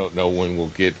don't know when we'll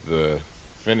get the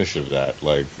finish of that.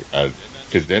 Like,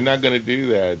 because they're not gonna do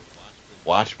that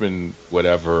Watchmen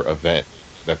whatever event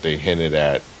that they hinted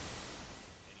at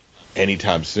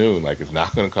anytime soon. Like, it's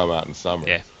not gonna come out in summer.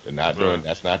 Yeah. They're not doing.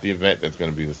 That's not the event. That's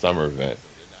gonna be the summer event.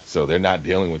 So they're not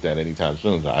dealing with that anytime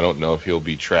soon. So I don't know if he'll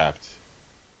be trapped.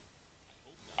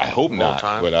 I hope not,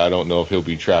 but I don't know if he'll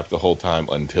be trapped the whole time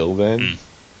until then.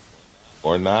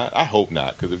 Or not. I hope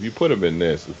not, because if you put him in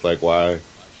this, it's like, why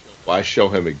show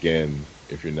him again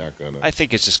if you're not gonna? I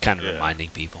think it's just kind of reminding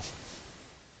people.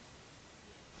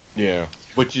 Yeah,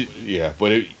 but you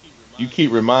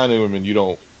keep reminding him, and you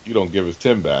don't give his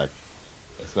Tim back.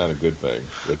 That's not a good thing.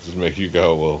 That just makes you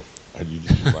go, well, you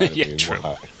just reminded me true.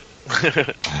 Why.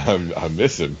 I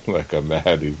miss him. Like, I'm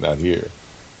mad he's not here.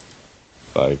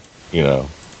 Like,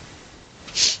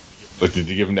 But did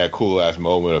you give him that cool ass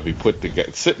moment of he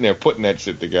sitting there putting that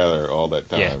shit together all that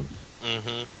time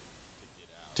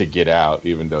to get out,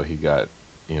 even though he got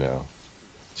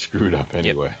screwed up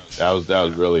anyway. Yep. That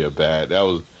was really that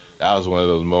was one of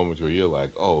those moments where you're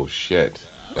like, oh shit,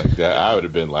 like that. I would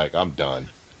have been like, I'm done.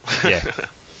 Yeah.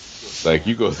 Like,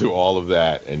 you go through all of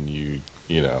that and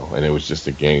and it was just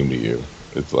a game to you.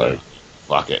 It's like,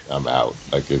 fuck it, I'm out.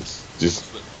 Like, it's just.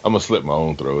 I'm gonna slit my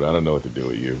own throat. I don't know what to do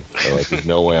with you. So, like, there's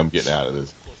no way I'm getting out of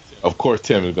this. Of course,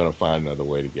 Tim is gonna find another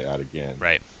way to get out again.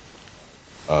 Right.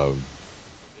 But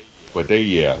like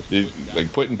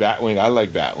putting Batwing. I like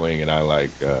Batwing, and I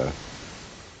like.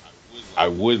 I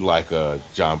would like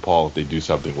John Paul if they do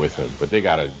something with him, but they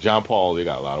got a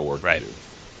lot of work to do.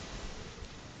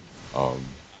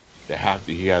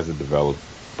 He hasn't developed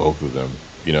both of them.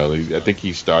 I think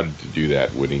he started to do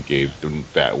that when he gave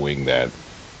Batwing that.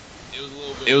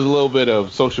 It was a little bit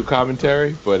of social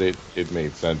commentary, but it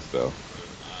made sense though.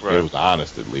 Right. It was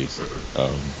honest at least.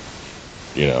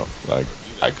 Like,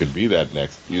 I could be that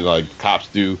next. Like cops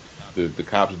do. The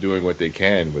cops doing what they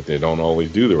can, but they don't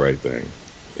always do the right thing.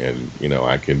 And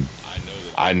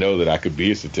I know that I could be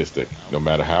a statistic, no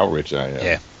matter how rich I am.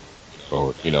 Yeah.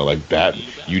 Or like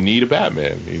you need a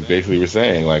Batman. He basically was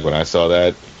saying, like, when I saw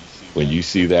that, when you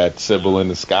see that symbol in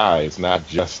the sky, it's not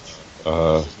just.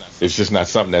 It's just not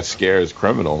something that scares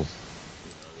criminals.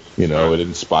 It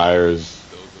inspires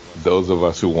those of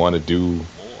us who want to do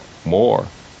more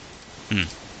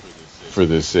for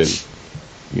this city.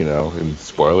 And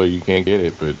spoiler, you can't get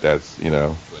it, but that's,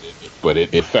 but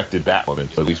it affected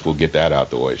Batwoman. So at least we'll get that out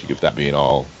the way. She gets that being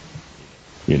all,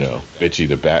 bitchy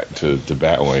to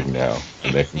Batwing now.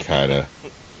 And they can kind of,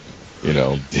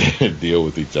 deal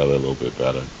with each other a little bit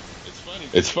better.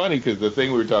 It's funny because the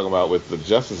thing we were talking about with the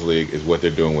Justice League is what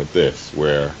they're doing with this,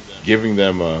 where giving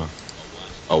them a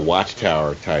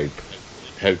watchtower type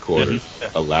headquarters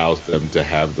allows them to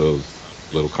have those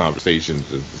little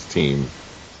conversations as this team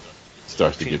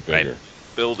starts to get bigger.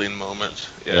 Building moments.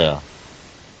 Yeah.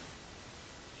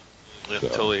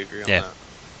 Totally agree on that.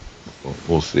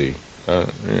 We'll see.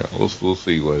 We'll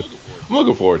see what. I'm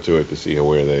looking forward to it to see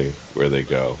where they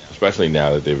go, especially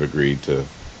now that they've agreed to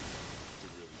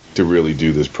really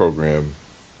do this program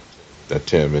that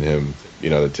Tim and him,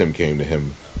 that Tim came to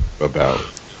him about.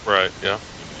 Right, yeah.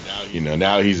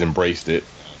 Now he's embraced it.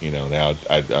 Now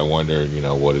I wonder,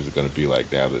 what is it going to be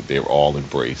like now that they've all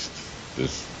embraced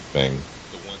this thing?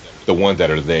 The ones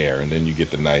that are there, and then you get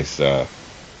the nice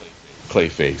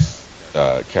Clayface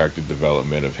character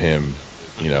development of him,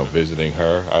 visiting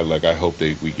her. I hope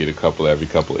we get every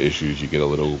couple of issues, you get a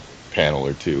little panel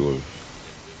or two of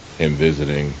him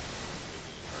visiting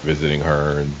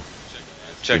her and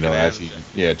checking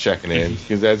in. Checking in,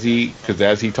 because as he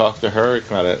talks to her, it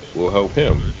kind of will help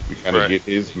him. We kind of get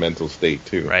his mental state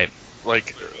too. Right.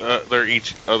 Like they're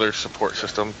each other support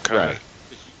system. Right.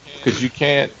 Because you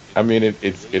can't. I mean,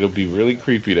 it'll be really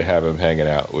creepy to have him hanging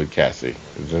out with Cassie.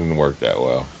 It doesn't work that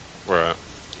well. Right.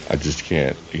 I just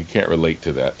can't. He can't relate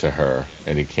to her,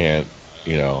 and he can't.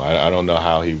 I don't know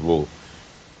how he will.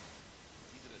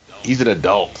 He's an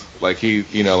adult. Like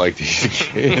like these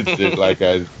kids.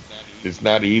 It's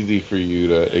not easy for you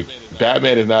to.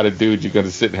 Batman is not a dude you're gonna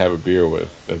sit and have a beer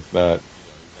with. That's not.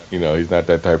 He's not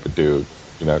that type of dude.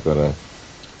 You're not gonna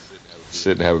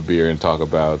sit and have a beer and talk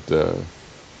about,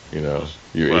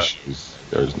 your issues.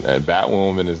 And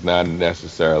Batwoman is not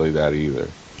necessarily that either.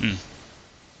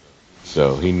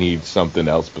 So he needs something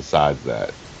else besides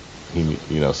that. He,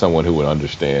 someone who would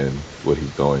understand what he's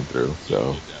going through.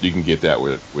 So you can get that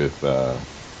with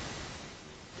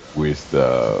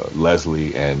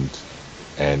Leslie and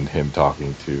and him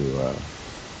talking to,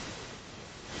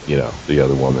 the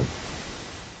other woman.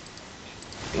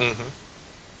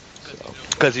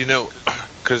 Because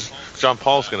because John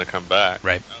Paul's going to come back.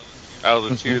 Right. Out of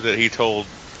the two that he told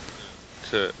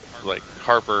to, like,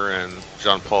 Harper and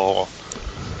John Paul,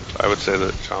 I would say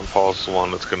that John Paul's the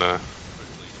one that's going to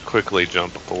quickly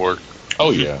jump aboard.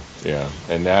 Oh, yeah.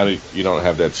 And now you don't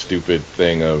have that stupid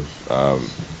thing of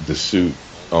the suit.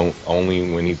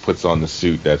 Only when he puts on the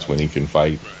suit, that's when he can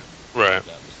fight. Right.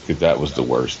 Because that was the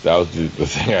worst. That was the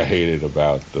thing I hated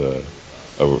about the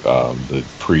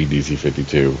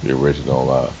pre-DC-52, the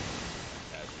original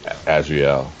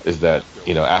Azrael, is that,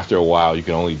 after a while, you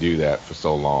can only do that for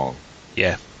so long.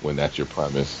 Yeah. When that's your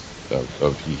premise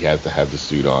of he has to have the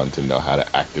suit on to know how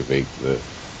to activate the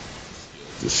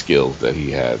skills that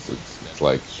he has. It's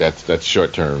like that's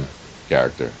short-term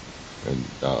character, and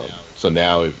so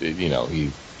now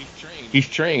he's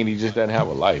trained. He just doesn't have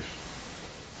a life.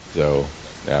 So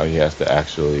now he has to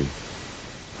actually,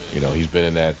 he's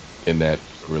been in that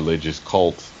religious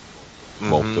cult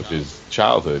most of his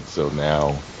childhood. So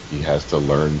now he has to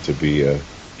learn to be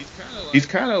He's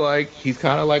kind of like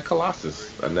Colossus.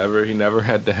 He never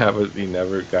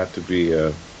got to be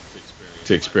to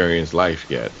experience life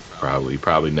yet.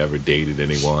 Probably never dated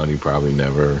anyone. He probably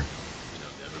never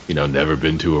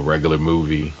been to a regular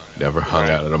movie. Never hung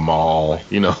out at a mall.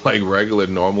 Like regular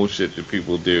normal shit that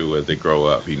people do as they grow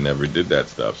up. He never did that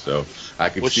stuff. So I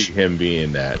could see him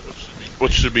being that.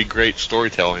 Which should be great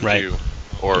storytelling too,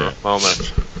 or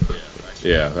moments.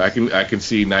 Yeah, I can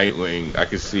see Nightwing. I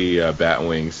can see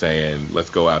Batwing saying, "Let's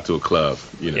go out to a club."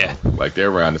 Like they're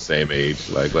around the same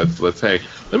age. Like let's hey,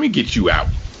 let me get you out.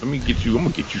 I'm gonna get you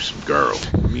some girls.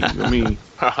 I'm gonna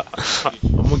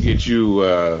get you.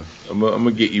 I'm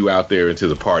gonna get you out there into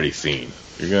the party scene.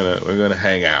 We're gonna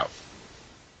hang out.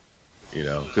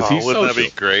 Because he's social. Wouldn't that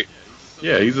be great?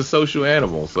 Yeah, he's a social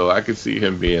animal. So I could see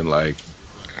him being like,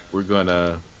 we're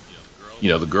gonna.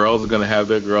 The girls are gonna have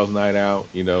their girls' night out.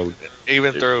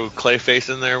 Even throw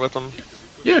Clayface in there with them.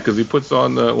 Yeah, because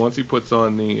once he puts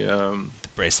on the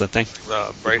bracelet thing.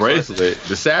 Bracelet.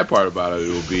 The sad part about it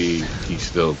will be he's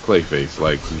still Clayface.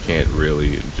 Like he can't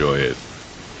really enjoy it.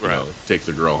 Takes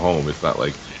the girl home. It's not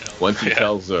like once he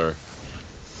tells her,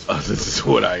 "This is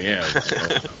what I am."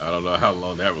 I don't know how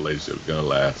long that relationship is gonna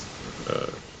last.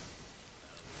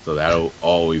 So that'll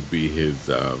always be his.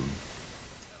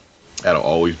 That'll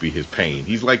always be his pain.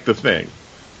 He's like the Thing,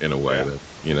 in a way. That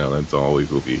that's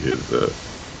always will be his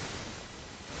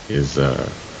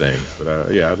thing.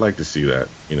 But I'd like to see that.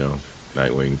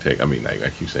 Nightwing I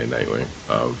keep saying Nightwing.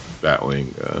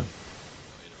 Batwing.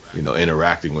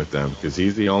 Interacting with them because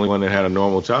he's the only one that had a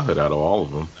normal childhood out of all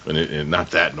of them, and not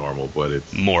that normal, but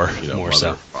it's more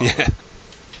so.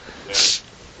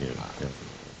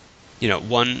 Yeah.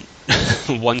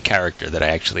 One character that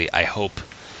I hope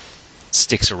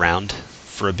sticks around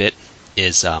for a bit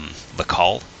is the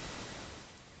Call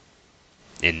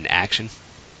in action.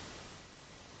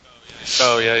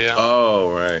 Oh yeah.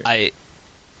 Oh right.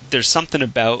 There's something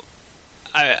about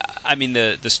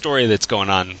the story that's going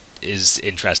on is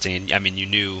interesting. You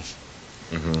knew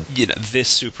this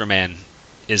Superman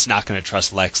is not going to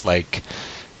trust Lex like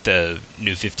the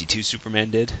New 52 Superman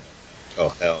did. Oh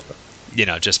hell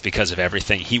no. Just because of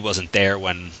everything. He wasn't there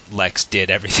when Lex did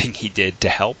everything he did to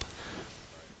help.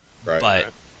 Right.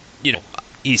 But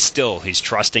he's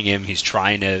trusting him. He's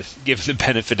trying to give him the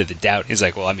benefit of the doubt. He's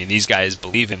like, well, these guys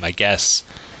believe him, I guess.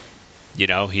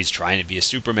 He's trying to be a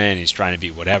Superman. He's trying to be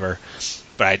whatever.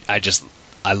 But I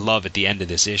love at the end of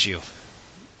this issue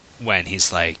when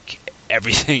he's like,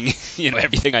 everything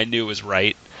I knew was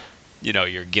right.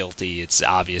 You're guilty. It's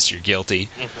obvious you're guilty.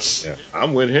 Yeah,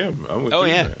 I'm with him. I'm with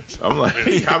Superman. Yeah. I'm like,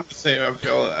 I'm the same. I'm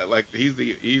feeling like he's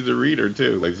the reader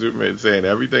too. Like Superman saying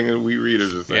everything that we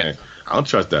readers are saying. Yeah. I don't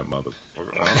trust that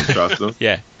motherfucker. I don't trust him.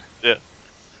 Yeah.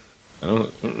 I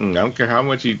don't care how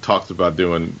much he talks about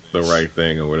doing the right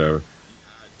thing or whatever.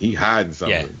 He hiding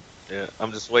something. Yeah.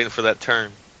 I'm just waiting for that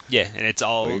turn. Yeah, and it's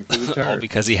all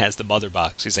because he has the mother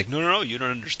box. He's like, no, you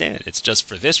don't understand. It's just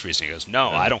for this reason. He goes, no,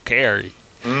 I don't care.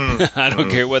 I don't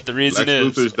care what the reason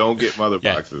is. Lex Luthors don't get mother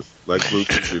boxes. Lex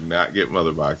Luthors do not get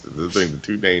mother boxes. Those things are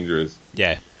too dangerous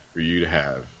for you to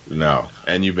have. No.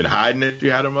 And you've been hiding it?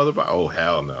 You had a mother box? Oh,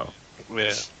 hell no.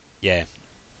 Yeah.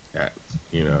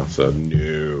 So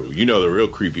no. The real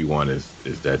creepy one is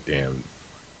that damn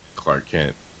Clark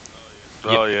Kent.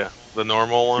 Oh, yeah. The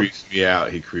normal one? Creeps me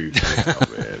out. He creeps me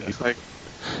out, man.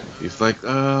 He's like,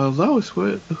 Lois,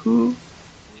 who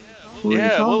are you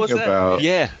talking about?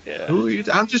 Yeah. Who are you?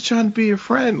 I'm just trying to be your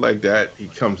friend. Like that, he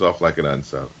comes off like an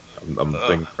unsub. I'm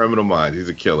thinking Criminal Minds. He's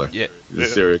a killer. Yeah. He's a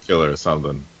serial killer or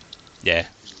something. Yeah.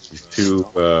 He's too.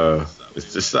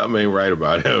 It's just something ain't right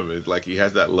about him. It's like he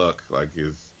has that look. Like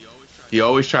he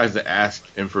always tries to ask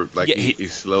like Yeah,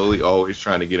 he's slowly always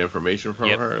trying to get information from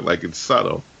her. Like it's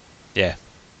subtle. Yeah.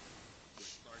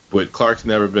 But Clark's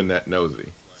never been that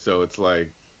nosy. So it's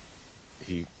like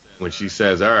when she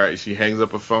says, "All right," she hangs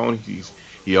up a phone.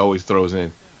 He always throws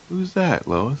in, "Who's that,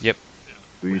 Lois? Yep.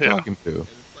 Who are you talking to?"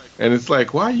 And it's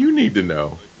like, why you need to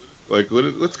know? Like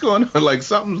what's going on? Like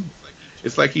something.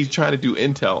 It's like he's trying to do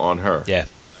intel on her. Yeah.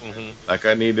 Mm-hmm. Like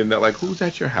I need to know. Like who's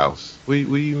at your house? Where are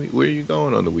you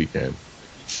going on the weekend?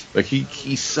 Like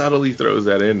he subtly throws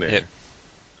that in there. Yep.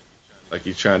 Like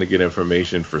he's trying to get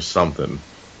information for something.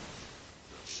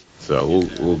 So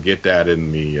we'll get that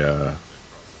in the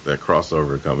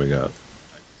crossover coming up.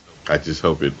 I just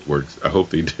hope it works. I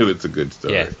hope they do. It's a good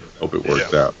story. Yeah. Hope it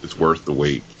works out. It's worth the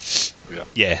wait.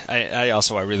 Yeah. I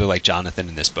really like Jonathan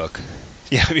in this book.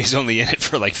 Yeah, I mean, he's only in it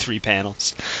for like 3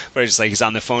 panels. But it's like he's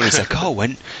on the phone. He's like, "Oh,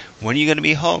 when are you going to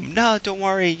be home?" "No, don't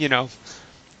worry.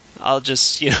 I'll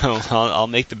just, I'll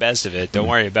make the best of it. Don't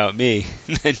worry about me."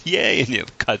 And then, yay, and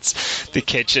it cuts the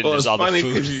kitchen. Well, there's all the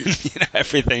food, you,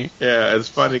 everything. Yeah, it's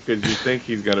funny because you think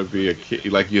he's gonna be a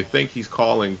kid. Like you think he's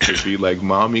calling to be like,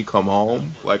 "Mommy, come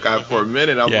home." Like for a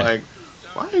minute, I'm like,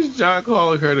 why is John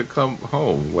calling her to come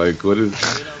home? Like, what is?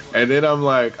 And then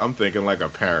I'm thinking like a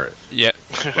parent. Yeah.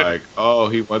 Like, oh,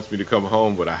 he wants me to come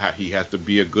home, but he has to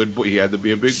be a good boy. He has to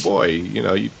be a big boy.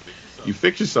 You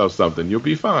fix yourself something, you'll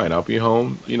be fine. I'll be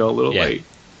home, a little late.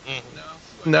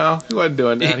 No, he wasn't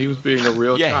doing that. He was being a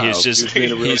real child. He's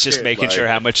just making sure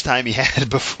how much time he had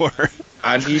before.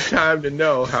 I need time to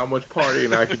know how much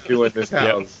partying I can do in this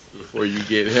house before you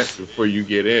get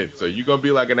in. So you gonna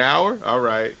be like an hour? All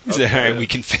right. Okay. All right, we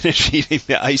can finish eating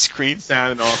the ice cream.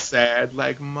 Sounding all sad,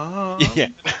 like Mom. Yeah.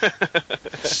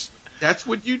 That's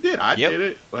what you did. I did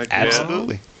it. Like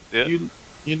absolutely. Yeah.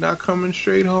 You're not coming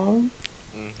straight home.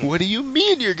 Mm-hmm. What do you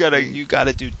mean you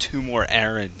gotta do 2 more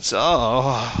errands?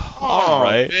 All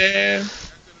right, man.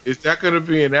 Is that gonna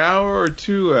be an hour or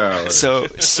 2 hours? So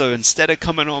instead of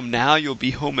coming home now, you'll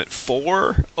be home at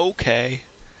 4. Okay.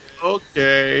 All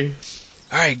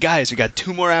right, guys, we got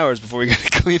 2 more hours before we gotta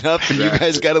clean up, and you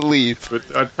guys gotta leave. Put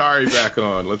Atari back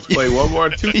on. Let's play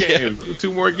 2 games,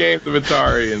 2 more games of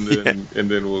Atari, and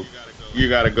then you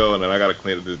gotta go, and then I gotta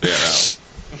clean up this damn house.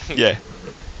 Yeah.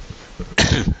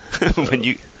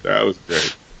 That was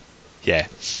great. Yeah.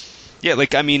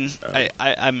 Like I mean,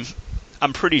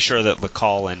 I'm pretty sure that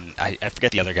LaCall and I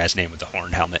forget the other guy's name with the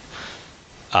horn helmet.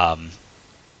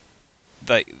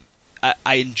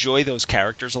 I enjoy those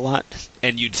characters a lot,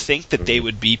 and you'd think that they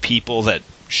would be people that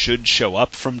should show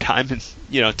up from time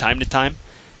to time,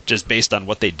 just based on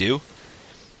what they do.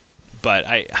 But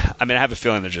I have a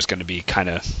feeling they're just going to be kind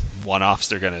of one-offs.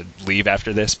 They're going to leave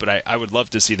after this, but I would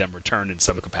love to see them return in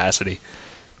some capacity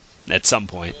at some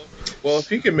point. Well, if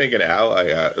he can make an ally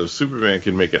if Superman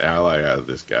can make an ally out of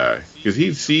this guy, because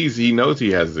he knows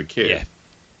he has a kid. Yeah.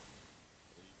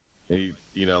 And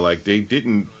they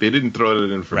didn't throw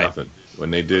it in for nothing.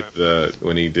 When he did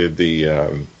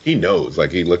he knows,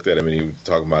 like he looked at him and he was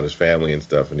talking about his family and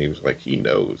stuff, and he was like, he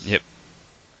knows. Yep.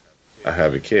 I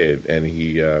have a kid, and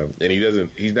he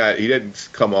didn't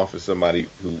come off as somebody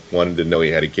who wanted to know he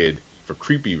had a kid for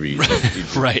creepy reasons.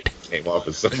 He came off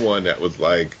as someone that was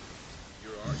like,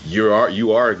 you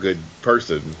are a good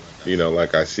person,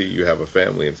 like I see you have a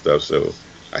family and stuff, so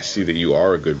I see that you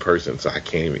are a good person, so I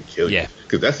can't even kill you,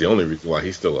 because that's the only reason why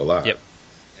he's still alive. Yep.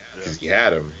 Because he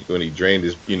had him when he drained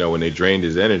his, when they drained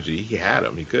his energy, he had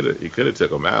him. He could have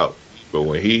took him out, but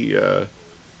when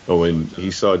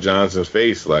he saw Johnson's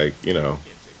face, like,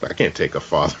 I can't take a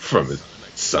father from his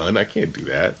son. I can't do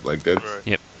that. Like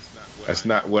that's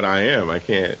not what I am. I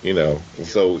can't,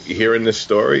 So hearing this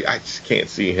story, I just can't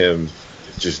see him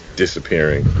just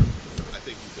disappearing.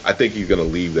 I think he's gonna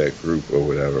leave that group or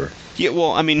whatever. Yeah,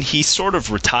 well, I mean, he sort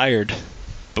of retired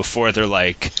before they're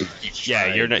like,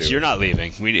 yeah, you're not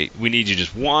leaving. We need you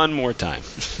just one more time.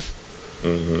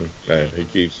 Mm-hmm. And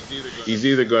he's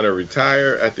either going to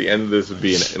retire at the end of this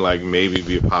and maybe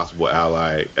be a possible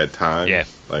ally at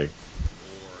times,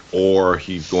 or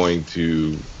he's going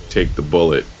to take the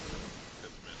bullet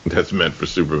that's meant for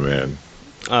Superman.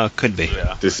 Could be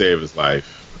to save his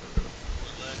life,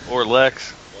 or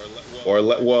Lex,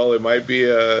 well, it might be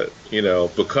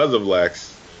because of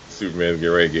Lex, Superman's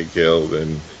getting ready to get killed,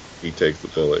 and he takes the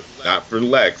bullet. Not for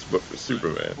Lex, but for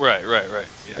Superman. Right.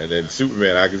 Yeah. And then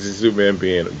Superman, I can see Superman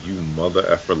being, you mother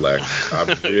effer Lex. I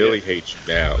really hate you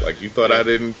now. Like, you thought I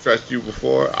didn't trust you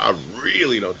before? I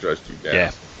really don't trust you now.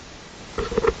 Yeah.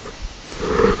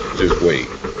 Just wait.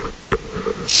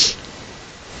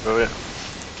 Oh, yeah.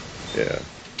 Yeah.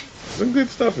 Some good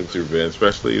stuff in Superman,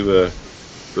 especially the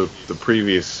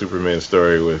previous Superman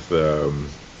story with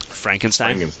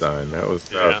Frankenstein. That was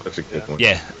such a good one.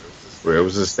 Yeah. Where it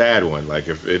was a sad one. Like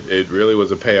if it really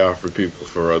was a payoff for people,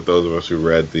 for those of us who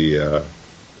read the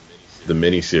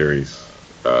miniseries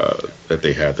that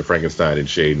they had, the Frankenstein and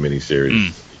Shade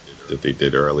miniseries that they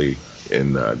did early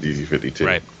in DC-52.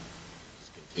 Right.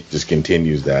 It just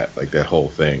continues that, like that whole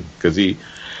thing, because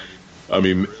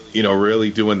really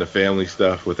doing the family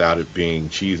stuff without it being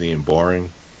cheesy and boring.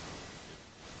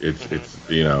 It's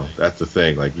that's the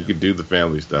thing. Like, you could do the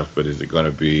family stuff, but is it going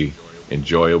to be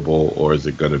enjoyable, or is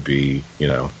it going to be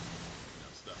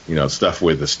stuff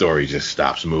where the story just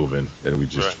stops moving and we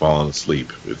just falling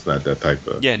asleep? It's not that type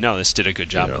of. Yeah, no, this did a good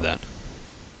job of that.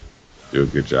 Do a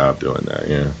good job doing that.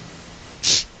 Yeah.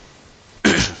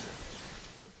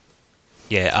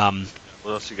 Yeah.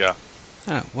 What else you got?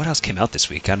 What else came out this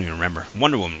week? I don't even remember.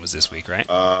 Wonder Woman was this week, right?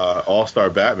 All-Star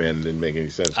Batman didn't make any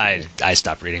sense. I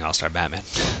stopped reading All-Star Batman.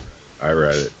 I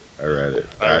read it.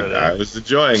 I was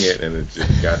enjoying it, and it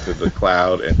just got to the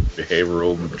Cloud and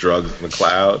behavioral drugs in the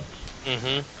Cloud.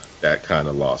 Mm-hmm. That kind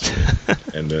of lost me.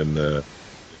 And then the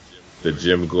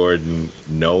Jim Gordon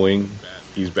knowing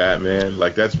he's Batman,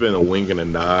 like, that's been a wink and a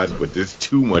nod, but there's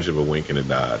too much of a wink and a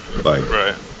nod.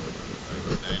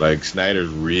 Like Snyder's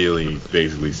really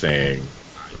basically saying,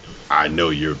 I know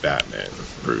you're Batman,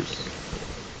 Bruce.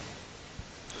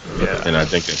 Yeah. And I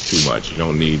think that's too much. You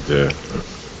don't need to.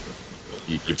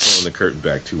 You're pulling the curtain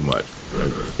back too much.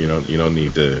 You don't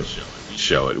need to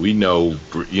show it. We know,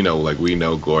 we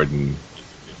know Gordon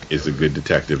is a good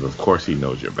detective. Of course he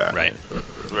knows you're Batman.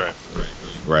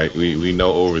 Right. We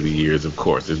know over the years, of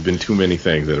course. There's been too many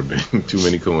things that have been too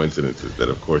many coincidences that,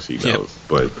 of course, he knows. Yep.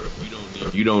 But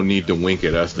you don't need to wink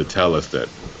at us to tell us that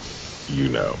you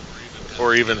know.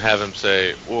 Or even have him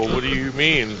say, well, what do you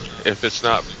mean if it's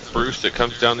not Bruce that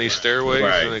comes down these stairways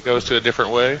and it goes to a different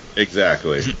way?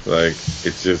 Exactly. Like,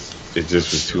 it just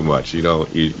was too much. You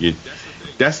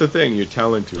that's the thing, you're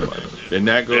telling too much. And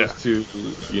that goes to,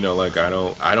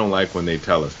 I don't like when they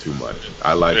tell us too much.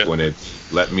 I like when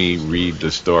it's, let me read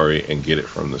the story and get it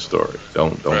from the story.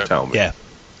 Don't tell me. Yeah.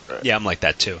 Yeah, I'm like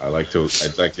that too. I'd like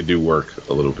to do work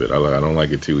a little bit. I don't like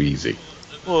it too easy.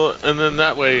 Well, and then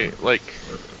that way, like,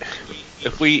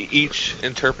 if we each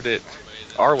interpret it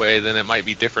our way, then it might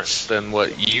be different than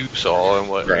what you saw and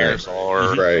what Aaron saw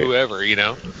or whoever,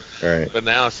 Right. But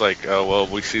now it's like, oh, well,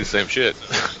 we see the same shit.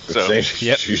 So, you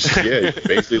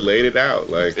basically laid it out.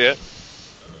 Like,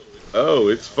 oh,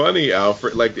 it's funny,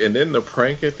 Alfred. Like, and then the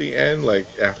prank at the end,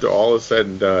 like, after all is said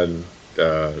and done,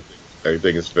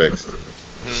 everything is fixed.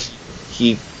 Mm-hmm.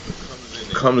 He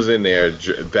comes in there,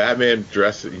 Batman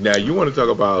dressed. Now, you want to talk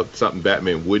about something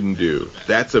Batman wouldn't do.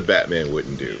 That's a Batman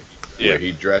wouldn't do. Yeah. Where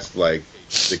he dressed like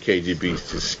the KGB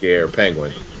to scare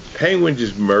Penguin. Penguin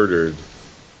just murdered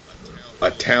a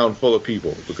town full of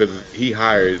people because he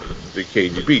hired the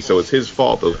KGB, so it's his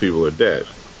fault those people are dead.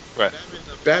 Right.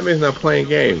 Batman's not playing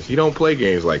games. He don't play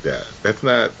games like that. That's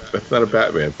not a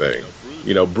Batman thing.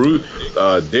 Bruce,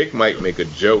 Dick might make a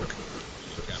joke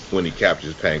when he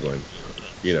captures Penguin,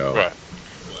 Right.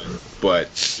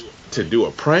 But to do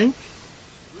a prank,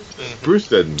 Bruce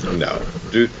doesn't. No,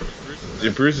 dude,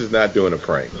 Bruce is not doing a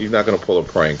prank. He's not going to pull a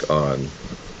prank on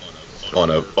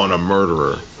a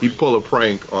murderer. He'd pull a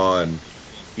prank on.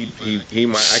 He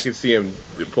might. I could see him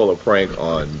pull a prank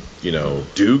on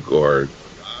Duke or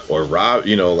Rob.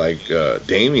 Like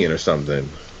Damien or something.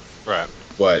 Right.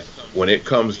 But when it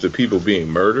comes to people being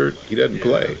murdered, he doesn't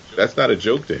play. That's not a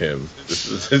joke to him.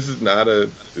 This is not a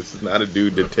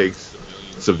dude that takes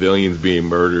civilians being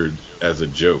murdered as a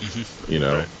joke,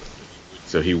 Right.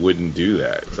 So he wouldn't do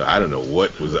that. So I don't know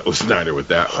what was up with Snyder with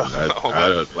that one. I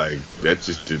don't like that.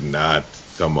 Just did not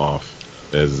come off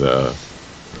as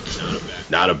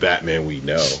not a Batman we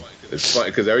know. It's funny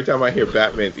because every time I hear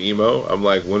Batman's emo, I'm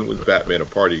like, when was Batman a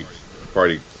party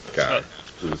guy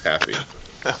who was happy?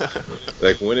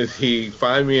 Like, when is he?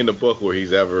 Find me in the book where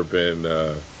he's ever been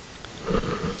the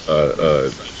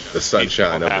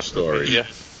sunshine of the story. Yeah.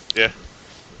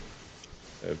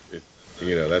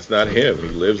 That's not him. He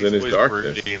lives in his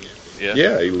darkness.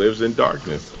 Yeah, he lives in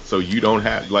darkness. So you don't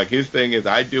have, like, his thing is,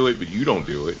 I do it, but you don't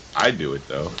do it. I do it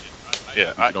though.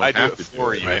 Yeah, I do it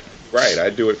for you. Right,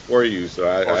 I do it for you. So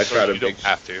I try to make. You don't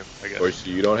have to. I guess. Or so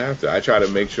you don't have to. I try to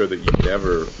make sure that you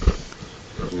never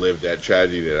live that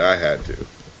tragedy that I had to.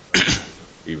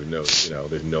 Even though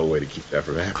there's no way to keep that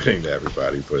from happening to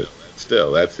everybody, but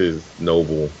still, that's his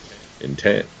noble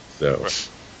intent. So. Right.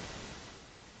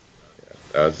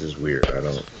 That was just weird.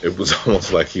 It was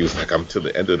almost like he was like, I'm to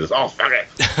the end of this. Oh, fuck it.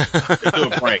 Let's do a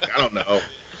prank. I don't know.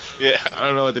 Yeah. I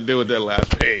don't know what to do with that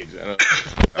last page.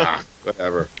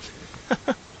 Whatever.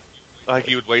 Like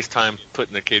he would waste time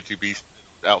putting the KGB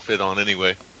outfit on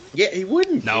anyway. Yeah, he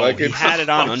wouldn't. No, like, he had it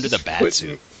on under the bat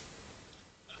suit.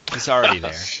 He's already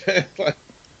there. like,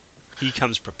 He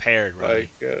comes prepared, right?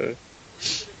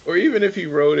 Or even if he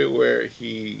wrote it where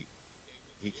he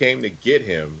came to get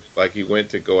him, like he went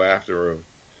to go after him,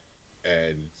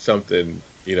 and something,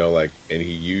 and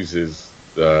he uses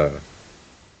the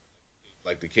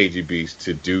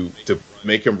KGBs to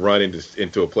make him run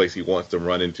into a place he wants to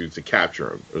run into to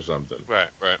capture him or something.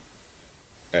 Right.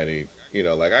 And he,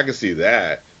 I could see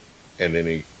that, and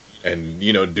then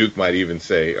Duke might even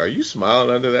say, "Are you smiling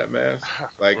under that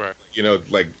mask?" Like, right.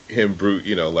 Like him,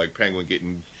 like Penguin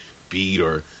getting beat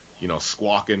or,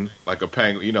 squawking like a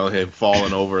penguin, him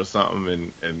falling over or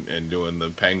something and doing the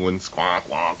penguin squawk,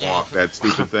 that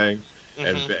stupid thing.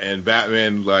 And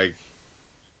Batman,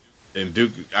 and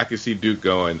Duke, I could see Duke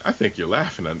going, "I think you're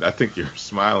laughing. I think you're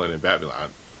smiling." And Batman, like,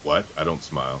 "What? I don't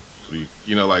smile."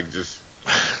 Just,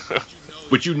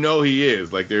 but he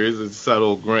is. Like, there is a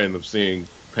subtle grin of seeing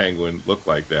Penguin look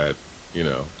like that,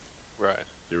 Right.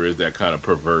 There is that kind of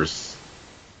perverse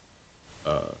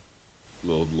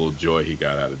little joy he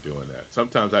got out of doing that.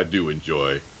 Sometimes I do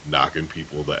enjoy knocking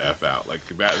people the F out. Like,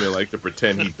 Batman like to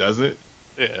pretend he doesn't.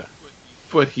 Yeah.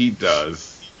 But he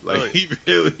does. Like, he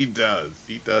really does.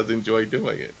 He does enjoy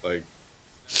doing it. Like,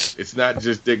 it's not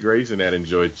just Dick Grayson that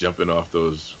enjoys jumping off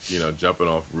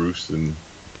roofs and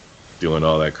doing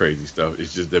all that crazy stuff.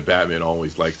 It's just that Batman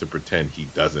always likes to pretend he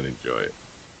doesn't enjoy it.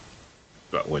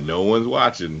 But when no one's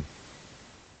watching,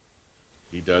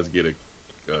 he does get a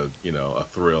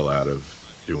thrill out of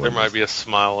doing. There might be a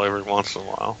smile every once in a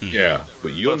while. Yeah,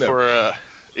 but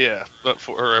but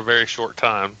for a very short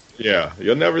time. Yeah,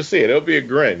 you'll never see it. It'll be a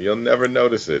grin. You'll never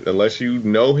notice it unless you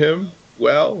know him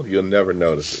well. You'll never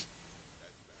notice it.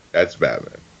 That's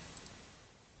Batman.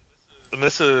 And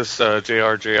this is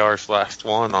JR's last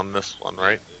one on this one,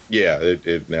 right? Yeah,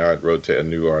 it now a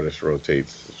new artist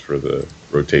rotates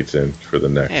in for the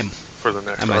next. Hey, for the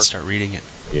next. I might start reading it.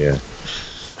 Yeah.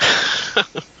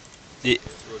 Yeah,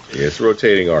 it's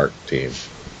rotating art team.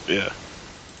 Yeah.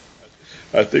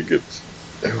 I think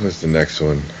what was the next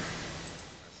one?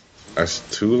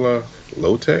 Astula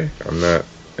Lote? I'm not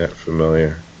that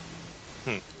familiar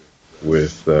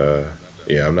with.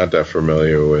 I'm not that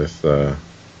familiar with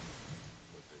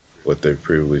what they've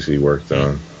previously worked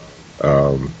on.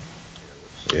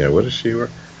 What does she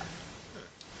work?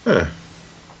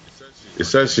 It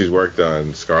says she's worked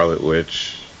on Scarlet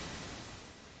Witch,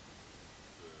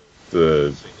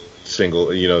 the single,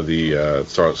 the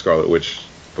Scarlet Witch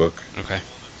book. Okay.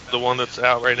 The one that's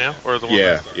out right now, or the one?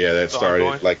 That started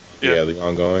ongoing? The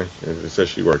ongoing. It says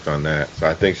she worked on that, so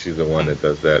I think she's the one that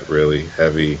does that really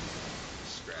heavy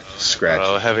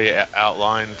scratch. Heavy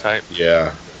outline type.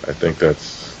 Yeah, I think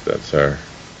that's her.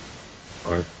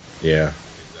 Yeah,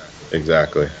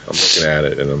 exactly. I'm looking at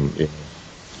it, and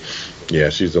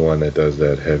she's the one that does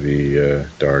that heavy,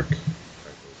 dark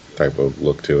type of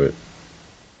look to it.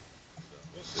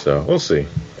 So we'll see.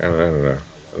 I don't know.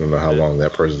 I don't know how long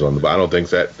that person's on the. But I don't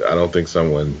think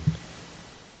someone.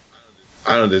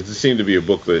 There seems to be a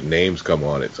book that names come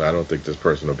on it, so I don't think this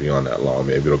person will be on that long.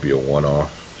 Maybe it'll be a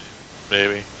one-off.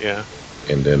 Maybe, yeah.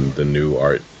 And then the new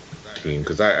art team,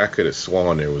 because I could have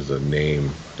sworn there was a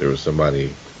name. There was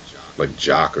somebody like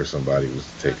Jock or somebody was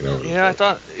taking over. Yeah, I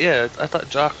thought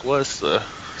Jock was the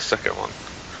second one.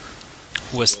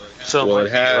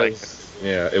 It has.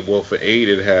 For 8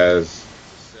 it has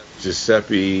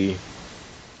Giuseppe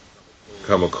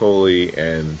Camicoli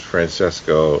and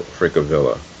Francesco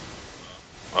Francavilla.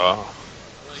 Oh.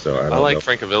 So I like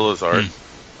Francavilla's art.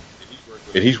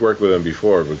 And he's worked with him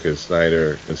before because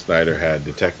Snyder had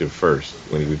Detective first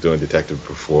when he was doing Detective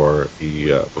before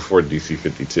DC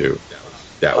 52.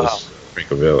 That was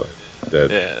Francavilla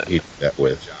that he did that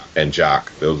with, and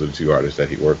Jock. Those are the two artists that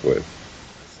he worked with.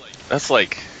 That's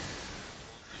like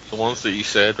the ones that you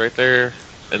said right there,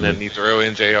 and then you throw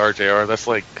in JR. That's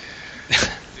like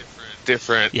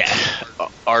different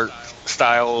art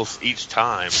styles each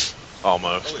time,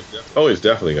 almost. Oh, it's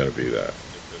definitely going to be that.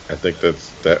 I think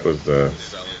that was the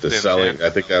selling. I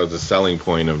think that was the selling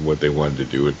point of what they wanted to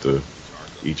do with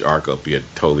each arc up. Be a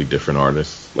totally different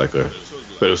artist, but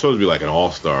it was supposed to be like an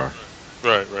all-star,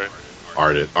 right,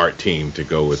 art team to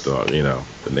go with the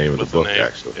name of the book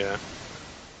actually. Yeah.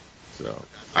 So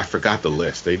I forgot the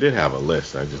list. They did have a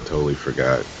list. I just totally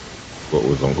forgot who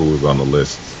was on the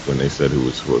list when they said who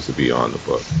was supposed to be on the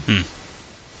book.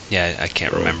 Yeah, I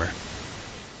can't remember.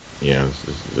 Yeah, I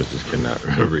just cannot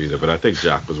remember either. But I think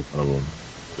Jock was one of them.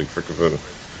 Big freaking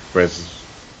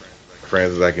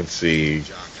Francis, I can see.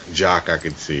 Jock, I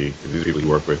could see. These people he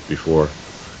worked with before.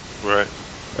 Right.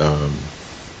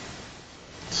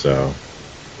 So,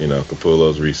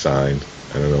 Capullo's re-signed.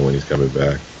 I don't know when he's coming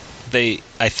back.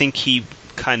 I think he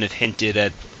kind of hinted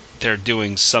at they're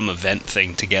doing some event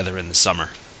thing together in the summer.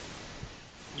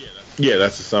 Yeah,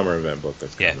 that's the summer event book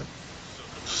that's coming. Yeah.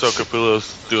 So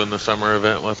Capullo's doing the summer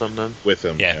event with him then? With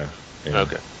him, Yeah.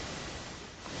 Okay.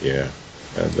 Yeah,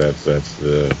 that's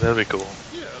the. That'd be cool.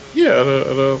 Yeah,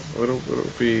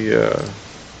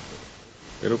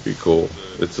 it'll be cool.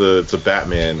 It's a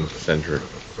Batman centric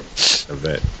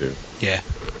event too. Yeah.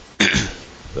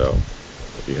 So,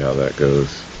 see how that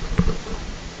goes.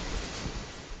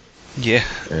 Yeah.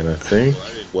 And I think,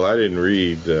 I didn't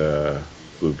read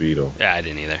Blue Beetle. Yeah, I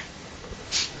didn't either.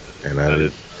 And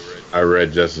I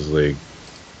read Justice League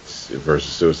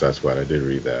versus Suicide Squad. I did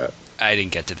read that. I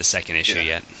didn't get to the second issue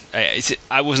yet.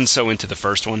 I wasn't so into the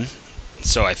first one,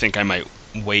 so I think I might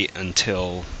wait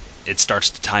until it starts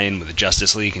to tie in with the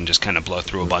Justice League and just kind of blow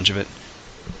through a bunch of it.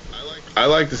 I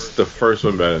like the first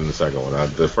one better than the second one.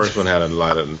 The first one had a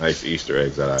lot of nice Easter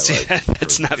eggs that I liked.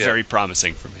 That's not very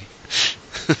promising for me.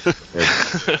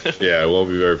 Yeah, it won't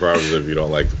be very promising if you don't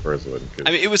like the first one.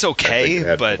 I mean, it was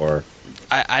okay, but more.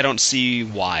 I don't see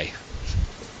why.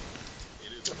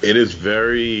 It is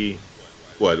very...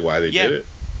 why they did it?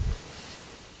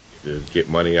 To get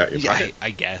money out your pocket?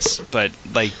 I guess, but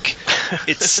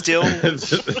it's still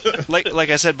like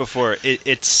I said before.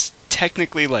 It's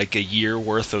technically like a year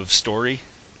worth of story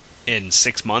in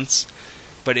 6 months,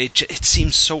 but it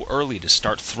seems so early to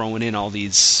start throwing in all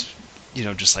these,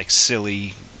 just like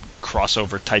silly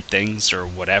crossover type things or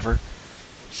whatever.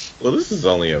 Well, this is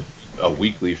only a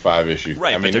weekly 5-issue.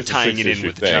 Right, but they're tying it in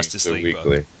with the Justice League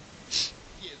book.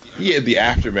 Yeah, the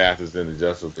aftermath is in the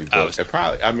Justice League book.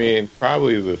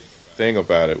 Probably the thing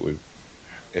about it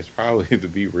is probably to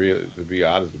be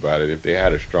honest about it. If they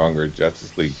had a stronger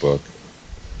Justice League book,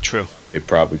 true, they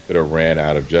probably could have ran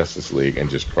out of Justice League and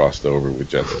just crossed over with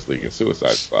Justice League and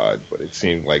Suicide Squad. But it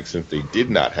seemed like since they did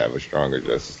not have a stronger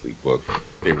Justice League book,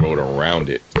 they wrote around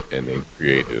it and they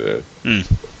created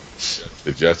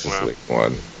the Justice League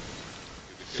one.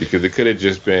 Because it could have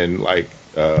just been like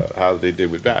how they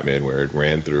did with Batman, where it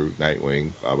ran through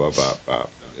Nightwing, blah, blah, blah, blah.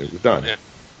 It was done. Yeah.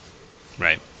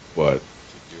 Right. But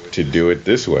to do it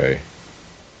this way,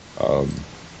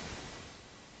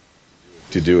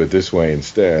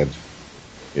 instead,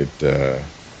 I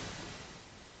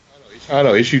don't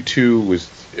know, issue 2 was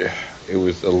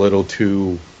a little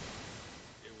too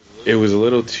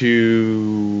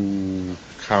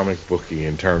comic booky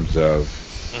in terms of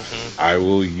I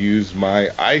will use my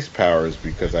ice powers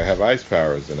because I have ice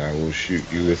powers, and I will shoot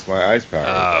you with my ice powers.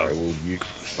 I will use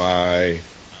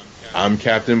I'm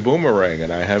Captain Boomerang,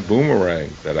 and I have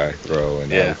boomerangs that I throw,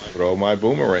 and I throw my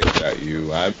boomerangs at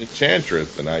you. I'm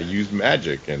Enchantress, and I use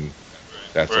magic, and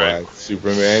that's why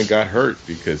Superman got hurt,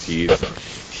 because he's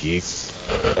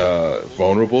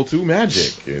vulnerable to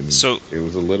magic, and so it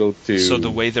was a little too... So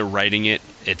the way they're writing it,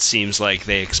 it seems like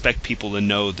they expect people to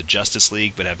know the Justice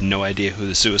League, but have no idea who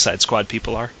the Suicide Squad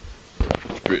people are.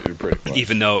 Pretty much.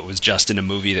 Even though it was just in a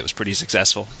movie that was pretty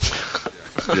successful.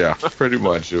 Yeah, pretty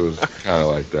much. It was kind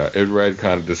of like that. It read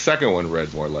the second one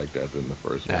read more like that than the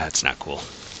first one. That's not cool.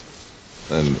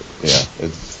 And yeah,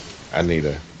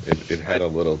 it had a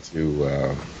little too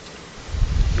on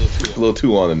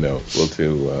the nose, a little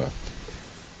too.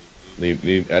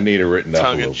 I need it written up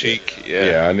a little cheek. bit.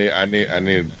 Yeah, I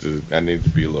need to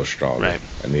be a little stronger. Right.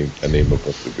 I need my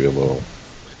book to be a little.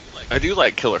 I do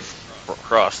like Killer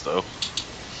Frost though.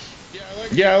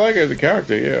 Yeah, I like it as a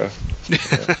character. Yeah.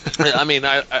 I mean,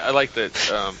 I like that.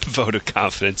 Vote of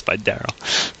confidence by Daryl.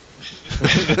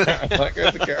 I like it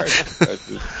as a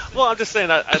character. Well, I'm just saying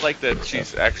I like that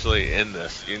she's actually in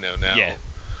this, now. Yeah.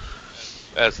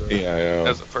 As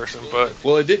a person, but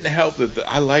it didn't help that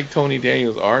I like Tony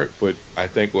Daniels' art, but I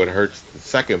think what hurts the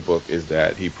second book is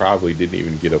that he probably didn't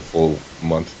even get a full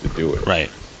month to do it.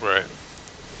 Right.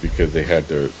 Because they had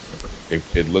to.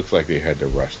 It looks like they had to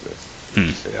rush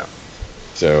this. Yeah.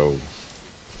 So,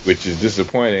 which is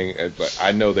disappointing. But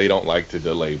I know they don't like to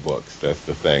delay books. That's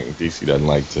the thing. DC doesn't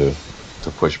like to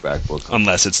push back books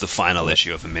unless it's the final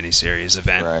issue of a miniseries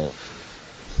event.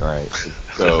 Right.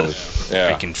 So,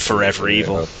 yeah. Freaking Forever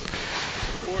Evil.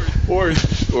 Or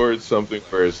it's something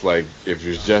where it's like, if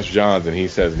it's Jeff Johns and he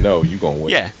says no, you gonna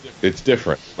win. Yeah. It's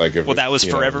different. Like if that was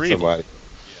Forever Evil.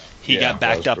 He got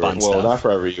backed up on stuff. Well, not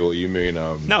Forever Evil. You mean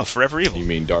no, Forever Evil. You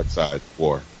mean Dark Side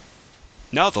War?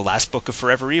 No, the last book of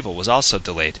Forever Evil was also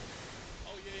delayed.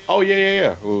 Oh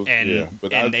yeah. Well,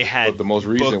 and they had the most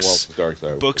recent one was Dark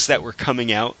Side. Books that were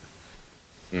coming out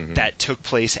that took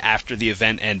place after the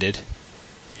event ended.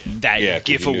 that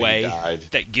give away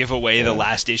the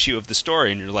last issue of the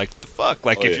story, and you're like, the fuck?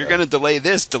 Like, if you're gonna delay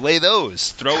this, delay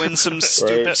those. Throw in some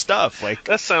stupid stuff. Like,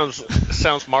 that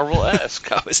sounds Marvel-esque.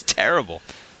 That was terrible.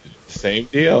 Same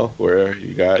deal where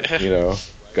you got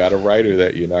got a writer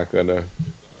that you're not gonna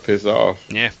piss off.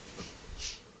 Yeah.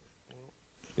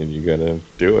 And you're gonna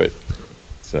do it.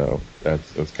 So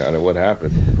that's kind of what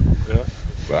happened. Yeah.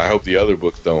 But I hope the other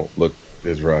books don't look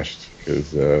as rushed,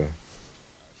 because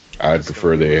I'd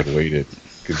prefer they had waited.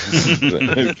 Because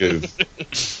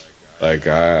like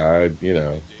that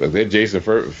Jason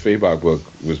Fabok book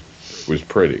was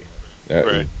pretty.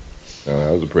 That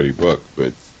was a pretty book.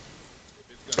 But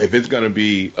if it's going to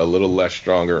be a little less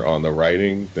stronger on the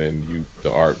writing, then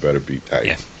the art better be tight.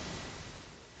 Yeah.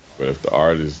 But if the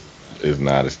art is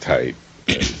not as tight,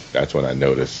 then that's when I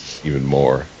notice even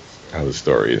more how the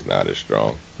story is not as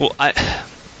strong. Well,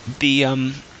 the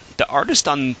artist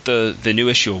on the new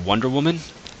issue of Wonder Woman,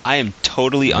 I am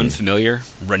totally unfamiliar.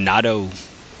 Renato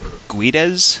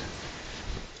Guedes.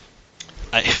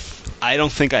 I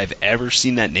don't think I've ever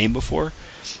seen that name before,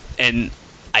 and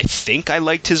I think I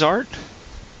liked his art.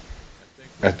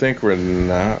 I think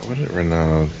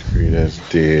Renato Guedes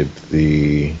did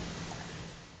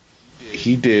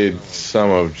he did some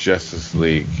of Justice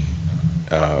League.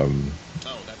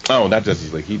 Not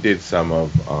Justice League. He did some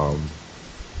of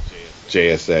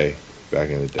JSA back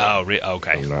in the day. Oh,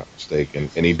 okay. If I'm not mistaken.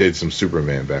 And he did some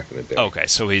Superman back in the day. Okay,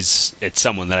 so it's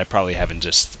someone that I probably haven't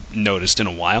just noticed in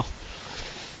a while.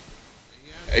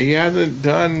 He hasn't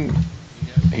done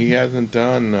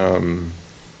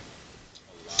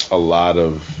a lot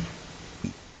of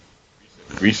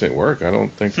recent work. I don't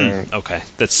think. Okay,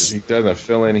 he does a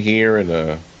fill in here and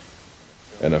a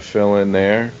fill in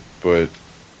there, but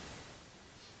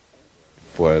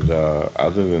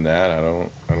other than that, I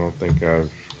don't think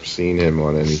I've seen him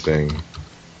on anything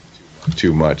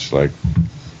too much. Like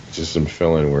just some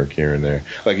fill in work here and there.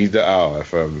 Like if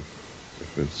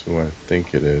it's who I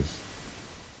think it is,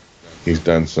 he's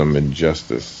done some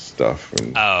Injustice stuff.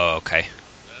 Oh, okay.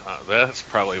 That's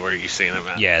probably where you've seen him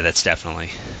at. Yeah, that's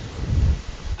definitely.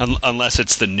 Unless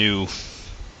it's the new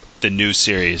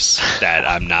series that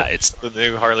I'm not. It's the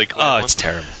new Harley Quinn. Oh, it's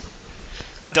terrible.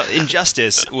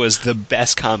 Injustice was the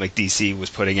best comic DC was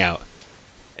putting out,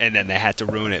 and then they had to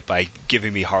ruin it by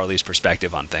giving me Harley's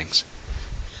perspective on things.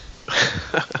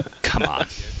 Come on.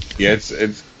 Yeah,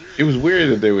 it was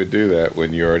weird that they would do that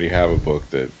when you already have a book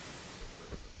that.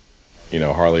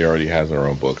 Harley already has her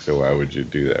own book, so why would you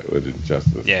do that with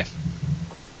Injustice? Yeah.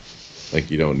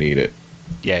 Like, you don't need it.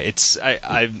 Yeah,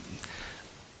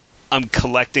 I'm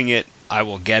collecting it. I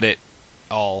will get it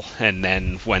all, and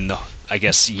then when I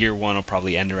guess year one will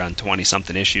probably end around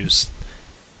 20-something issues,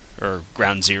 or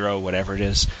ground zero, whatever it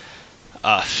is.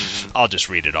 I'll just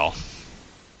read it all.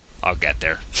 I'll get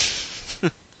there.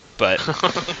 But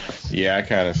yeah, I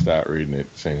kind of stopped reading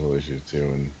it single issue too,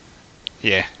 and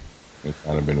yeah. I've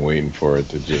kind of been waiting for it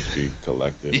to just be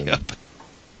collected. Yep.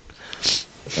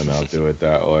 And I'll do it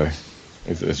that way.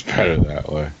 It's better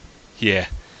that way. Yeah.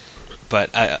 But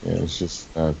it's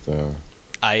just not.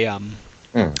 I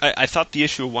thought the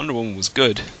issue of Wonder Woman was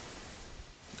good.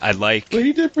 Well,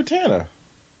 he did Britannia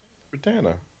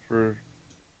for.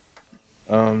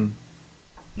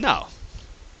 No.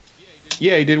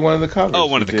 Yeah, he did one of the covers. Oh,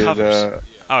 one of the covers.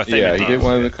 He did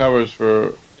one of the covers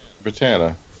for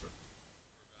Britannia.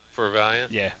 For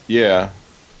Valiant? Yeah. Yeah.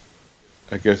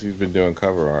 I guess he's been doing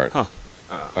cover art. Huh.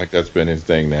 Like that's been his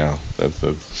thing now.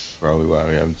 That's probably why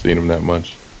we haven't seen him that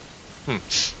much.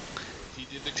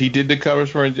 He did the covers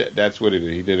for. That's what it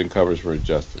is. He did the covers for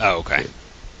Justice. Oh, okay.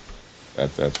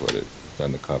 That's what it.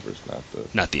 Done the covers,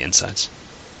 not the insides.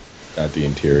 Not the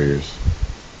interiors.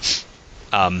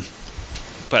 But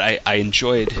I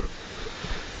enjoyed.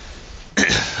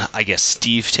 I guess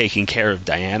Steve taking care of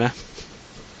Diana.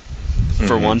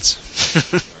 For once.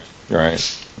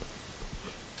 Right.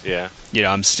 Yeah.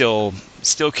 I'm still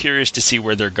curious to see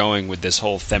where they're going with this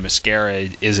whole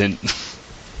Themyscira isn't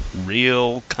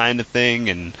real kind of thing,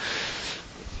 and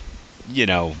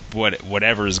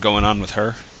whatever is going on with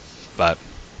her. But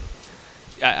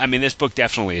I mean, this book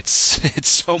definitely it's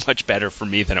so much better for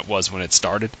me than it was when it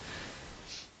started.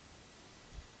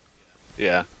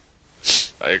 Yeah,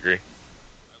 I agree.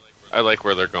 I like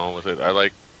where they're going with it. I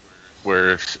like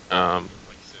where,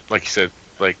 like you said,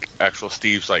 like actual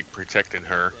Steve's like protecting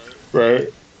her.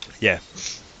 Right. Yeah.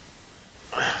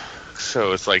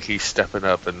 So it's like he's stepping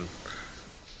up and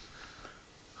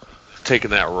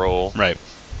taking that role. Right.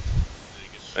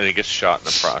 And he gets shot in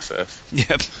the process.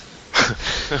 Yep.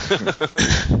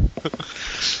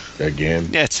 Again.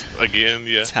 Yeah. Again,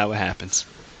 yeah. That's how it happens.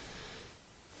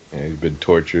 Yeah, he's been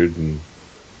tortured and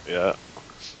Yeah.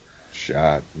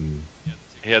 shot. And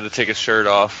He had to take his shirt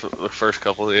off the first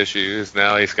couple of issues.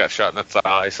 Now he's got shot in the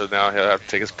thigh, so now he'll have to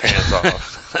take his pants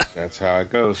off. that's how it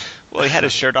goes. Well, he had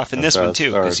his shirt off in That's this how one it too,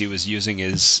 because starts. he was using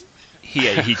his.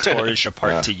 He tore his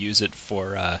apart Yeah. to use it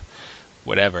for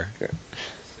whatever.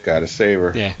 Gotta save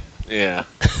her. Yeah. Yeah.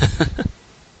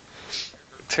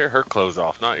 Tear her clothes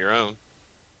off, not your own.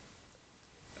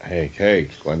 Hey,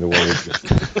 Wonder Woman,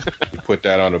 you put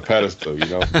that on a pedestal, you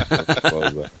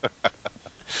know?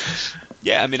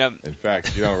 Yeah, I mean, In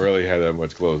fact, you don't really have that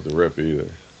much clothes to rip either.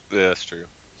 Yeah, that's true.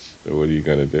 So what are you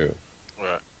going to do?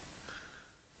 Right.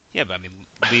 yeah, but I mean,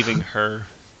 leaving her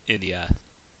in the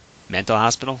mental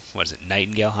hospital. What is it,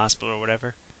 Nightingale Hospital or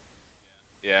whatever?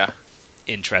 Yeah.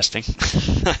 Interesting.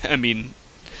 I mean,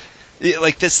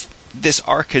 like this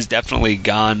arc has definitely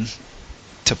gone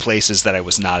to places that I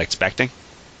was not expecting.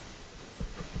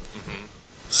 Mm-hmm.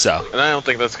 So, And I don't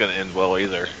think that's going to end well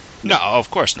either. no, of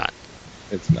course not.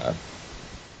 It's not.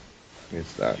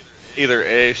 It's not. Either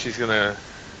A, she's going to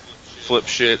flip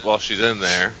shit while she's in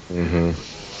there,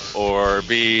 Mm-hmm. or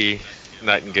B,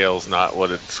 Nightingale's not what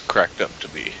it's cracked up to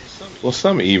be. Well,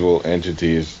 some evil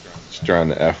entity is trying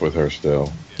to F with her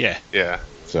still. Yeah. Yeah.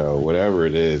 So whatever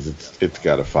it is, it's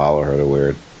got to follow her to where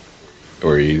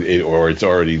it, or it's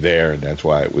already there, and that's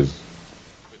why it was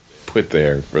put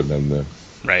there for them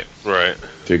Right. Right.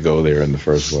 to go there in the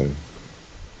first place.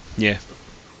 Yeah.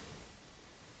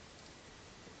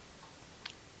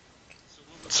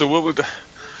 So what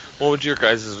would your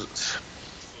guys'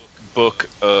 book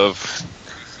of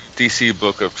DC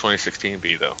book of 2016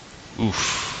 be though?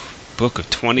 Oof. Book of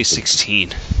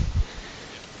 2016.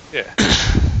 Yeah.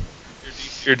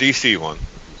 Your DC one.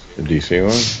 The DC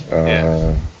one?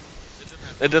 Yeah.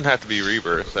 It doesn't have to be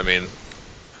Rebirth. I mean,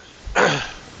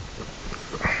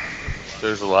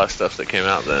 there's a lot of stuff that came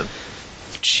out then.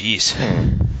 Jeez.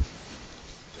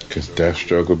 Because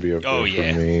Deathstroke would be up Oh, there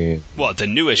yeah. for me. Well, the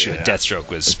new issue Yeah. of Deathstroke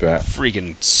was Bat-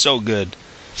 freaking so good.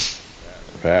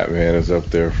 Batman is up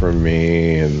there for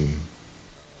me, and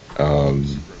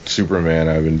Superman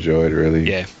I've enjoyed really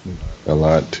Yeah. a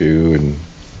lot too.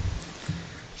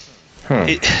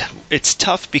 And It's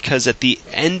tough because at the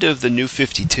end of the New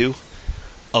 52,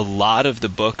 a lot of the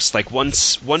books, like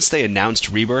once they announced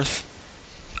Rebirth,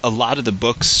 a lot of the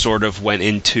books sort of went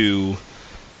into,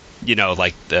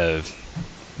 like the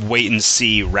wait and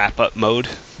see wrap up mode.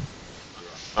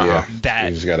 yeah, That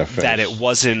you just gotta finish, that it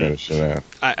wasn't. finish it out.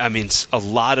 I mean, a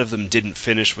lot of them didn't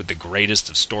finish with the greatest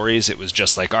of stories. It was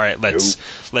just like, all right,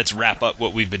 let's wrap up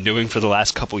what we've been doing for the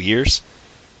last couple years.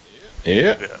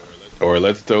 Yeah. Or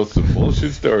let's throw some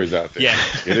bullshit stories out there. Yeah.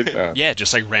 Get it done. Yeah,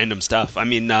 just like random stuff. I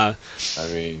mean, I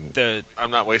mean,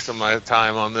 I'm not wasting my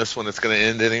time on this one. It's going to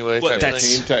end anyway. Well, type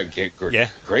that's- thing. Team Tech, Yeah.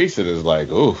 Grayson is like,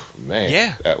 oh man,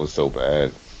 Yeah. that was so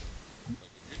bad.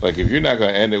 Like, if you're not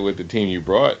gonna end it with the team you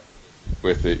brought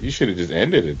with it, you should have just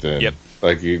ended it then. Yep.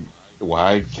 Like,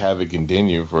 why have it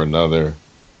continue for another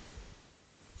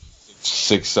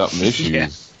 6-something issues? Yeah.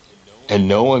 And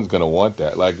no one's gonna want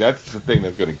that. Like, that's the thing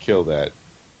that's gonna kill that.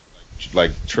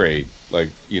 Like trade, like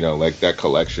like that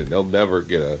collection.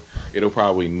 It'll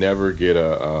probably never get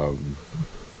a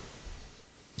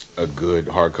good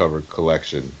hardcover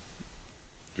collection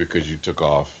because you took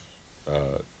off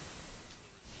The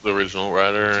original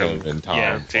writer Tim and Tom.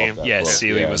 Yeah, off team. that Yeah, book.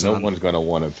 Seeley was no on. one's gonna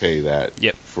want to pay that.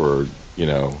 Yep. For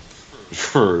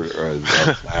for a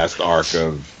last arc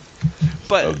of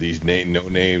but these no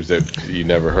names that you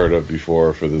never heard of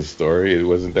before for the story. It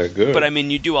wasn't that good. But I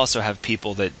mean, you do also have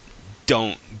people that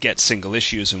don't get single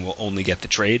issues and will only get the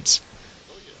trades.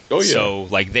 oh yeah. So,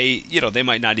 like, they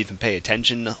might not even pay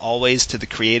attention always to the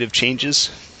creative changes.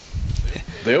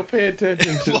 They'll pay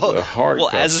attention to the hard. Well,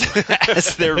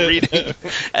 as they're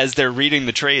reading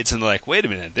the trades, and they're like, "Wait a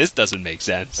minute, this doesn't make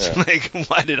sense. Yeah. Like,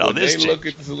 why did all When this they change?"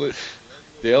 look at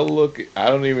they'll look. I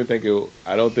don't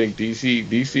think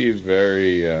DC is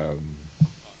very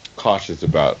cautious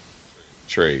about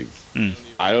trades. Mm.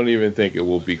 I don't even think it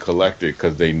will be collected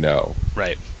because they know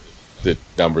Right. that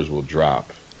numbers will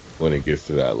drop when it gets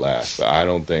to that last. So I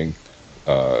don't think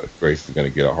Grace is going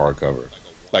to get a hardcover,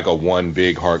 like a one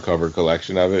big hardcover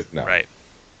collection of it. No. Right.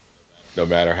 No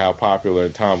matter how popular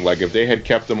Tom, like if they had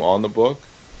kept him on the book,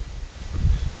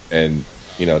 and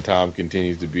Tom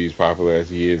continues to be as popular as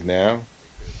he is now,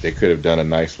 they could have done a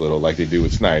nice little, like they do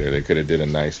with Snyder. They could have did a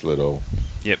nice little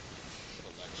Yep.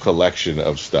 collection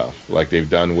of stuff, like they've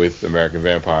done with American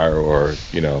Vampire, or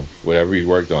whatever he's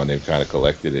worked on. They've kind of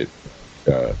collected it,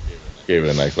 gave it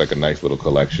a nice little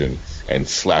collection, and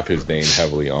slap his name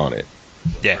heavily on it.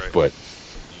 Yeah. But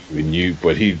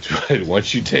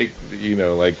once you take,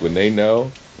 like when they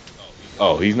know,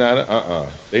 Oh, he's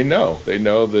not. They know. They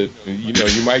know that.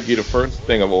 You might get a first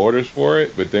thing of orders for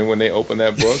it, but then when they open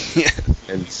that book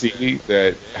and see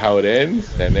that how it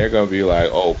ends, and they're gonna be like,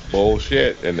 "Oh,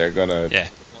 bullshit," and they're gonna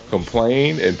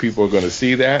complain, and people are gonna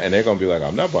see that, and they're gonna be like,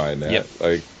 "I'm not buying that."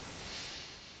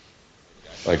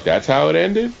 Like that's how it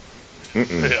ended.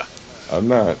 Yeah. I'm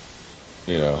not.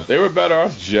 They were better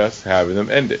off just having them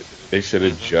end it. They should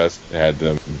have just had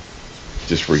them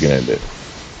just freaking end it.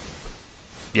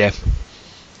 Yeah.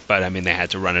 But I mean, they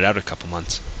had to run it out a couple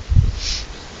months.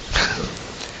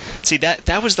 See,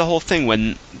 that was the whole thing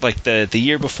when, like, the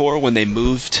year before, when they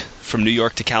moved from New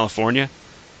York to California,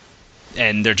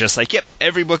 and they're just like, yep,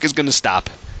 every book is going to stop,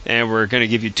 and we're going to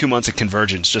give you 2 months of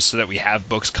convergence just so that we have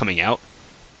books coming out.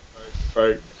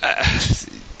 Right.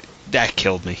 That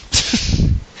killed me.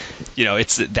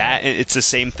 It's the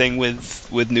same thing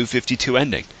with New 52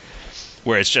 ending,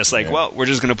 where it's just like, well, we're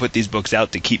just going to put these books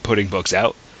out to keep putting books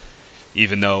out,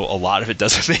 even though a lot of it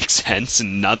doesn't make sense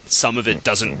and some of it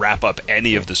doesn't wrap up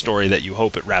any of the story that you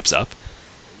hope it wraps up.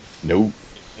 Nope.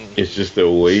 It's just a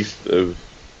waste of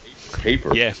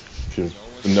paper. Yeah.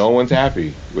 No one's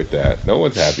happy with that. No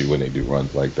one's happy when they do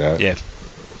runs like that. Yeah.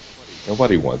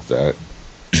 Nobody wants that.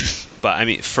 But, I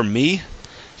mean, for me,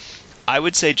 I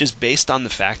would say just based on the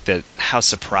fact that how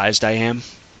surprised I am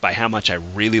by how much I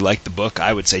really like the book,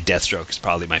 I would say Deathstroke is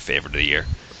probably my favorite of the year.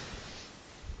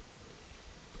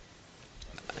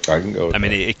 I can go with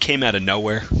that. It came out of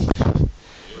nowhere.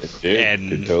 It did.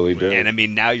 It totally did. And, I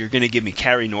mean, now you're going to give me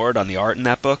Carrie Nord on the art in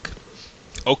that book?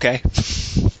 Okay.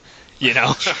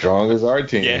 Strongest art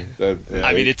team. Yeah.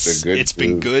 It's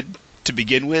been good to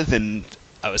begin with, and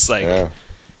I was like,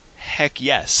 heck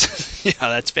yes.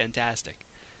 That's fantastic.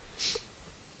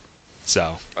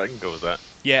 So I can go with that.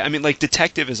 Yeah, I mean, like,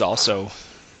 Detective is also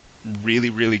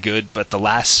really, really good, but the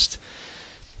last...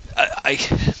 I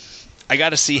got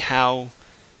to see how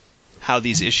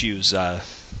these issues,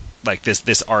 like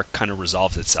this arc kind of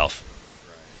resolves itself.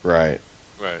 Right.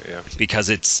 Right, yeah. Because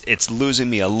it's losing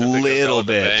me a little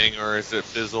bit. Bang, or is it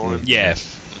fizzling? Yeah.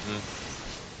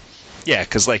 Yeah,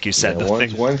 because like you said,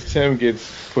 once Tim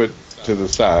gets put to the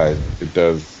side, it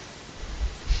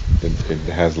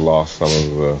has lost some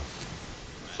of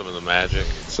the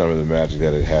magic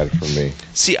that it had for me.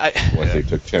 See, once they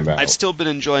took Tim out, I've still been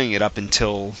enjoying it up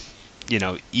until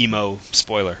emo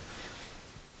spoiler.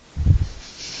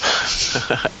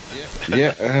 I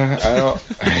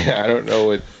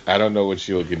don't know what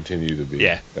she'll continue to be.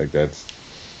 Yeah, like I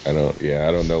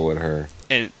don't know what her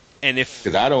and if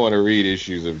because I don't want to read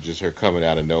issues of just her coming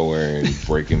out of nowhere and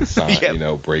breaking sign,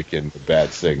 breaking the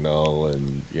bat signal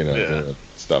and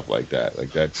stuff like that.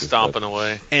 Like that, stomping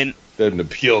away and doesn't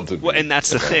appeal to me. Well, and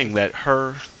that's the thing that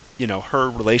her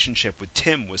relationship with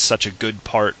Tim was such a good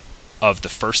part of the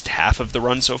first half of the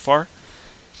run so far.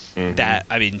 Mm-hmm. That,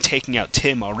 I mean, taking out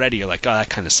Tim already, you're like, oh, that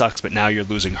kind of sucks, but now you're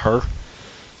losing her.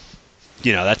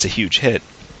 That's a huge hit.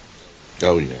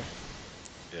 Oh, yeah.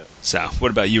 Yeah. So,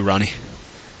 what about you, Ronnie?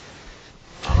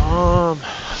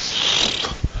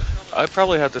 I'd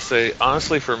probably have to say,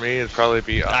 honestly, for me, it'd probably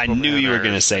be Aquaman. I knew you were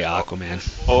going to say Aquaman.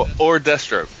 Or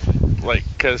Deathstroke. Like,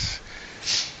 because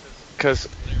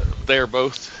they're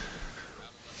both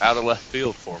out of left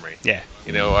field for me. Yeah.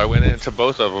 I went into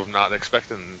both of them not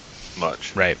expecting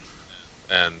much. Right.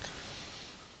 And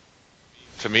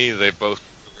to me, they both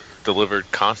delivered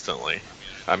constantly.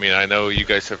 I mean, I know you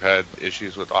guys have had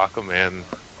issues with Aquaman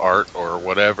art or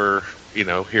whatever,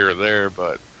 here or there,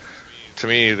 but to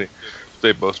me,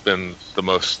 they've both been the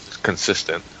most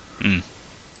consistent. Mm.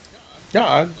 Yeah,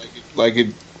 I like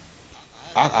it.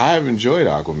 I have enjoyed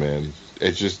Aquaman.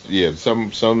 It's just,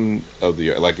 some of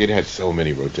the, like, it had so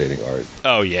many rotating art.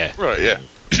 Oh, yeah. Right, yeah.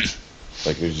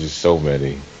 Like, there's just so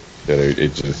many that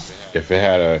it just, if it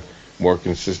had a more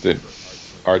consistent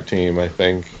art team, I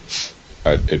think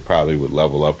it probably would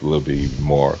level up a little bit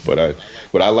more. But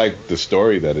I like the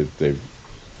story that they've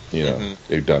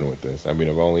done with this. I mean,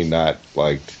 I've only not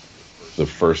liked the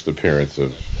first appearance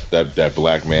of that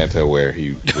Black Manta where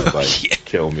he was like,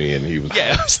 kill me, and he was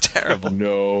it was terrible.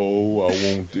 No, I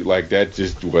won't do, like, that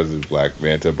just wasn't Black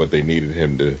Manta, but they needed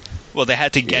him to. Well, they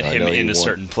had to get him in a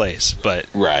certain place, but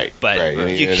right.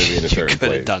 You could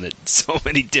have done it so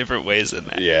many different ways than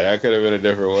that. Yeah, that could have been a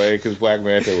different way, because Black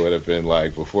Manta would have been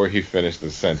like, before he finished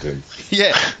the sentence,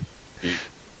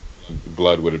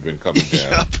 blood would have been coming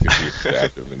down because he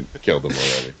stabbed him and killed him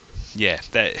already. Yeah,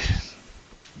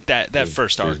 that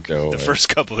first arc, the first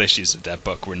couple issues of that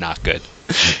book were not good.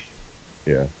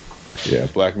 Yeah.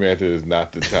 Black Manta is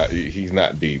not the type. He's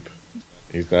not deep.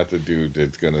 He's not the dude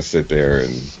that's gonna sit there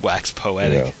and wax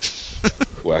poetic.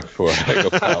 Wax poetic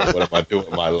about what am I doing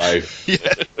with my life. Yeah.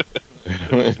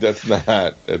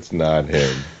 That's not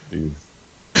him.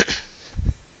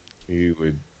 He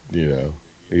would, he'd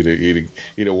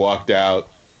have walked out.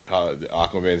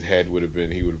 Aquaman's head he would have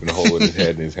been holding his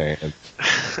head in his hand,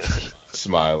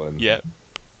 smiling. Yep.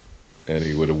 And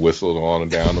he would have whistled on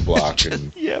and down the block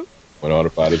and went on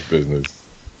about his business.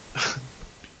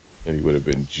 And he would have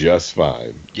been just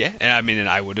fine. Yeah, and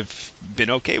I would have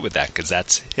been okay with that because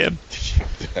that's him.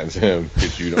 That's him.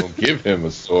 Because you don't give him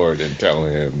a sword and tell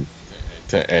him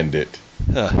to end it.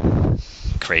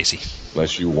 Crazy.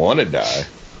 Unless you want to die.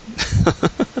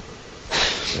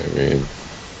 I mean,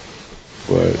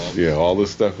 but yeah, all the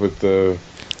stuff with the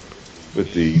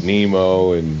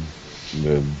Nemo and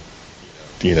the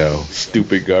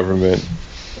stupid government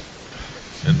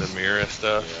and the Mira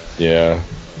stuff. Yeah,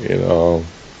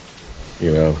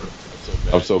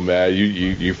 I'm so mad.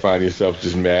 You find yourself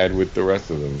just mad with the rest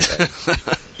of them.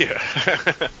 Like, yeah.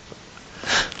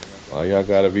 Why y'all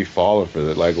gotta be falling for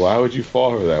that? Like, why would you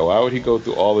fall for that? Why would he go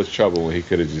through all this trouble when he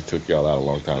could have just took y'all out a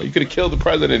long time? You could have killed the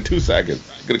president in 2 seconds.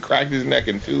 You could have cracked his neck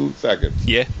in 2 seconds.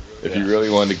 Yeah. If you really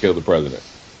wanted to kill the president.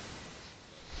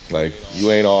 Like,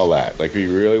 you ain't all that. Like, if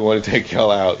you really wanted to take y'all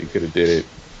out, you could have did it.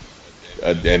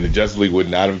 And the Justice League would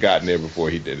not have gotten there before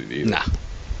he did it either. Nah.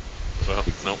 Well,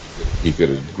 nope. He could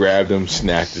have grabbed him,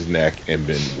 snapped his neck, and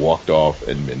been walked off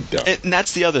and been done. And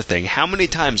that's the other thing. How many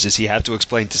times does he have to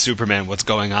explain to Superman what's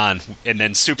going on? And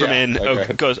then Superman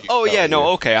goes, "Oh, yeah,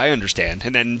 no, okay, I understand."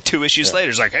 And then 2 issues later,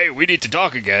 it's like, "Hey, we need to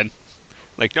talk again."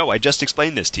 Like, no, I just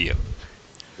explained this to you.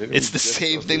 It's the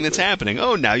same thing that's happening.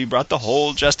 Oh, now you brought the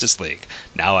whole Justice League.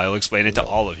 Now I'll explain it to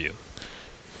all of you.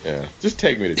 Yeah, just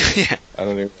take me to jail. Yeah. I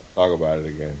don't even talk about it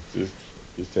again. Just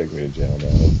take me to jail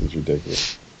now. This is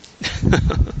ridiculous.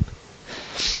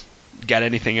 Got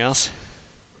anything else?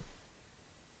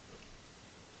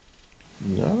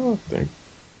 No, I think.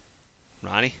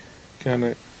 Ronnie?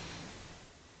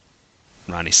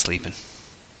 Ronnie's sleeping.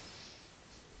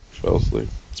 Fell asleep.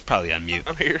 It's probably on mute.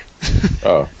 I'm here.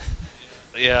 Oh.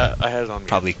 Yeah, I had it on mute.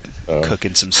 Probably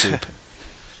cooking some soup.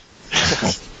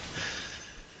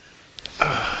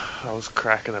 I was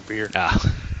cracking a beer.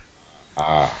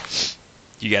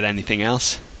 You got anything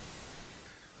else?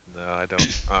 No, I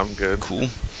don't. I'm good. Cool.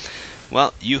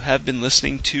 Well, you have been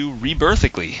listening to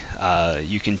Rebirthically.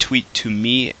 You can tweet to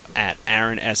me at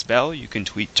Aaron S. Bell. You can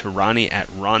tweet to Ronnie at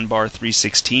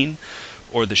RonBar316,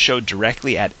 or the show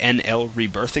directly at NL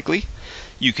Rebirthically.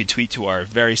 You could tweet to our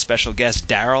very special guest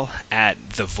Daryl at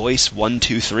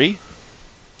TheVoice123,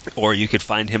 or you could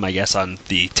find him, I guess, on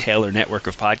the Taylor network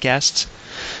of podcasts.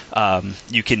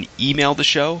 You can email the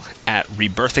show at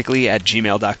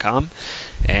rebirthically@gmail.com,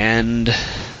 and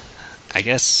I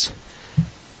guess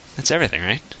that's everything,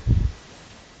 right?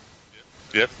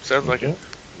 Yep, sounds like it.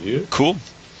 Yeah. Cool.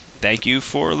 Thank you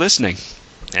for listening,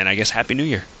 and I guess Happy New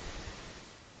Year.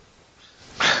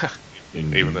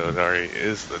 Even though it already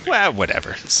is the new Well,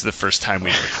 whatever. It's the first time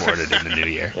we've recorded in the new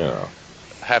year. Yeah.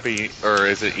 Happy, or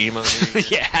is it EMO New Year?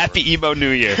 Yeah, Happy EMO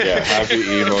New Year. Yeah, Happy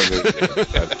EMO New Year.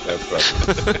 That's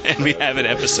right. And we have an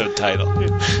episode title.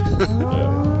 Yeah.